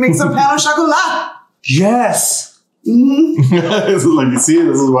 You make some pan au chocolat. Yes. Mm-hmm. It's like, you see,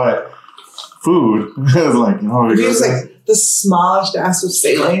 this is why food is like, oh, You use like the smallest ass of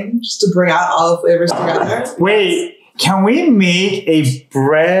saline just to bring out all the flavors together. Wait, can we make a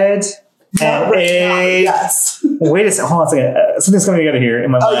bread and a... Yes. Wait a second. Hold on a second. Something's coming together here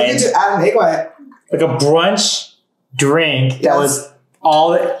in my Oh, you mind. get to add an egg white. Like a brunch drink that Yes. was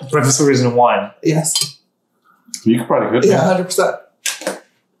all the breakfast flavors in one. Yes. you could probably could. Yeah, 100%.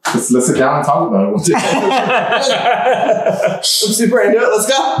 let's sit down and talk about it one day. I'm super into it. Let's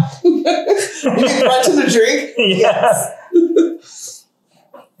go. You can crunch in the drink. Yes.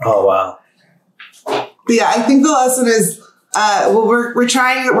 Oh wow. But yeah, I think the lesson is, we're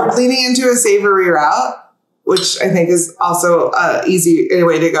leaning into a savory route, which I think is also easy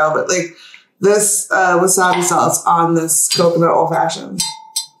way to go. But like this wasabi sauce on this coconut old fashioned,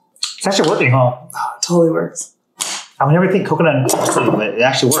 It's actually working, huh? oh, it totally works. I would never think coconut, but it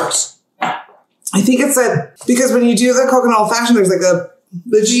actually works. I think it's because when you do the coconut old fashioned, there's like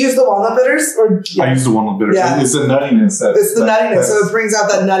did you use the walnut bitters or? I use the walnut bitter. Yeah. It's the nuttiness. It's the nuttiness, so it brings out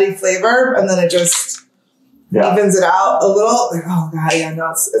that nutty flavor, and then it just evens it out a little. Like, oh god, yeah,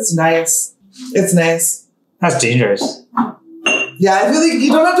 no, it's nice. It's nice. That's dangerous. Yeah, I feel like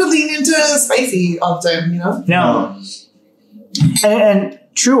you don't have to lean into spicy all the time, you know? No. And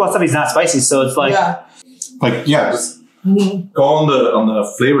true wasabi is not spicy, so it's like just go on the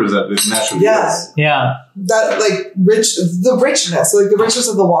flavors that it naturally is. yeah. That like the richness, like the richness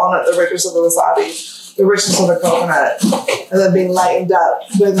of the walnut, the richness of the wasabi, the richness of the coconut, and then being lightened up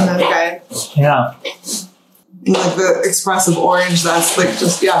with the nankai. Yeah. And like the expressive orange that's like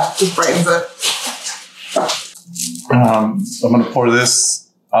just brightens it. I'm gonna pour this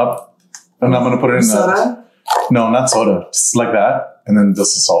up, and I'm gonna put it in Soda? No, not soda, just like that, and then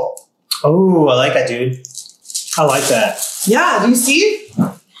just the salt. Oh, I like that, dude. I like that. Yeah, do you see?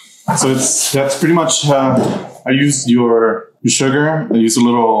 So that's pretty much. I used your sugar. I used a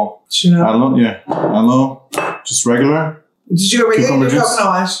little aloe, just regular. Did you go regular Cucumber juice? coconut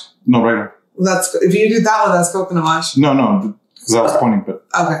wash? No, regular. Well, that's if you do that one, that's coconut wash. No, because I was pointing, but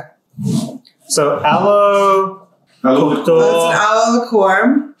Okay. So aloe, aloe, That's an aloe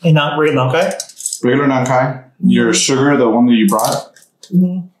liqueur. and not regular nankai. regular nankai. Your sugar, the one that you brought.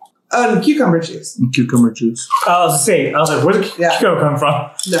 Mm-hmm. Oh, and cucumber juice. And cucumber juice. I was like, where'd the cucumber come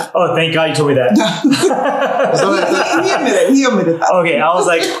from? Yeah. Oh, thank God you told me that. He omitted that. Okay, I was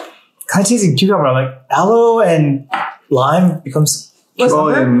like, kind of tasting cucumber. I'm like, aloe and lime becomes. Yeah.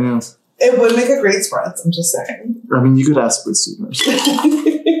 It would make a great spread. I'm just saying. I mean, you could ask for sweeteners.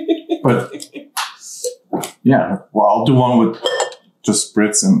 But, yeah. Well, I'll do one with just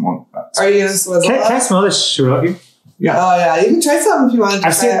spritz and one. Are you gonna swizzle Can I it? smell this sugar lucky? Yeah. Oh yeah, you can try some if you want to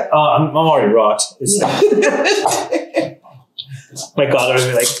I've try seen. it. I'm already rocked. It's my goddaughters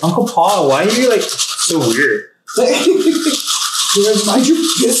be like, Uncle Paul, why are you like so weird? You're like, mind your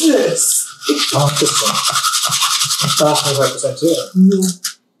business. Oh, this one. 25% too. Mm-hmm.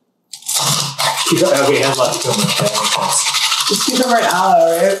 Okay, has a lot of cucumber. Okay, that makes sense. Just cucumber and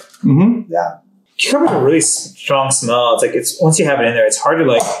aloe, right? Mm-hmm. Yeah. Cucumber has a really strong smell. It's like once you have it in there, it's hard to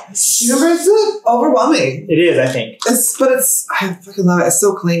like. Cucumber is overwhelming. It is, I think. I fucking love it. It's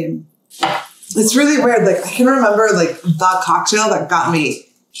so clean. It's really weird. Like I can remember like the cocktail that got me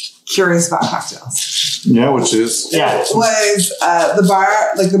curious about cocktails. Yeah, which is. Yeah. Was the bar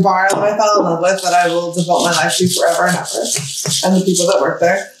that I fell in love with that I will devote my life to forever and ever, and the people that work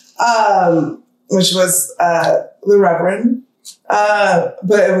there, which was the Reverend. But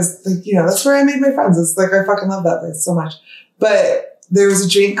it was like, that's where I made my friends. It's like I fucking love that place so much. But there was a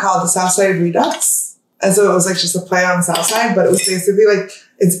drink called the Southside Redux, and so it was like just a play on Southside, but it was basically like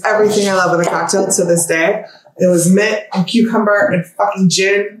it's everything I love in a cocktail to this day. It was mint and cucumber and fucking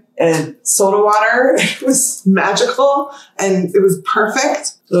gin and soda water. It was magical and it was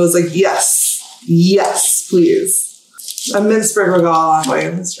perfect. It was like, yes, please. A mint sprig will go a long way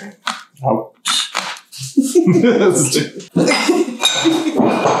in this drink. Oh.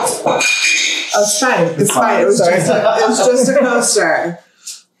 Oh, it's fine. It's fine. It was just a coaster.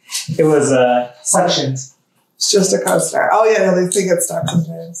 It was sections. It's just a coaster. Oh yeah, no, they think it's stuck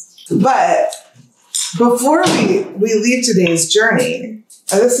sometimes. But before we leave today's journey,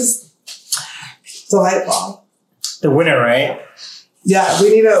 this is delightful. The winner, right? Yeah, we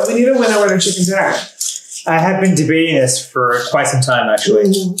need a winner chicken dinner. I have been debating this for quite some time,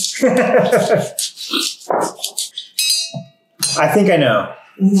 actually. I think I know.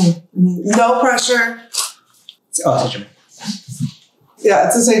 No pressure. Oh, Saint Germain. Yeah,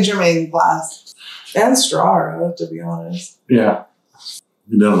 it's a Saint Germain glass and straw, to be honest. Yeah.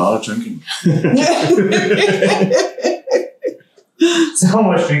 You did a lot of drinking. So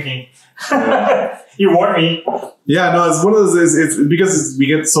much drinking. You warned me. Yeah, no, it's one of those. It's because we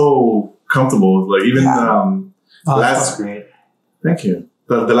get so comfortable. Like even That's great. Thank you.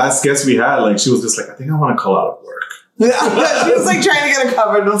 The last guest we had, like she was just like, I think I want to call out of work. Yeah, she was like trying to get it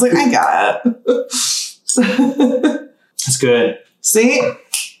covered, and I was like, I got it. That's good. See,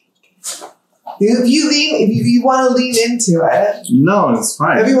 if you want to lean into it, No, it's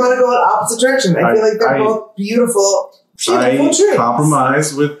fine. if you want to go in opposite direction, I feel like they're both beautiful Beautiful drinks.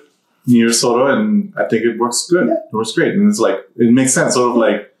 compromise with near soda, and I think it works good. Yeah. It works great, and it's like it makes sense. Sort of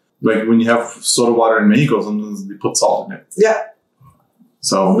like when you have soda water in Mexico, sometimes they put salt in it. Yeah.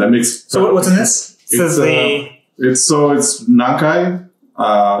 So that makes. So what's in this? It's it's Nankai,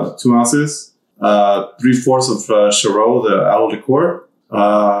 2 ounces, 3/4 of Chirot, the apple liqueur.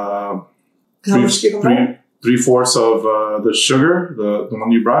 How much cucumber? 3/4 of the sugar, the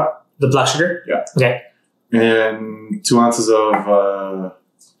one you brought, The black sugar? Yeah. Okay. and 2 ounces of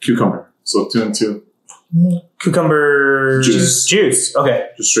cucumber. So 2 and 2, Cucumber Juice. Okay.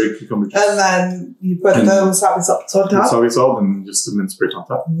 just straight cucumber juice. And then you put And- the wasabi salt on top. Wasabi salt and just the mint spirit on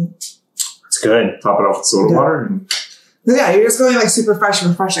top. That's good. Top it off with soda Yeah. water. And Yeah, you're just going like super fresh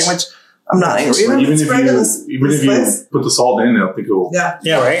and refreshing, which I'm not angry. like, even it's if great in this you place. put the salt in, I think it will. Yeah.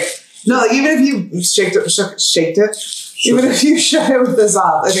 Yeah, right? No, like even if you shaked it, even if you shook it with the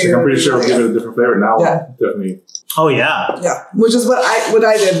salt, I think Like, it I'm would pretty be sure it'll really give good. it a different flavor. Now, Yeah. definitely. Oh, yeah. Yeah, which is what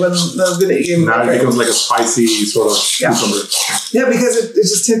I did when the video game. Now it becomes like a spicy sort of Yeah. cucumber. Yeah, because it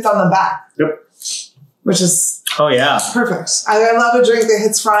just hits on the back. Yep. Which is Oh, yeah. perfect. I love a drink that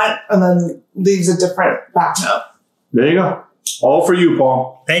hits front and then leaves a different back note. There you go. All for you,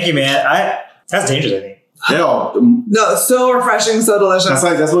 Paul. Thank you, man. That's dangerous, I think. Yeah, No, it's so refreshing, so delicious.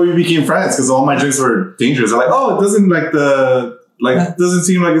 that's why we became friends, because all my drinks were dangerous. I'm like, oh, it doesn't it doesn't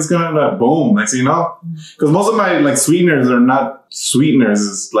seem like it's gonna boom. Like, so, you know, because most of my like sweeteners are not sweeteners.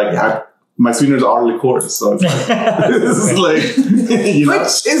 It's like Yeah. my sweeteners are liqueurs. So it's like, this is like, you know,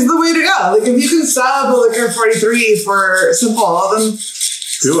 Which is the way to go. Like, if you can sub a liquor 43 for simple, then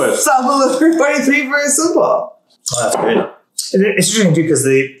do it. sub a liquor 43 for simple. Oh, that's good. It's interesting too because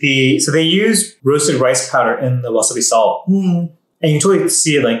they use roasted rice powder in the wasabi salt, Mm-hmm. and you totally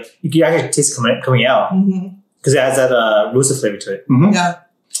see it, like you can actually taste it coming out Mm-hmm. because it has that roasted flavor to it. Mhm. Yeah.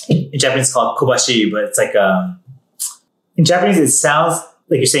 In Japanese, it's called kobashi, but it's like in Japanese it sounds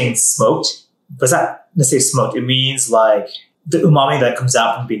like you're saying smoked, but it's not necessarily smoked. It means like the umami that comes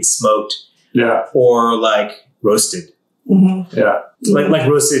out from being smoked Yeah, or like roasted, Mm-hmm. yeah. like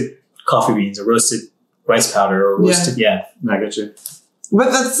roasted coffee beans or roasted rice powder or roasted I get you. But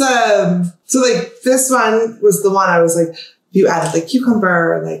that's so like this one was the one I was like, you added like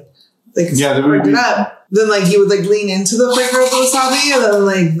cucumber, like Yeah, the- spread it up. Then like you would like lean into the flavor of the wasabi, and then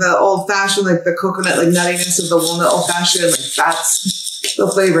like the old fashioned, like the coconut like nuttiness of the walnut old fashioned, like that's the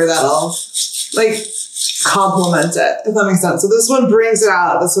flavor that'll like complement it, if that makes sense. So this one brings it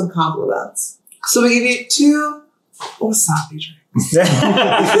out, this one complements. So we give you 2 wasabi drinks.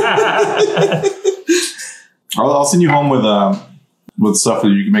 I'll send you home with stuff that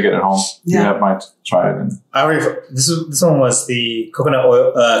you can make it at home. Yeah. You might try it. And I already. This one was the coconut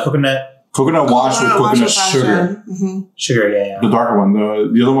oil, coconut wash with coconut sugar. Mm-hmm. sugar. Yeah, The darker one.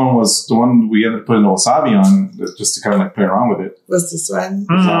 The other one was the one we ended up putting the wasabi on, just to kind of like play around with it. What's this one?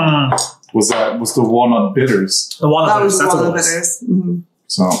 Was the walnut bitters. The walnut That was bitters, one that's of what the it was. bitters. Mm-hmm.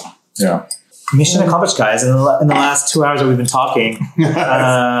 So yeah. Mission accomplished, guys. In the last 2 hours that we've been talking,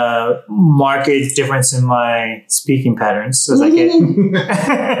 marked difference in my speaking patterns as I get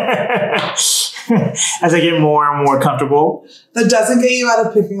as I get more and more comfortable. That doesn't get you out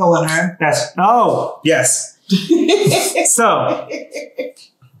of picking a winner. Yes. So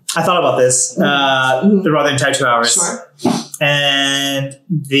I thought about this throughout the entire 2 hours, Sure. and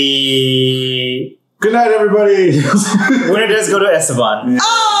the Good night, everybody. winner does go to Esteban.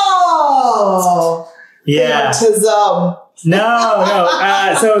 Oh! Yeah. Autism.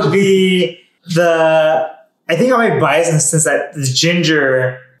 No. So the I think I might bias in the sense that the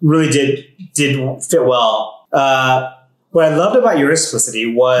ginger really did fit well. What I loved about your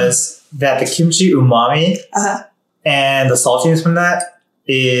simplicity was that the kimchi umami Uh-huh. and the saltiness from that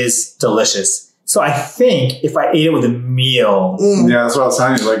is delicious. So I think if I ate it with a meal, Yeah, that's what I was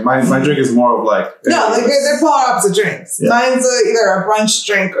telling you. Like my drink is more of like No, like they're polar opposite drinks. Yeah. Mine's either a brunch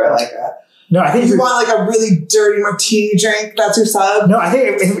drink or like a. no, I think If if you we, want like a really dirty martini drink, that's your sub. no, I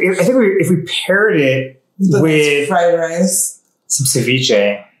think if we paired it But with fried rice. some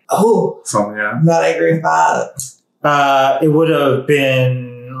ceviche, Oh, something. Yeah. I'm not angry with that. it would have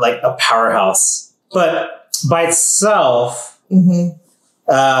been like a powerhouse. But by itself, Mm-hmm.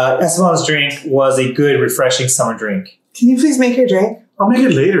 Esteban's drink was a good, refreshing summer drink. Can you please make your drink? I'll make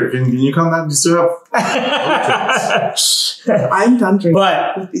it later. Can you come back? You still have. I'm done drinking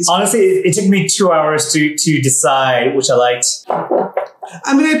But with these. honestly, it took me 2 hours to decide which I liked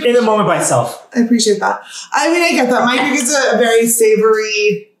I mean, in the moment by itself. I appreciate that. I mean, I get that. My drink is a very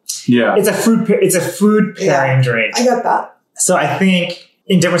savory. Yeah. It's a food pairing drink. I get that. So I think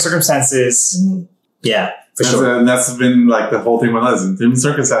in different circumstances, Mhm. yeah, for sure. And that's been like the whole thing with us. In different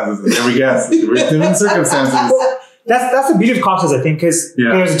circumstances, and every guest. Different circumstances. that's the beauty of cocktails, I think, because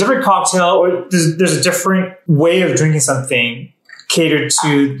there's a different cocktail or there's a different way of drinking something catered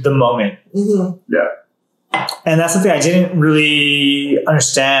to the moment. Mm-hmm. Yeah. And that's something I didn't really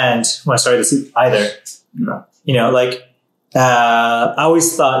understand when I started this either. Yeah. You know, like, I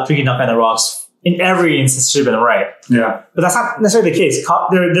always thought drinking Nankai on the rocks in every instance should have been right. Yeah. But that's not necessarily the case.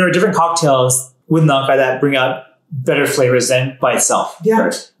 There are different cocktails with Nankai that bring out better flavors than by itself. Yeah.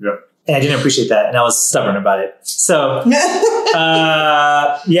 Right. Yeah. And I didn't appreciate that, and I was stubborn about it. So,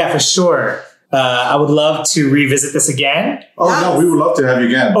 yeah, for sure. I would love to revisit this again. Oh no, we would love to have you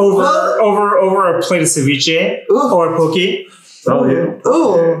again. Over a plate of ceviche or poke. Oh yeah.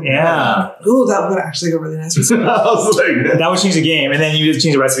 Ooh. Yeah. Ooh, that would actually go really nice. I was like, That would change the game, and then you would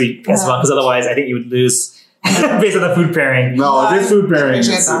change the recipe as well, because otherwise I think you would lose based on the food pairing. no, this food pairing.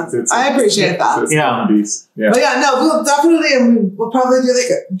 I appreciate that. Yeah. But yeah, no, we'll definitely, and we'll probably do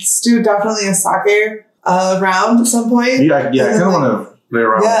definitely a sake round at some point. Yeah, I kind of want to play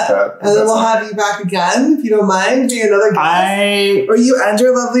around with that. And then we'll have you back again, if you don't mind, being another guest. Or you and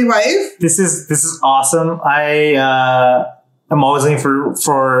your lovely wife. This is awesome. I'm always looking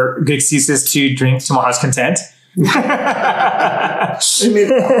for good excuses to drink to my heart's content. I mean,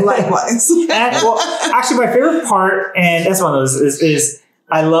 likewise. And, well, actually, my favorite part, and that's one of those, is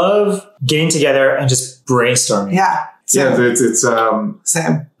I love getting together and just brainstorming. Yeah. Yeah, it's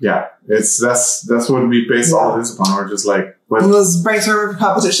Same. Yeah, that's what we base all of this upon. We're just like, what? Those brainstorming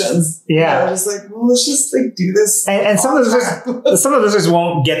competitions. Yeah. Just like, well, let's just like do this. And some of the listeners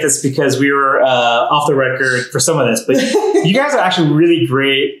won't get this because we were off the record for some of this, but you guys are actually really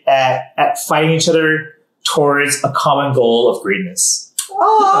great at fighting each other towards a common goal of greatness.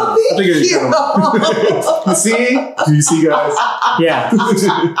 Oh, thank you. See? Do you see, guys? Yeah.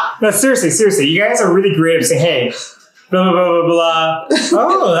 No, seriously, you guys are really great at saying, hey, blah, blah, blah, blah, blah.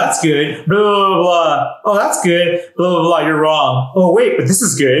 Oh, that's good. Blah, blah, blah, blah. Oh, that's good. Blah, blah, blah. You're wrong. Oh, wait, but this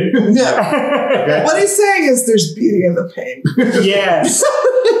is good. Yeah. What he's saying is there's beauty in the pain. Yes.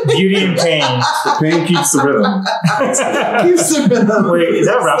 Beauty and pain. The pain keeps the rhythm. Keeps the rhythm. Wait, is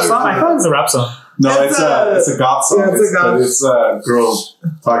that a rap song? I thought it was a rap song. No, it's a goth song. Yeah, it's a girl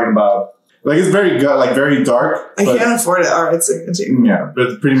talking about, like, it's very good, like very dark. I can't afford it. All right, sing it to you. Yeah,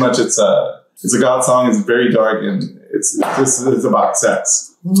 but pretty much it's a goth song. It's very dark and it's about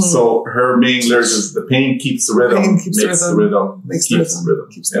sex. Mm-hmm. So her main lyrics is the pain keeps the rhythm, makes the rhythm, keeps the rhythm.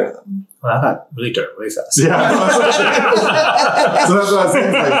 Keeps the rhythm. Well, that got really dark really fast. Yeah. So that's what I was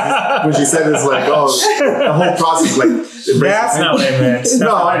saying. Like, when she said it's like, oh, the whole process, like, that's not what I meant.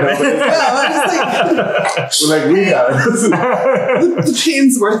 No, I know. But like we got it. The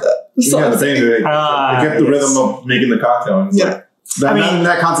pain's worth it. So the pain to get the rhythm of making the cocktail. And yeah. Like, not in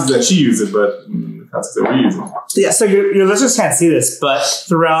that concept that she uses, but in the concept that we use it. Yeah. So your listeners can't see this, but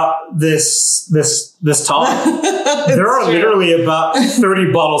throughout this talk, there are literally about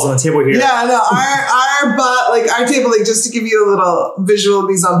 30 bottles on the table here. Yeah, no, our table, like, just to give you a little visual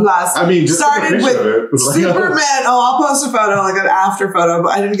mise en place. I mean, just started with super I'll post a photo, like an after photo,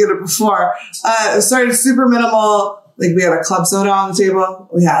 but I didn't get it before. It started super minimal. Like, we had a club soda on the table.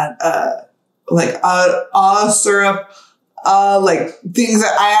 We had syrup. Like things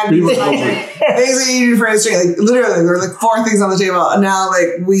that I had things that you needed for ice drink. Like, literally, there were like 4 things on the table, and now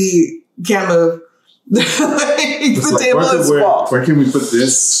like we can't move. The table is full. Where can we put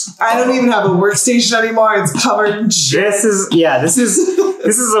this? I don't even have a workstation anymore. It's covered in shit. This is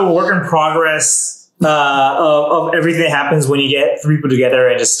a work in progress of everything that happens when you get 3 people together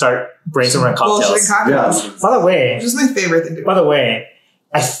and just start brainstorming cocktails. Yeah. By the way, which is my favorite thing to do. By the way,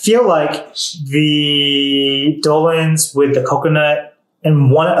 I feel like the Dolans with the coconut and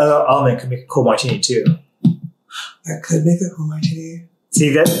one other element could make a cold martini too. That could make a cold martini. See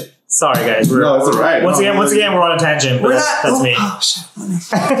that? Sorry, guys. No, it's all right. Once again, we're on a tangent. But that's me. Oh shit!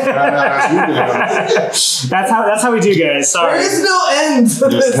 That's how we do, guys. Sorry. There is no end.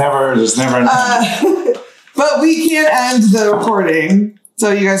 There's never an end. But we can't end the recording,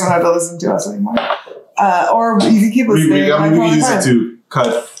 so you guys don't have to listen to us anymore. Or you can keep listening. We can use it to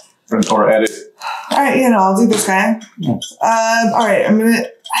cut or edit. All right, I'll do this guy. All right, I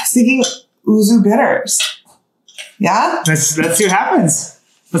was thinking Uzu bitters. Yeah? Let's see what happens.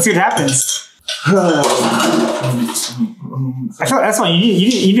 I feel like that's one you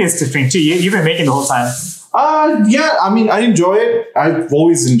need this to drink too. You've been making the whole time. Yeah, I mean, I enjoy it. I've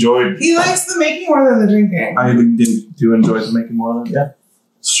always enjoyed. He likes the making more than the drinking. I do enjoy the making more than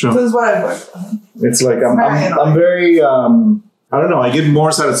it's true. This is what I've learned. It's like I'm very I don't know. I get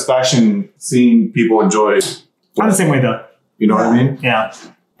more satisfaction seeing people enjoy it. I'm the same way though. You know what I mean? Yeah.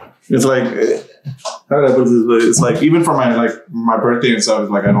 It's like, how did I put this? It's like, even for my birthday and stuff,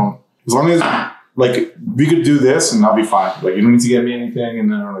 it's like, I don't, as long like we could do this and I'll be fine. Like you don't need to get me anything,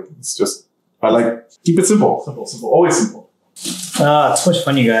 and then like it's just I like keep it simple, always simple. It's so much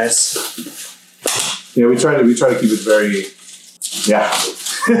fun, you guys. Yeah, we try to keep it very Yeah,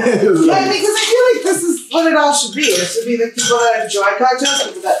 because I feel like this is what it all should be. It should be the people that enjoy cocktails,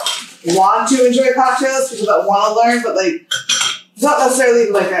 people that want to enjoy cocktails, people that want to learn, but like not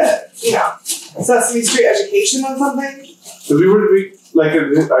necessarily like a Sesame Street education on something. So we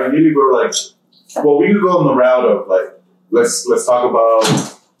ideally we were like, well, we could go on the route of like let's talk about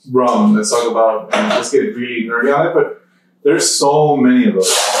rum, let's talk about and let's get really nerdy on it, but there's so many of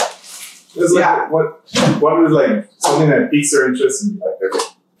those. It's like what is like something that piques their interest and like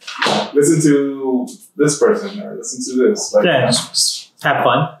okay, listen to this person or listen to this. Like, just have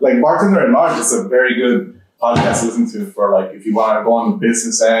fun. Like Bartender at Large is a very good podcast to listen to for like if you want to go on the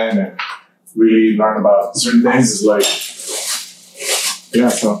business end and really learn about certain things. Is like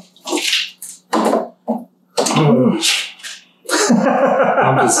so.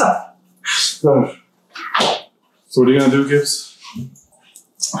 I'm just. So what are you gonna do, Gibbs?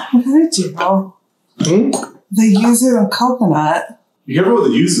 What did I do? The yuzu and coconut. You careful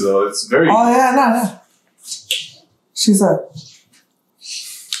with the yuzu though. It's very. Oh yeah, no. She's a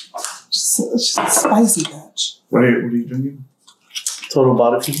spicy bitch. What are you drinking? Total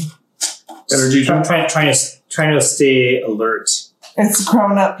body Energy drink. Trying to stay alert. It's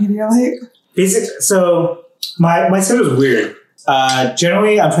grown up Pedialyte. So my schedule is weird.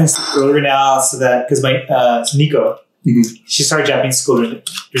 Generally, I'm trying to sleep earlier now so that because my Nico, she started Japanese school during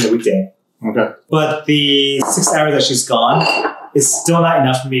the weekday. Okay. But the 6 hours that she's gone is still not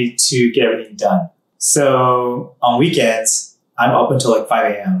enough for me to get everything done. So on weekends, I'm up until like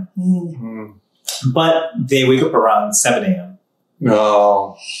 5 a.m. But they wake up around 7 a.m.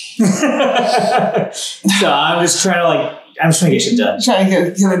 No. So I'm just trying to get shit done. Trying to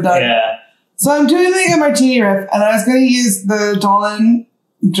get it done. Yeah. So I'm doing like a martini riff, and I was going to use the Dolan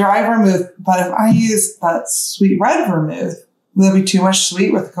dry vermouth, but if I use that sweet red vermouth, will it be too much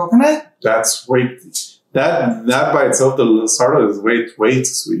sweet with the coconut? That's that by itself, the Lusardo is way too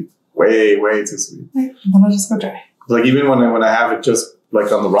sweet. Way too sweet. Right, then I'll just go dry. Like even when I have it just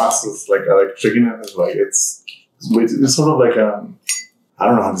like on the rocks, it's like I like drinking it. It's like it's sort of like I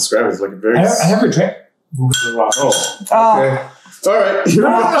don't know how to describe it. It's like a very. I never drank. Oh, okay. All right.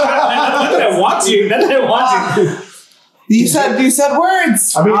 Not that I want to. You said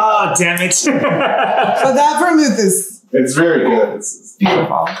words. I mean, oh, damn it. But that vermouth is it's very good. It's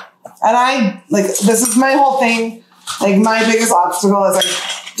beautiful. And I, like, this is my whole thing. Like, my biggest obstacle is I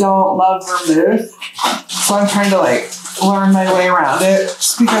don't love vermouth. So I'm trying to, like, learn my way around it.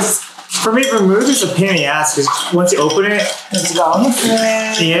 Just because... For me, vermouth is a pain in the ass because once you open it... It's gone.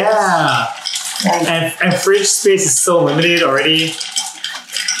 Yeah. And fridge space is so limited already.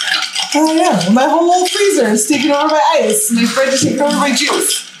 Oh, yeah. My whole freezer is taken over by ice. My fridge is taken over by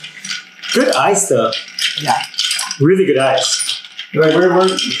juice. Good ice, though. Yeah. Really good ice. like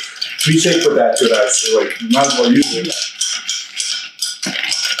we shake with that good ice, so like might as well use it.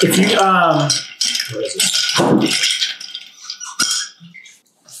 If you what is this?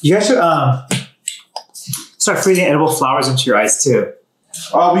 You guys should start freezing edible flowers into your ice too.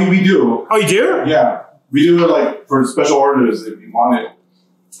 We do. Oh, you do? Yeah, we do it like for special orders if you want it.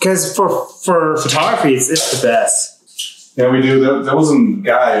 Because for photography, it's the best. Yeah, we do. There was a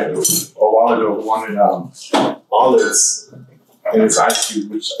guy a while ago who wanted olives in his ice cube,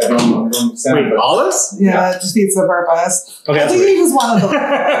 which I don't understand. Wait, olives? Yeah, it just needs the purpose. Okay, I think he just wanted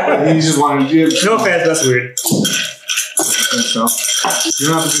the... He just wanted to give. No offense, that's weird. So, you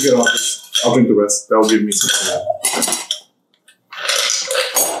don't have to drink it all. I'll drink the rest. That will give me some.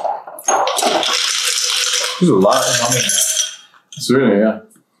 There's a lot. It's really, yeah.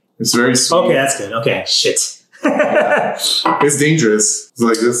 It's very sweet. Okay, that's good. Okay, shit. It's dangerous. It's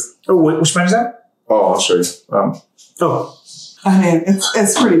like this. Oh, which brand is that? Oh, I'll show you. Oh. I mean,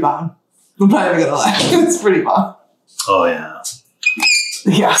 it's pretty bomb. I'm not even gonna lie. It's pretty bomb. Oh, yeah.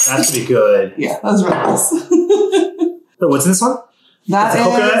 Yeah. That's pretty good. Yeah, that's really nice. Wait, what's in this one? That is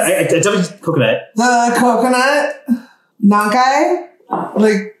coconut. I definitely coconut. the coconut Nankai,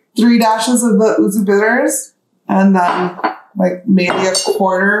 like 3 dashes of the Uzu bitters, and then like maybe a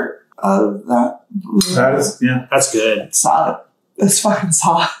quarter of that. That is, yeah. That's good. It's solid. It's fucking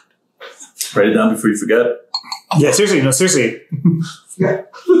solid. Write it down before you forget. Yeah, seriously. No, seriously. Yeah.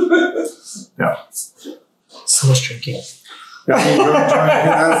 Yeah. So much drinking. Yeah, I mean,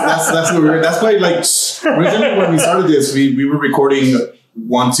 that's what we were. That's why, like, originally when we started this, we were recording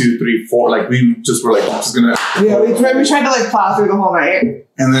 1, 2, 3, 4. Like we just were like, I'm just gonna. Yeah, we tried to like plow through the whole night.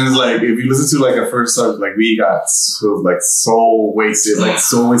 And then it's like, if you listen to like our first song, like we got so wasted, like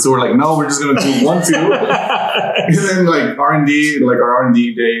so we're like, no, we're just gonna do 1, 2. And then like R&D, like our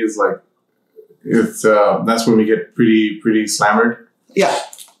R&D day is like, it's that's when we get pretty slammered. Yeah.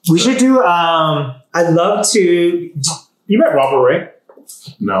 We should do, I'd love to, you met Robert, right?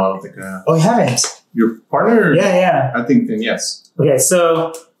 No, I don't think Oh, you haven't? your partner. Yeah. I think then yes. Okay,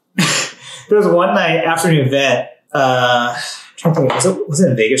 so there was one night after an event, I'm trying to think, was it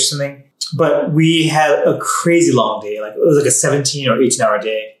in Vegas or something? But we had a crazy long day. Like it was like a 17 or 18 hour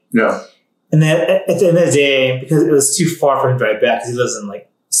day. Yeah. And then at the end of the day, because it was too far for him to drive back, because he lives in like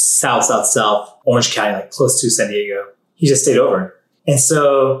south, Orange County, like close to San Diego, he just stayed over. And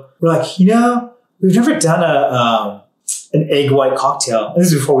so we're like, we've never done an egg white cocktail. And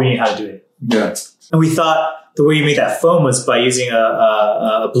this is before we knew how to do it. Yeah. And we thought the way you made that foam was by using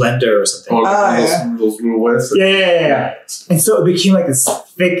a blender or something. Oh, yeah. those little wets. Yeah. And so it became like this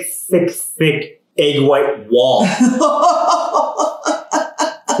thick egg white wall,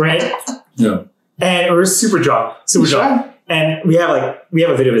 right? Yeah. And we were super drunk. And we have a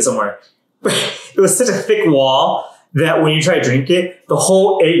video of it somewhere. But it was such a thick wall that when you try to drink it, the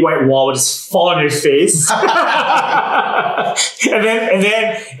whole egg white wall would just fall on your face. and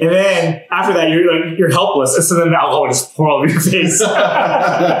then after that you're helpless. And so then the alcohol would just pour all over your face. There's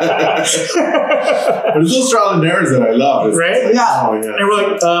those trial and errors that I love. Right? Yeah. Oh yeah. And we're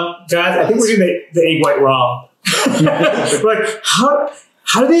like, guys, I think we're doing the egg white wrong. We're like,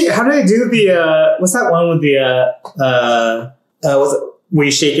 how do they do the what's that one with the what's it, where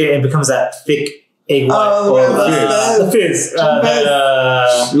you shake it and it becomes that thick egg white? The fizz.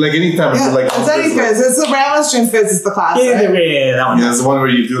 Like anytime, Yeah, like it's any fizz. It's the Ramos Gin Fizz. It's the classic. Yeah, that one. Yeah, it's the one where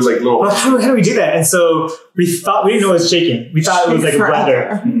you do like little. Well, how do we do that? And so we didn't know it was shaking. We thought it was like a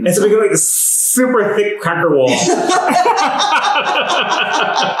blender. Forever. And so we got like this super thick cracker wall.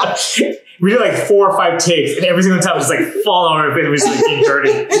 We did like 4 or 5 takes, and every single time it was like falling on our face. We just like being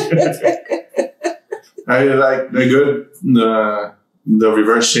dirty. I like the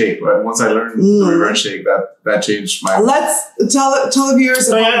reverse shake. But once I learned the reverse shake, that changed my. Let's tell the viewers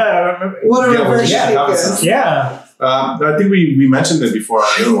what a reverse shake is. Yeah. I think we mentioned it before.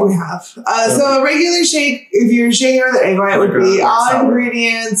 We have. So a regular shake, if you're shaking with an egg white, would be all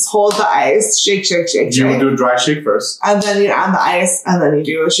ingredients, hold the ice, shake. You would do a dry shake first. And then you add the ice, and then you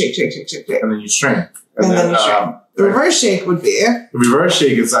do a shake. And then you strain. And then you strain. The reverse shake would be? The reverse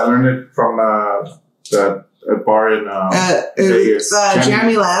shake is, I learned it from a bar in Vegas.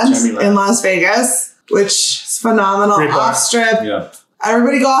 Jammy Land in Las Vegas, which is phenomenal. Off strip. Yeah.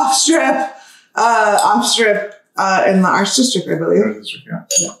 Everybody go off strip. In the Arts District, I believe. Arts District,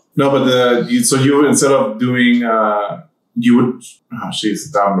 yeah. No, but you instead of doing you would I'm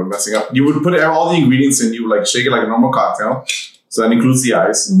messing up. You would put all the ingredients in. You would like shake it like a normal cocktail. So that includes the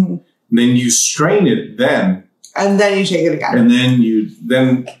ice. Mm-hmm. Then you strain it. And then you shake it again. And then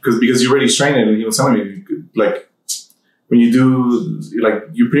because you already strained it, and he was telling me like when you do like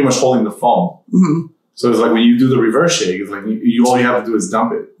you're pretty much holding the foam. Mm-hmm. So it's like when you do the reverse shake, it's like you all you have to do is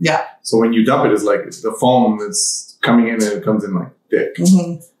dump it. Yeah. So when you dump it, it's like the foam is coming in and it comes in like thick.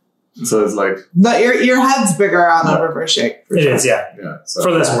 Mm-hmm. So it's like your head's bigger on the reverse shake. It is, yeah. So,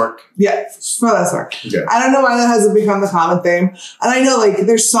 for less work. Yeah, for less work. Yeah. I don't know why that hasn't become the common thing. And I know like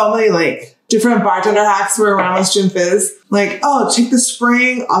there's so many like different bartender hacks for Ramos Gin Fizz. Like, take the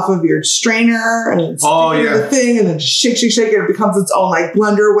spring off of your strainer and stick it in the thing and then just shake and it becomes its own like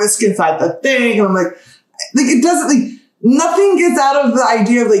blender whisk inside the thing. And I'm like it doesn't like nothing gets out of the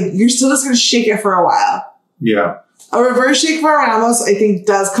idea of like you're still just gonna shake it for a while. Yeah. A reverse shake for Ramos, I think,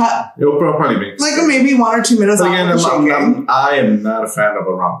 does cut. It'll probably make like maybe 1 or 2 minutes. But again, I am not a fan of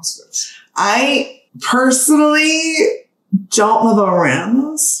a Ramos Fizz. I personally don't love a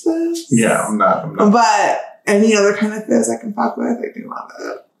Ramos Fizz. Yeah, I'm not. But any other kind of fizz I can fuck with, I do love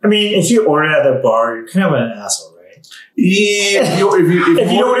it. I mean, if you order at the bar, you're kind of an asshole, right? Yeah. If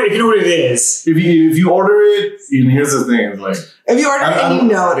you know what it is. If you order it, and here's the thing, it's like if you order it and you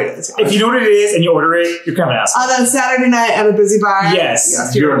know what it is. If you know what it is and you order it, you're kind of an asshole. On a Saturday night at a busy bar.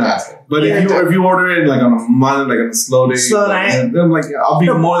 Yes, you're an asshole. But if you order it like on a Monday, like on a slow day, night, then like I'll be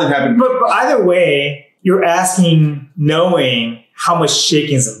more than happy. But either way, you're asking knowing how much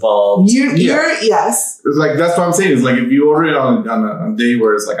shaking is involved. Yes. It's like that's what I'm saying. It's like if you order it on a day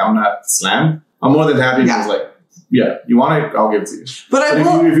where it's like I'm not slammed, I'm more than happy. Because like, you want it, I'll give it to you. But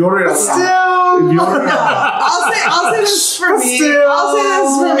if you order it, I'll say this for me. I'll say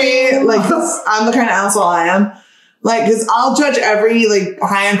this for me. Like, cause I'm the kind of asshole I am. Like, cause I'll judge every like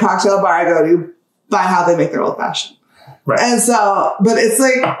high end cocktail bar I go to by how they make their old fashioned. Right. And so, but it's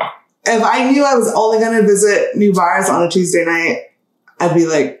like, if I knew I was only going to visit new bars on a Tuesday night, I'd be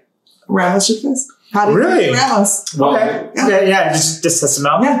like, Ramos Chicas? How do you Really? do Ramos? Well, Yeah. okay, yeah, just test them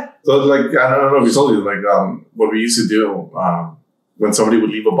out. Yeah. So like, I don't know if we told you, like, what we used to do, when somebody would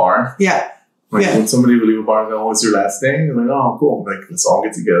leave a bar, Yeah. like Yeah. when somebody would leave a bar, and go, oh, it's your last day? You're like, oh, cool. Like, let's all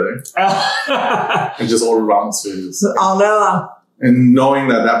get together and just order ramen fizz. All day long. And knowing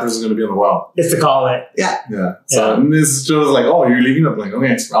that that person's going to be on the well. It's to call it. Yeah. Yeah. So and this shows like, oh, you're leaving up. Like,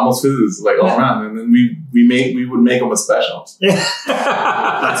 okay, Ramos Fizz. Like, oh, Yeah. man. And then we would make them a special.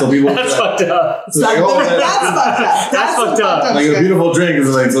 Yeah. So people That's fucked up. it's like, oh, That's fucked up. That's fucked up. like a shit. beautiful drink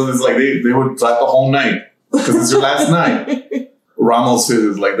is like, so it's like they would clap the whole night because it's your last night. Ramos Fizz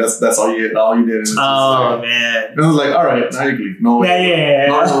is like, that's all you did. And it's just Oh, like, man. and I was like, all right, now you can leave. No, Yeah.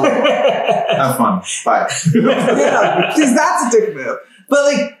 No. Have fun. Bye. Yeah, because that's a dick move. But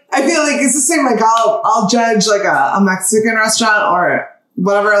like, I feel like it's the same. Like, I'll judge like a Mexican restaurant or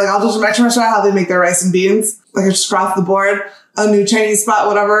whatever. Like, I'll judge a Mexican restaurant how they make their rice and beans. Like, just across the board. A new Chinese spot,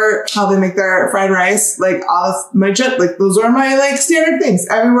 whatever, how they make their fried rice. Like, all this, my jet. Like, those are my like standard things.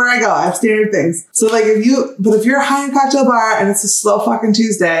 Everywhere I go, I have standard things. So like, if you're a high-end cocktail bar and it's a slow fucking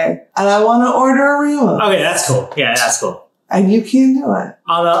Tuesday, and I want to order a Ramos, Okay, that's cool. Yeah, that's cool. and you can't do it.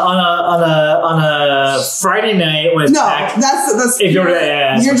 On a Friday night when it's No, packed. that's If you're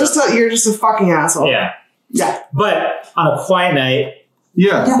you're just a fucking asshole. Yeah. Yeah. But on a quiet night,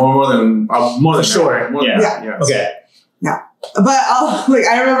 Yeah, Yeah. more than For sure. that. More than Yeah. that, yes. okay. But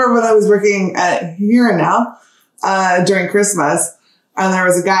I remember when I was working at Here and Now during Christmas, and there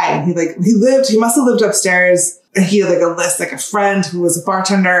was a guy. He must have lived upstairs. And he had like a list, like a friend who was a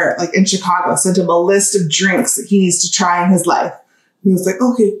bartender, like in Chicago, sent him a list of drinks that he needs to try in his life. He was like,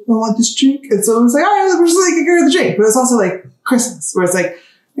 okay, I want this drink. And so it was like, all right, we're just like, agree with the drink. But it's also like Christmas, where it's like,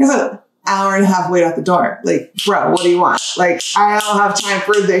 there's an hour and a half wait at the door. Like, bro, what do you want? Like, I don't have time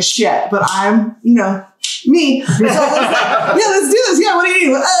for this shit, but I'm, me. So I was like, yeah, let's do this. Yeah, what do you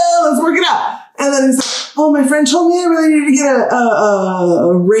need? Let's work it out. And then he's like, oh, my friend told me I really need to get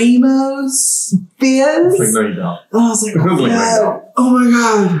a Ramos Fizz. Like, no, you don't. And I was like, I was like, oh my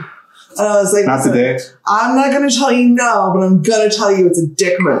God. And I was like, Not today. I'm not going to tell you no, but I'm going to tell you it's a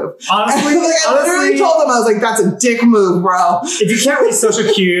dick move. Honestly, I literally told him, I was like, that's a dick move, bro. if you can't read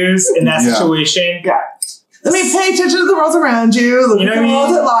social cues in that Yeah. situation, Let me pay attention to the world around you. Look You know at the what I world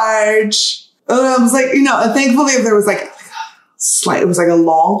mean? at large. And I was like, and thankfully there was like it was like a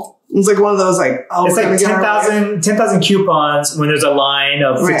lull. It was like one of those like, oh, it's we're like gonna get our way. 10,000 coupons when there's a line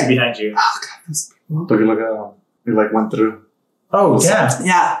of 50 Right. behind you. Oh, God, those people. Look at it like went through. Oh, yeah.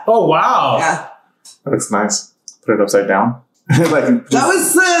 Yeah. Oh, wow. Yeah. That looks nice. Put it upside down. Like That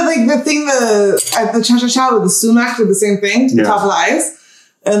was the thing at the Cha-Cha-Cha with the sumac did the same thing to the Yeah. top of the ice.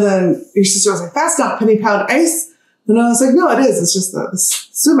 And then your sister was like, that's not penny pound ice. And I was like, no, it is. It's just the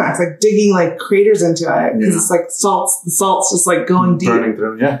sumac's like digging like craters into it because Yeah. it's like salts. The salt's just like going deep. burning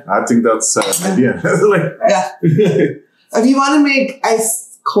through. Yeah, I think that's an idea. Like, Yeah. If you want to make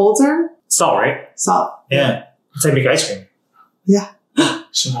ice colder, Salt, right? salt. Yeah. It's like make ice cream. Yeah.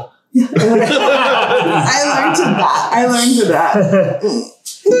 Shut up. I learned that.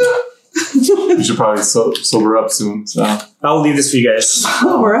 you should probably sober up soon. So, I'll leave this for you guys.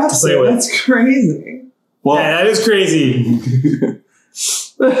 Oh, we're up To play to with. That's crazy. well, Yeah, that is crazy.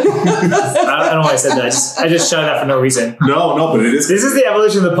 I don't know why I said that. I just shouted that for no reason. no, but it is. This is the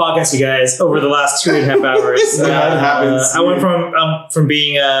evolution of the podcast, you guys, over the last 2.5 hours. Yeah, it happens. I went from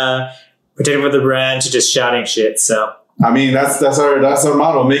being protective of the brand to just shouting shit. So I mean, that's our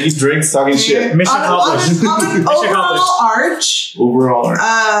motto: making drinks, talking shit. Mission On accomplished. an Mission overall accomplished. arch, Overall,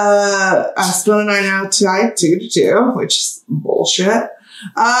 I spent a night out tonight, 2 to 2, which is bullshit.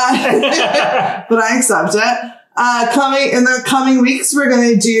 But I accept it. Coming in the coming weeks, we're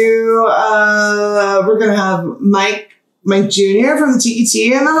gonna have Mike Jr. from the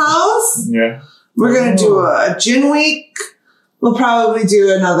TET in the house. yeah. We're gonna do a gin week. We'll probably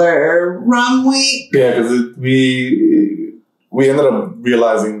do another rum week. Yeah, because we ended up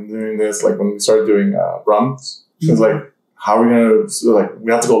realizing doing this, like when we started doing rums, it's like, how are we gonna,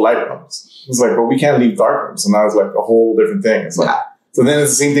 we have to go light rums. It's like, but we can't leave dark rums. So now it's like a whole different thing. It's like, Yeah. so then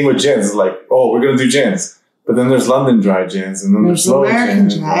it's the same thing with gins. It's like, oh, we're gonna do gins. But then there's London dry gins, and then there's slow American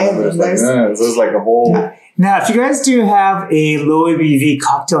gins. dry, And then there's and like, so it's like a whole, Yeah. Now, if you guys do have a low ABV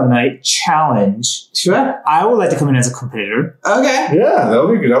cocktail night challenge, Sure. I would like to come in as a competitor. Okay. yeah,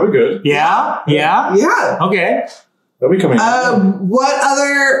 that'll be good. That'll be good. Yeah? Yeah? Yeah. Okay. That'll be coming. What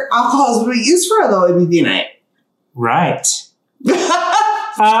other alcohols would we use for a low ABV night? Right.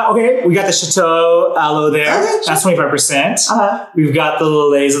 Okay, we got the Chateau Aloe there. Okay, sure. That's 25%. Uh-huh. We've got the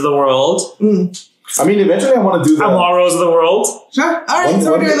Lillet's of the world. Mm. I mean, eventually I want to do that. Amaros of the world. Sure. All right.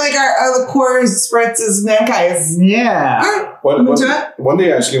 So we're doing like our liqueurs, spritzes, nankais. Yeah. All right. One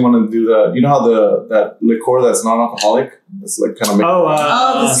day I actually want to do the. You know how that liqueur that's non-alcoholic. It's like kind of.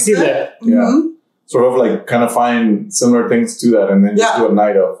 the see that. Yeah. Sort of like kind of find similar things to that, and then just do a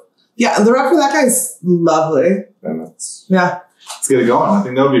night of. Yeah, the rep for that guy is lovely. And let's get it going. I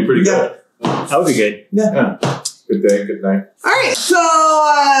think that would be pretty good. That would be good. Yeah. Good day, good night. All right, so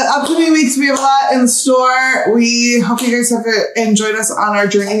upcoming weeks, we have a lot in store. We hope you guys have enjoyed us on our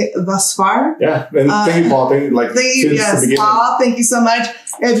journey thus far. Yeah, and thank you, Paul. Thank you, yes, Paul. Thank you so much.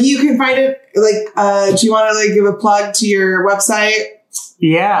 If you can find it, do you want to give a plug to your website?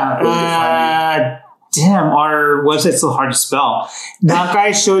 Yeah. Damn, our website's so hard to spell.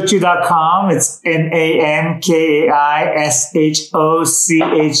 Nankaishochu.com. It's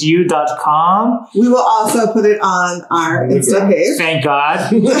NANKAISHOCHU.com. We will also put it on our Insta page. Thank God.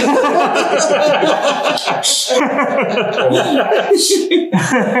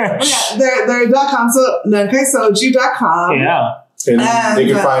 They're .com, so nankaisoju.com. Yeah. And they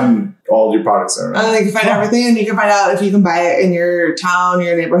can find all your products there, right? And they can find everything, and you can find out if you can buy it in your town,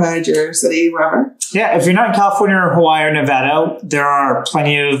 your neighborhood, your city, wherever. Yeah, if you're not in California or Hawaii or Nevada, there are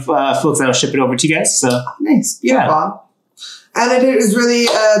plenty of folks that will ship it over to you guys. So nice, beautiful. Yeah. And it is really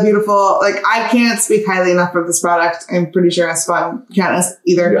beautiful. I can't speak highly enough of this product. I'm pretty sure Esteban can't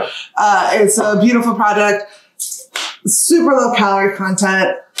either. Yeah. It's a beautiful product, super low calorie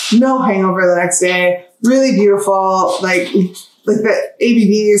content, no hangover the next day, really beautiful. The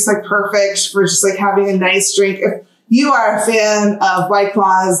ABV is perfect for just having a nice drink. If you are a fan of White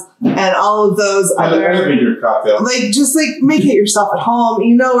Claws and all of those other, your cocktail. Just make it yourself at home.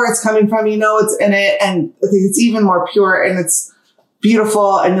 You know where it's coming from. You know what's in it, and I think it's even more pure and it's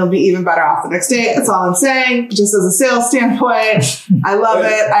beautiful, and you'll be even better off the next day. That's all I'm saying. Just as a sales standpoint, I love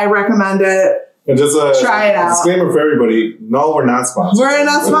it. I recommend it. And just try it out. Disclaimer for everybody: no, we're not sponsored. We're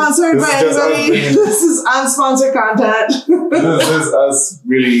not sponsored by anybody. This is unsponsored content. This is us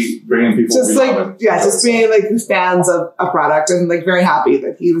really bringing people. Just just being fans of a product and very happy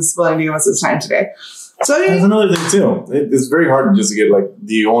that he was willing to give us his time today. So there's another thing too. It's very hard just to get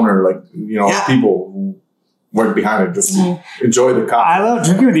the owner, people who work behind it, just enjoy the coffee. I love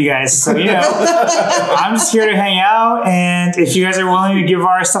drinking with you guys, so I'm just here to hang out. And if you guys are willing to give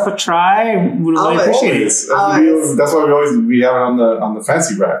our stuff a try, we'd really appreciate it. That's why we have it on the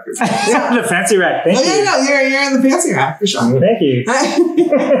fancy rack. The fancy rack. Thank you. You're in the fancy rack for sure. Thank you.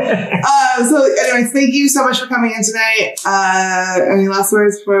 So, anyways, thank you so much for coming in tonight. Any last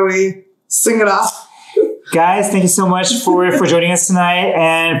words before we sing it off? Guys, thank you so much for joining us tonight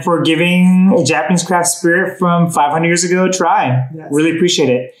and for giving a Japanese craft spirit from 500 years ago a try. Yes. Really appreciate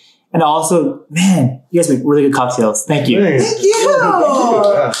it. And also, man, you guys make really good cocktails. Thank you. Thank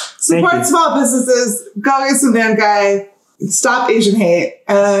you. Support small businesses. Go get some Nankai. Stop Asian hate.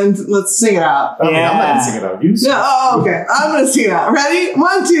 And let's sing it out. I'm not going to sing it out. You sing okay. I'm going to sing it out. Ready?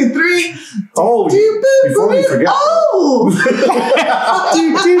 1, 2, 3. Oh, before we forget. Oh!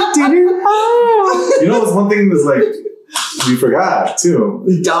 You know, it's one thing that's we forgot too.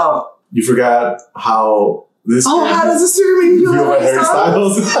 We don't. You forgot how this. How does this make me feel about Harry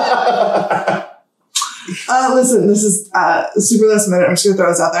Styles? Listen, this is super last minute. I'm just gonna throw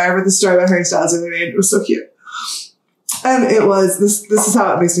this out there. I read the story about Harry Styles the other day. It was so cute, and it was this. This is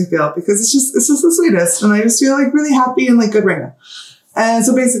how it makes me feel because it's just the sweetest, and I just feel really happy and good right now. And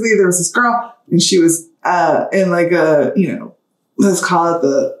so basically, there was this girl, and she was in let's call it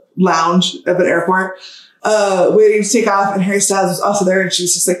the lounge of an airport, waiting to take off, and Harry Styles was also there, and she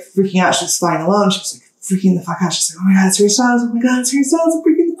was just freaking out. She was flying alone. She was freaking the fuck out. She's oh my god, it's Harry Styles. Oh my god, it's Harry Styles. I'm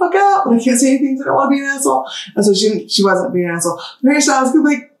freaking the fuck out. But I can't say anything because I don't want to be an asshole. And so she wasn't being an asshole. But Harry Styles could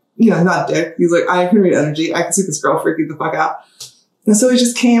not dick. He's I can read energy. I can see this girl freaking the fuck out. And so he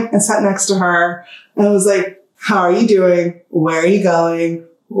just came and sat next to her, and I was how are you doing? Where are you going?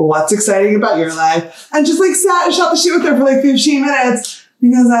 What's exciting about your life? And just sat and shot the shit with her for 15 minutes.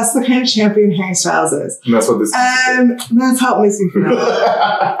 Because that's the kind of champion Harry Styles is. And that's what this is. And that's how it makes me feel.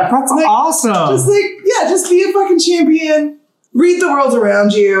 That's awesome. Just be a fucking champion. Read the world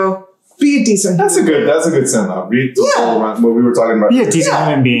around you. Be a decent That's a good send off. Read the world around what we were talking about. Be a decent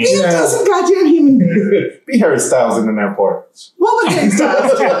human being. Be a decent goddamn human being. Be Harry Styles in an airport. What would Harry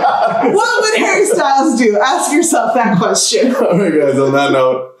Styles do? What would Harry Styles do? Ask yourself that question. All right, guys, on that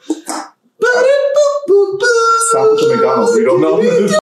note. Stop at the McDonald's. We don't know.